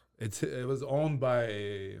 it was owned by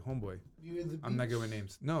Homeboy. You in the I'm not beach? good with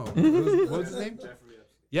names. No, what's his name? Jeffrey Epstein.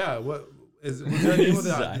 Yeah, what is was there a name of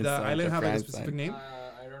the Einstein, island have like a Einstein. specific name?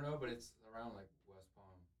 I don't know, but it's around like West Palm.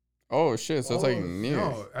 Oh shit! So it's like Oh, near.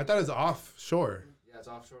 No, I thought it was offshore. Yeah, it's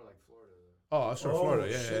offshore like Florida. Oh, offshore Oh,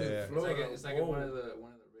 Florida. Yeah, shit, yeah, in yeah. Florida. It's like in one of the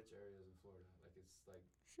rich areas in Florida. Like it's like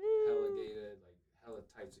hella gated, like hella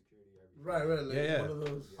tight security. Everything. Right, like Yeah, yeah. one of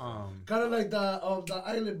those. Kind Kind of like the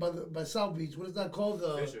island by South Beach. What is that called?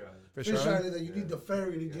 The Fisher Island. Fisher Fish Island? Island that you need the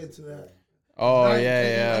ferry to get to that. Oh Now you yeah,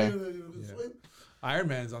 take an yeah. island that you can Yeah. swim. Iron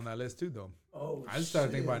Man's on that list too, though. Oh, I just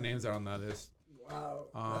started thinking shit. about names that are on that list. Wow,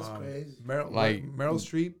 that's crazy. Meryl, Like- Meryl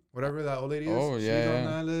Streep, whatever that old lady is. Oh, she's yeah, on yeah.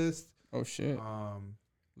 that list. Oh shit.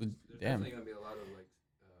 There's Damn. definitely gonna be a lot of like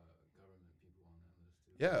government people on that list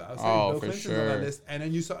too. Yeah, I was Oh, saying Bill for Clinton's on that sure. list. And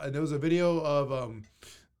then you saw there was a video of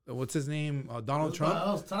what's his name, Donald That's what I Trump.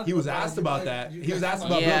 was talking He was about. asked You about guys- that. you He was guys asked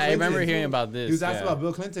talking about Bill Yeah, I Clinton. remember hearing about this. He was asked yeah. about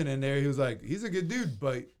Bill Clinton in there. He was like, he's a good dude,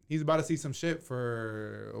 but he's about to see some shit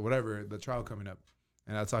for whatever the trial coming up,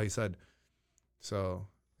 and that's how he said. So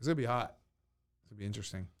it's gonna be hot. It's gonna be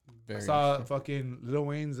interesting. Very I saw interesting. fucking Lil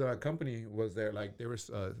Wayne's company was there. Like they were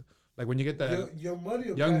like when you get the Young Money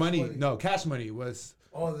or Young Cash Money. No, Cash Money was.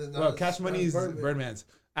 Oh, then Well, that's- Cash that's Money's Birdman. Birdman's.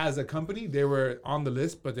 As a company, they were on the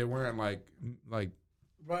list, but they weren't like Right.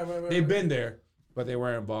 they've been there, but they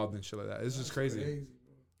weren't involved and shit like that. It's just crazy.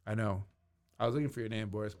 bro. I know. I was looking for your name,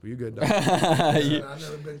 Boris, but you good. Though. You- I've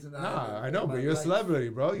never been to that. Nah, island I know, in but my you're a life. celebrity,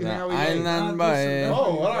 bro. You hang out with Nah, your I'm mates. not Not buying. this Oh,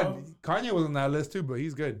 hold bro. on. Kanye was on that list too, but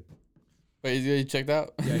he's good. Wait, you checked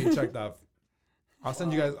out? Yeah, he checked off. I'll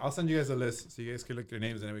send you guys a list so you guys can look their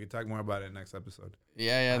names and then we can talk more about it next episode.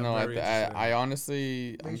 Yeah, I'm no, very interested. I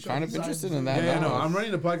honestly, I'm sure kind of he signs interested it. in that. Yeah, now. no, I'm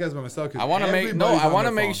running the podcast by myself. 'Cause I want to make no. everybody's I on want to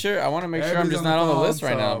their make phone. sure. I want to make sure I'm Everybody's just on not the on the phone, list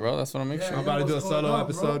right now, so- bro. That's what I make Yeah, sure. I'm about to do a What's solo going on, bro?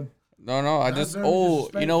 episode. No, I That's just. very Oh, you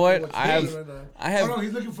disrespectful know what? what I you're have. doing right now. I have. Hold on,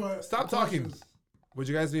 he's looking for. Stop talking. questions. Would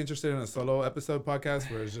you guys be interested in a solo episode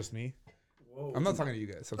podcast where it's just me? Whoa. I'm not talking to you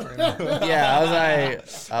guys. I'm talking to, Yeah, I was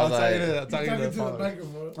like. I I'm was talking like. to, I'm You're talking to the followers.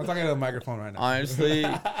 microphone. I'm talking to the microphone right now. Honestly.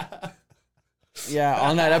 Yeah,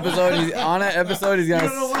 on that episode, he's You gonna.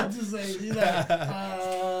 don't know what to say. You're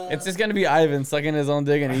like, It's just gonna be Ivan sucking his own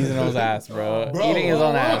dick and eating his ass, bro. Bro, Eating his what?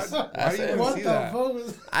 own ass. Why That's do you it. what see the that? fuck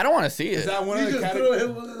was I don't want to see Is it. that one you of the just threw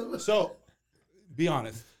categories? him? So, be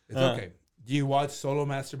honest. It's Huh. okay. Do you watch solo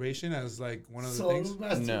masturbation as like one of the Solo things?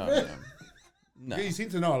 masturbation. No. Yeah, you seem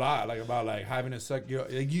to know a lot, like about like having to suck your.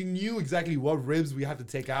 Like, you knew exactly what ribs we have to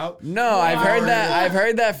take out. No, I've heard that. I've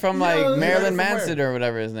heard that from Yeah, like you heard it Marilyn from Manson where? or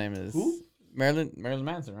whatever his name is. Who? Marilyn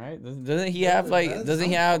Manson, right? Doesn't he have like? Manson? Doesn't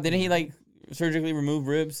he have? Didn't he like surgically remove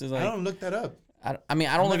ribs? It's I like, don't look that up. I mean,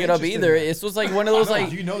 I don't I'm look not it up interested either. in that. This was like one of those No,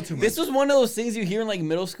 like. you know too much. This was one of those things you hear in like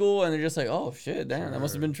middle school, and they're just like, "Oh shit, damn, that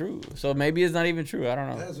must have been true." So maybe it's not even true. I don't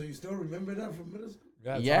know. Yeah, so you still remember that from middle school?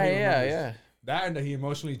 That's Yeah, all he yeah, remembers. yeah, That and that he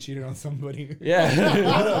emotionally cheated on somebody. yeah,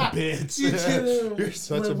 What a bitch. You cheated You're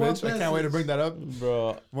such a with one bitch. I can't wait to message. bring that up.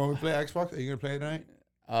 bro. When we play Xbox, are you gonna play it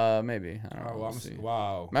tonight? Maybe. I don't know. Oh, We'll I'm see.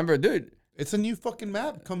 wow. Remember, dude, It's a new fucking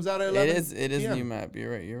map. Comes out at it 11. is a PM. new map.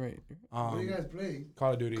 You're right. You're right. What do you guys play?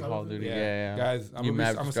 Call of Duty. Call of Duty. Yeah. Guys, I'm New gonna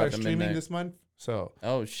map start just dropped at streaming midnight. this month. So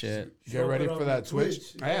Oh shit. get Show ready it up for on that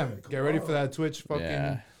Twitch. Twitch. I am. Yeah, Get come ready on. for that Twitch fucking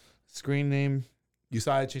Yeah. screen name. You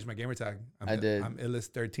saw I changed my gamer tag. I did. I'm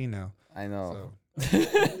Illest13 now. I know. So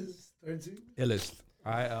 13? Illest.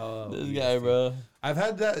 IL. This guy, bro. I've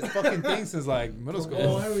had that fucking thing since like middle Oh,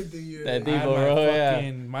 school. everything. Yeah. That I had Devo, my bro, yeah.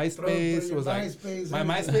 fucking MySpace your was like MySpace, my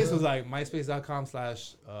everything. MySpace was like MySpace.com/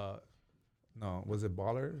 no, was it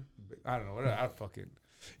Baller? I don't know. What I fucking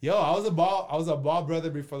yo, I was a ball brother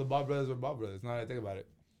before the Ball Brothers were Ball Brothers. Now that I think about it.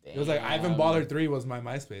 It was like Ivan Damn. Baller 3 was my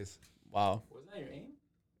MySpace. Wow. Wasn't that your aim?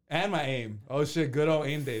 And my AIM. Oh shit, good old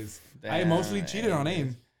AIM days. I Damn, emotionally cheated on AIM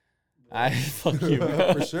AIM. I fuck you,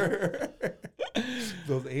 bro. For sure.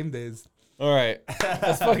 Those AIM days. All right,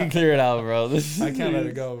 let's fucking clear it out, bro. This I can't let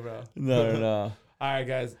it go, bro. No. All right,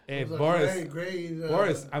 guys. Hey, It was a Boris. great,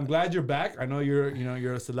 Boris, I'm glad you're back. I know you're a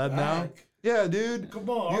celeb now. back. Yeah, dude. Come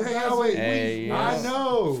on, You hang guys, out with. Hey, yeah. I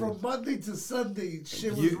know. From Monday to Sunday,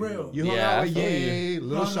 shit was You, real. you hung Yeah, out I with feel Ye,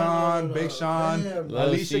 Little No, Sean, no. Big Sean, Damn. Lil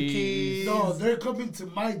Alicia C's. Keys. No, they're coming to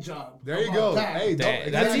my job. There How you about go. that? Hey, That's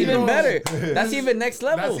exactly. even know. better. That's even next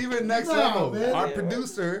level. That's even next Nah, level. man. Our Yeah.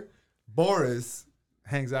 producer, Boris,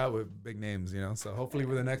 hangs out with big names, So hopefully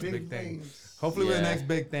we're the next big, Big thing. names. Hopefully we're the Yeah. next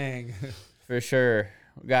big thing. For sure.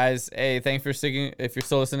 Guys, hey, thanks for sticking. If you're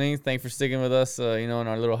still listening, thanks for sticking with us, in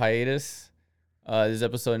our little hiatus. This is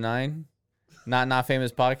episode 9. Not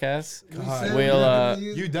Famous Podcast. We God. said We'll, we're gonna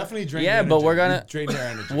use- You definitely drain. Yeah, your but energy. we're gonna- You drain your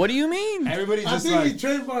energy. What do you mean? Everybody I just think he like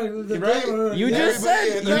trademarked the right? name. You Yeah. just said-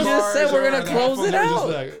 everybody in their you just said cars we're or gonna their close iPhone, it they're just out.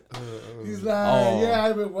 like, He's like, Oh. yeah,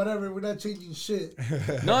 I mean, whatever. We're not changing shit.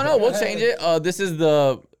 No, we'll change it. This is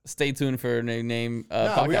the stay tuned for a new name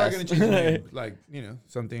nah, podcast. we are gonna change the name. Like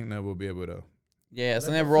something that we'll be able to. Yeah,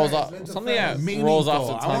 something Let that the rolls fans- off. let the Something that fans- rolls off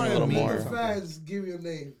the Meaningful. I tongue want a it little to be more. The fans give you a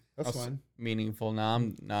name. That's fine. Meaningful.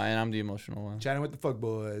 And I'm the emotional one. Chatting with the fuck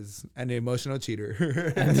boys and the emotional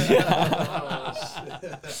cheater.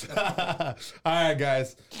 All right,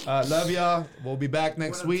 guys. Love y'all. We'll be back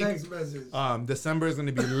next What a week. text message. December is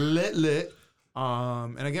gonna be lit.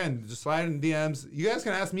 And again, just slide in DMs. You guys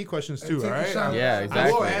can ask me questions too. And All take a right. shot. Yeah, I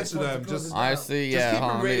exactly. will answer them. Just Honestly, just yeah. keep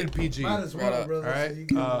hold it on, rated PG. Might All as well, brother. right. So you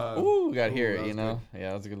can- Ooh, we got here. that was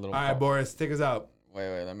Yeah, that's a good little. right, Boris, take us out.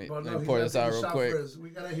 Wait. Let me But no, pour he's gotta this take out a real shot quick. first. We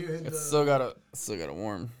gotta hear him. It's still gotta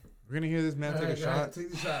warm. We're gonna hear this man take a shot.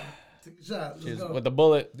 Take the shot. Take a shot. Let's Cheers. go. With the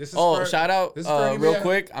bullet. This is Oh, for- shout out this is for real anybody-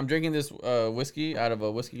 quick. I'm drinking this whiskey out of a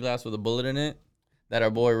whiskey glass with a bullet in it that our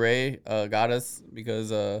boy Ray got us because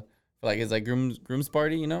for like his like groom's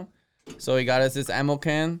party, So he got us this ammo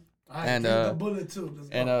can. All right, and, take the bullet too. Let's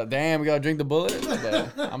go. And damn, we gotta drink the bullet.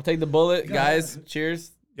 But I'm gonna take the bullet, guys.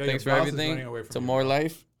 Cheers. Yo, Thanks for your blouse is everything. running away from To you, more bro.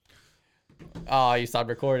 life. Oh, you stopped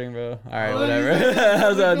recording, bro. All right, Oh, whatever. you-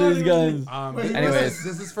 How's that, these guns? Wait, Anyways.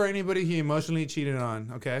 this is for anybody he emotionally cheated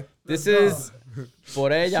on. Okay. This Let's is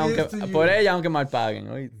por ella, Cheers to you. aunque mal paguen.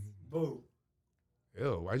 oíste. Boom.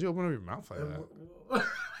 Ew, why'd you open up your mouth like that?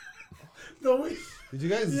 No, we. Did you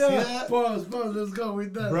guys see Yeah. that? Pause. Let's go. We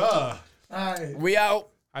done. Bruh. All right. We out.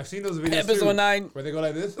 I've seen those videos Episode too, 9. where they go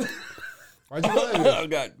like this. Why'd you go like this? Oh,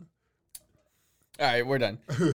 God. All right, we're done.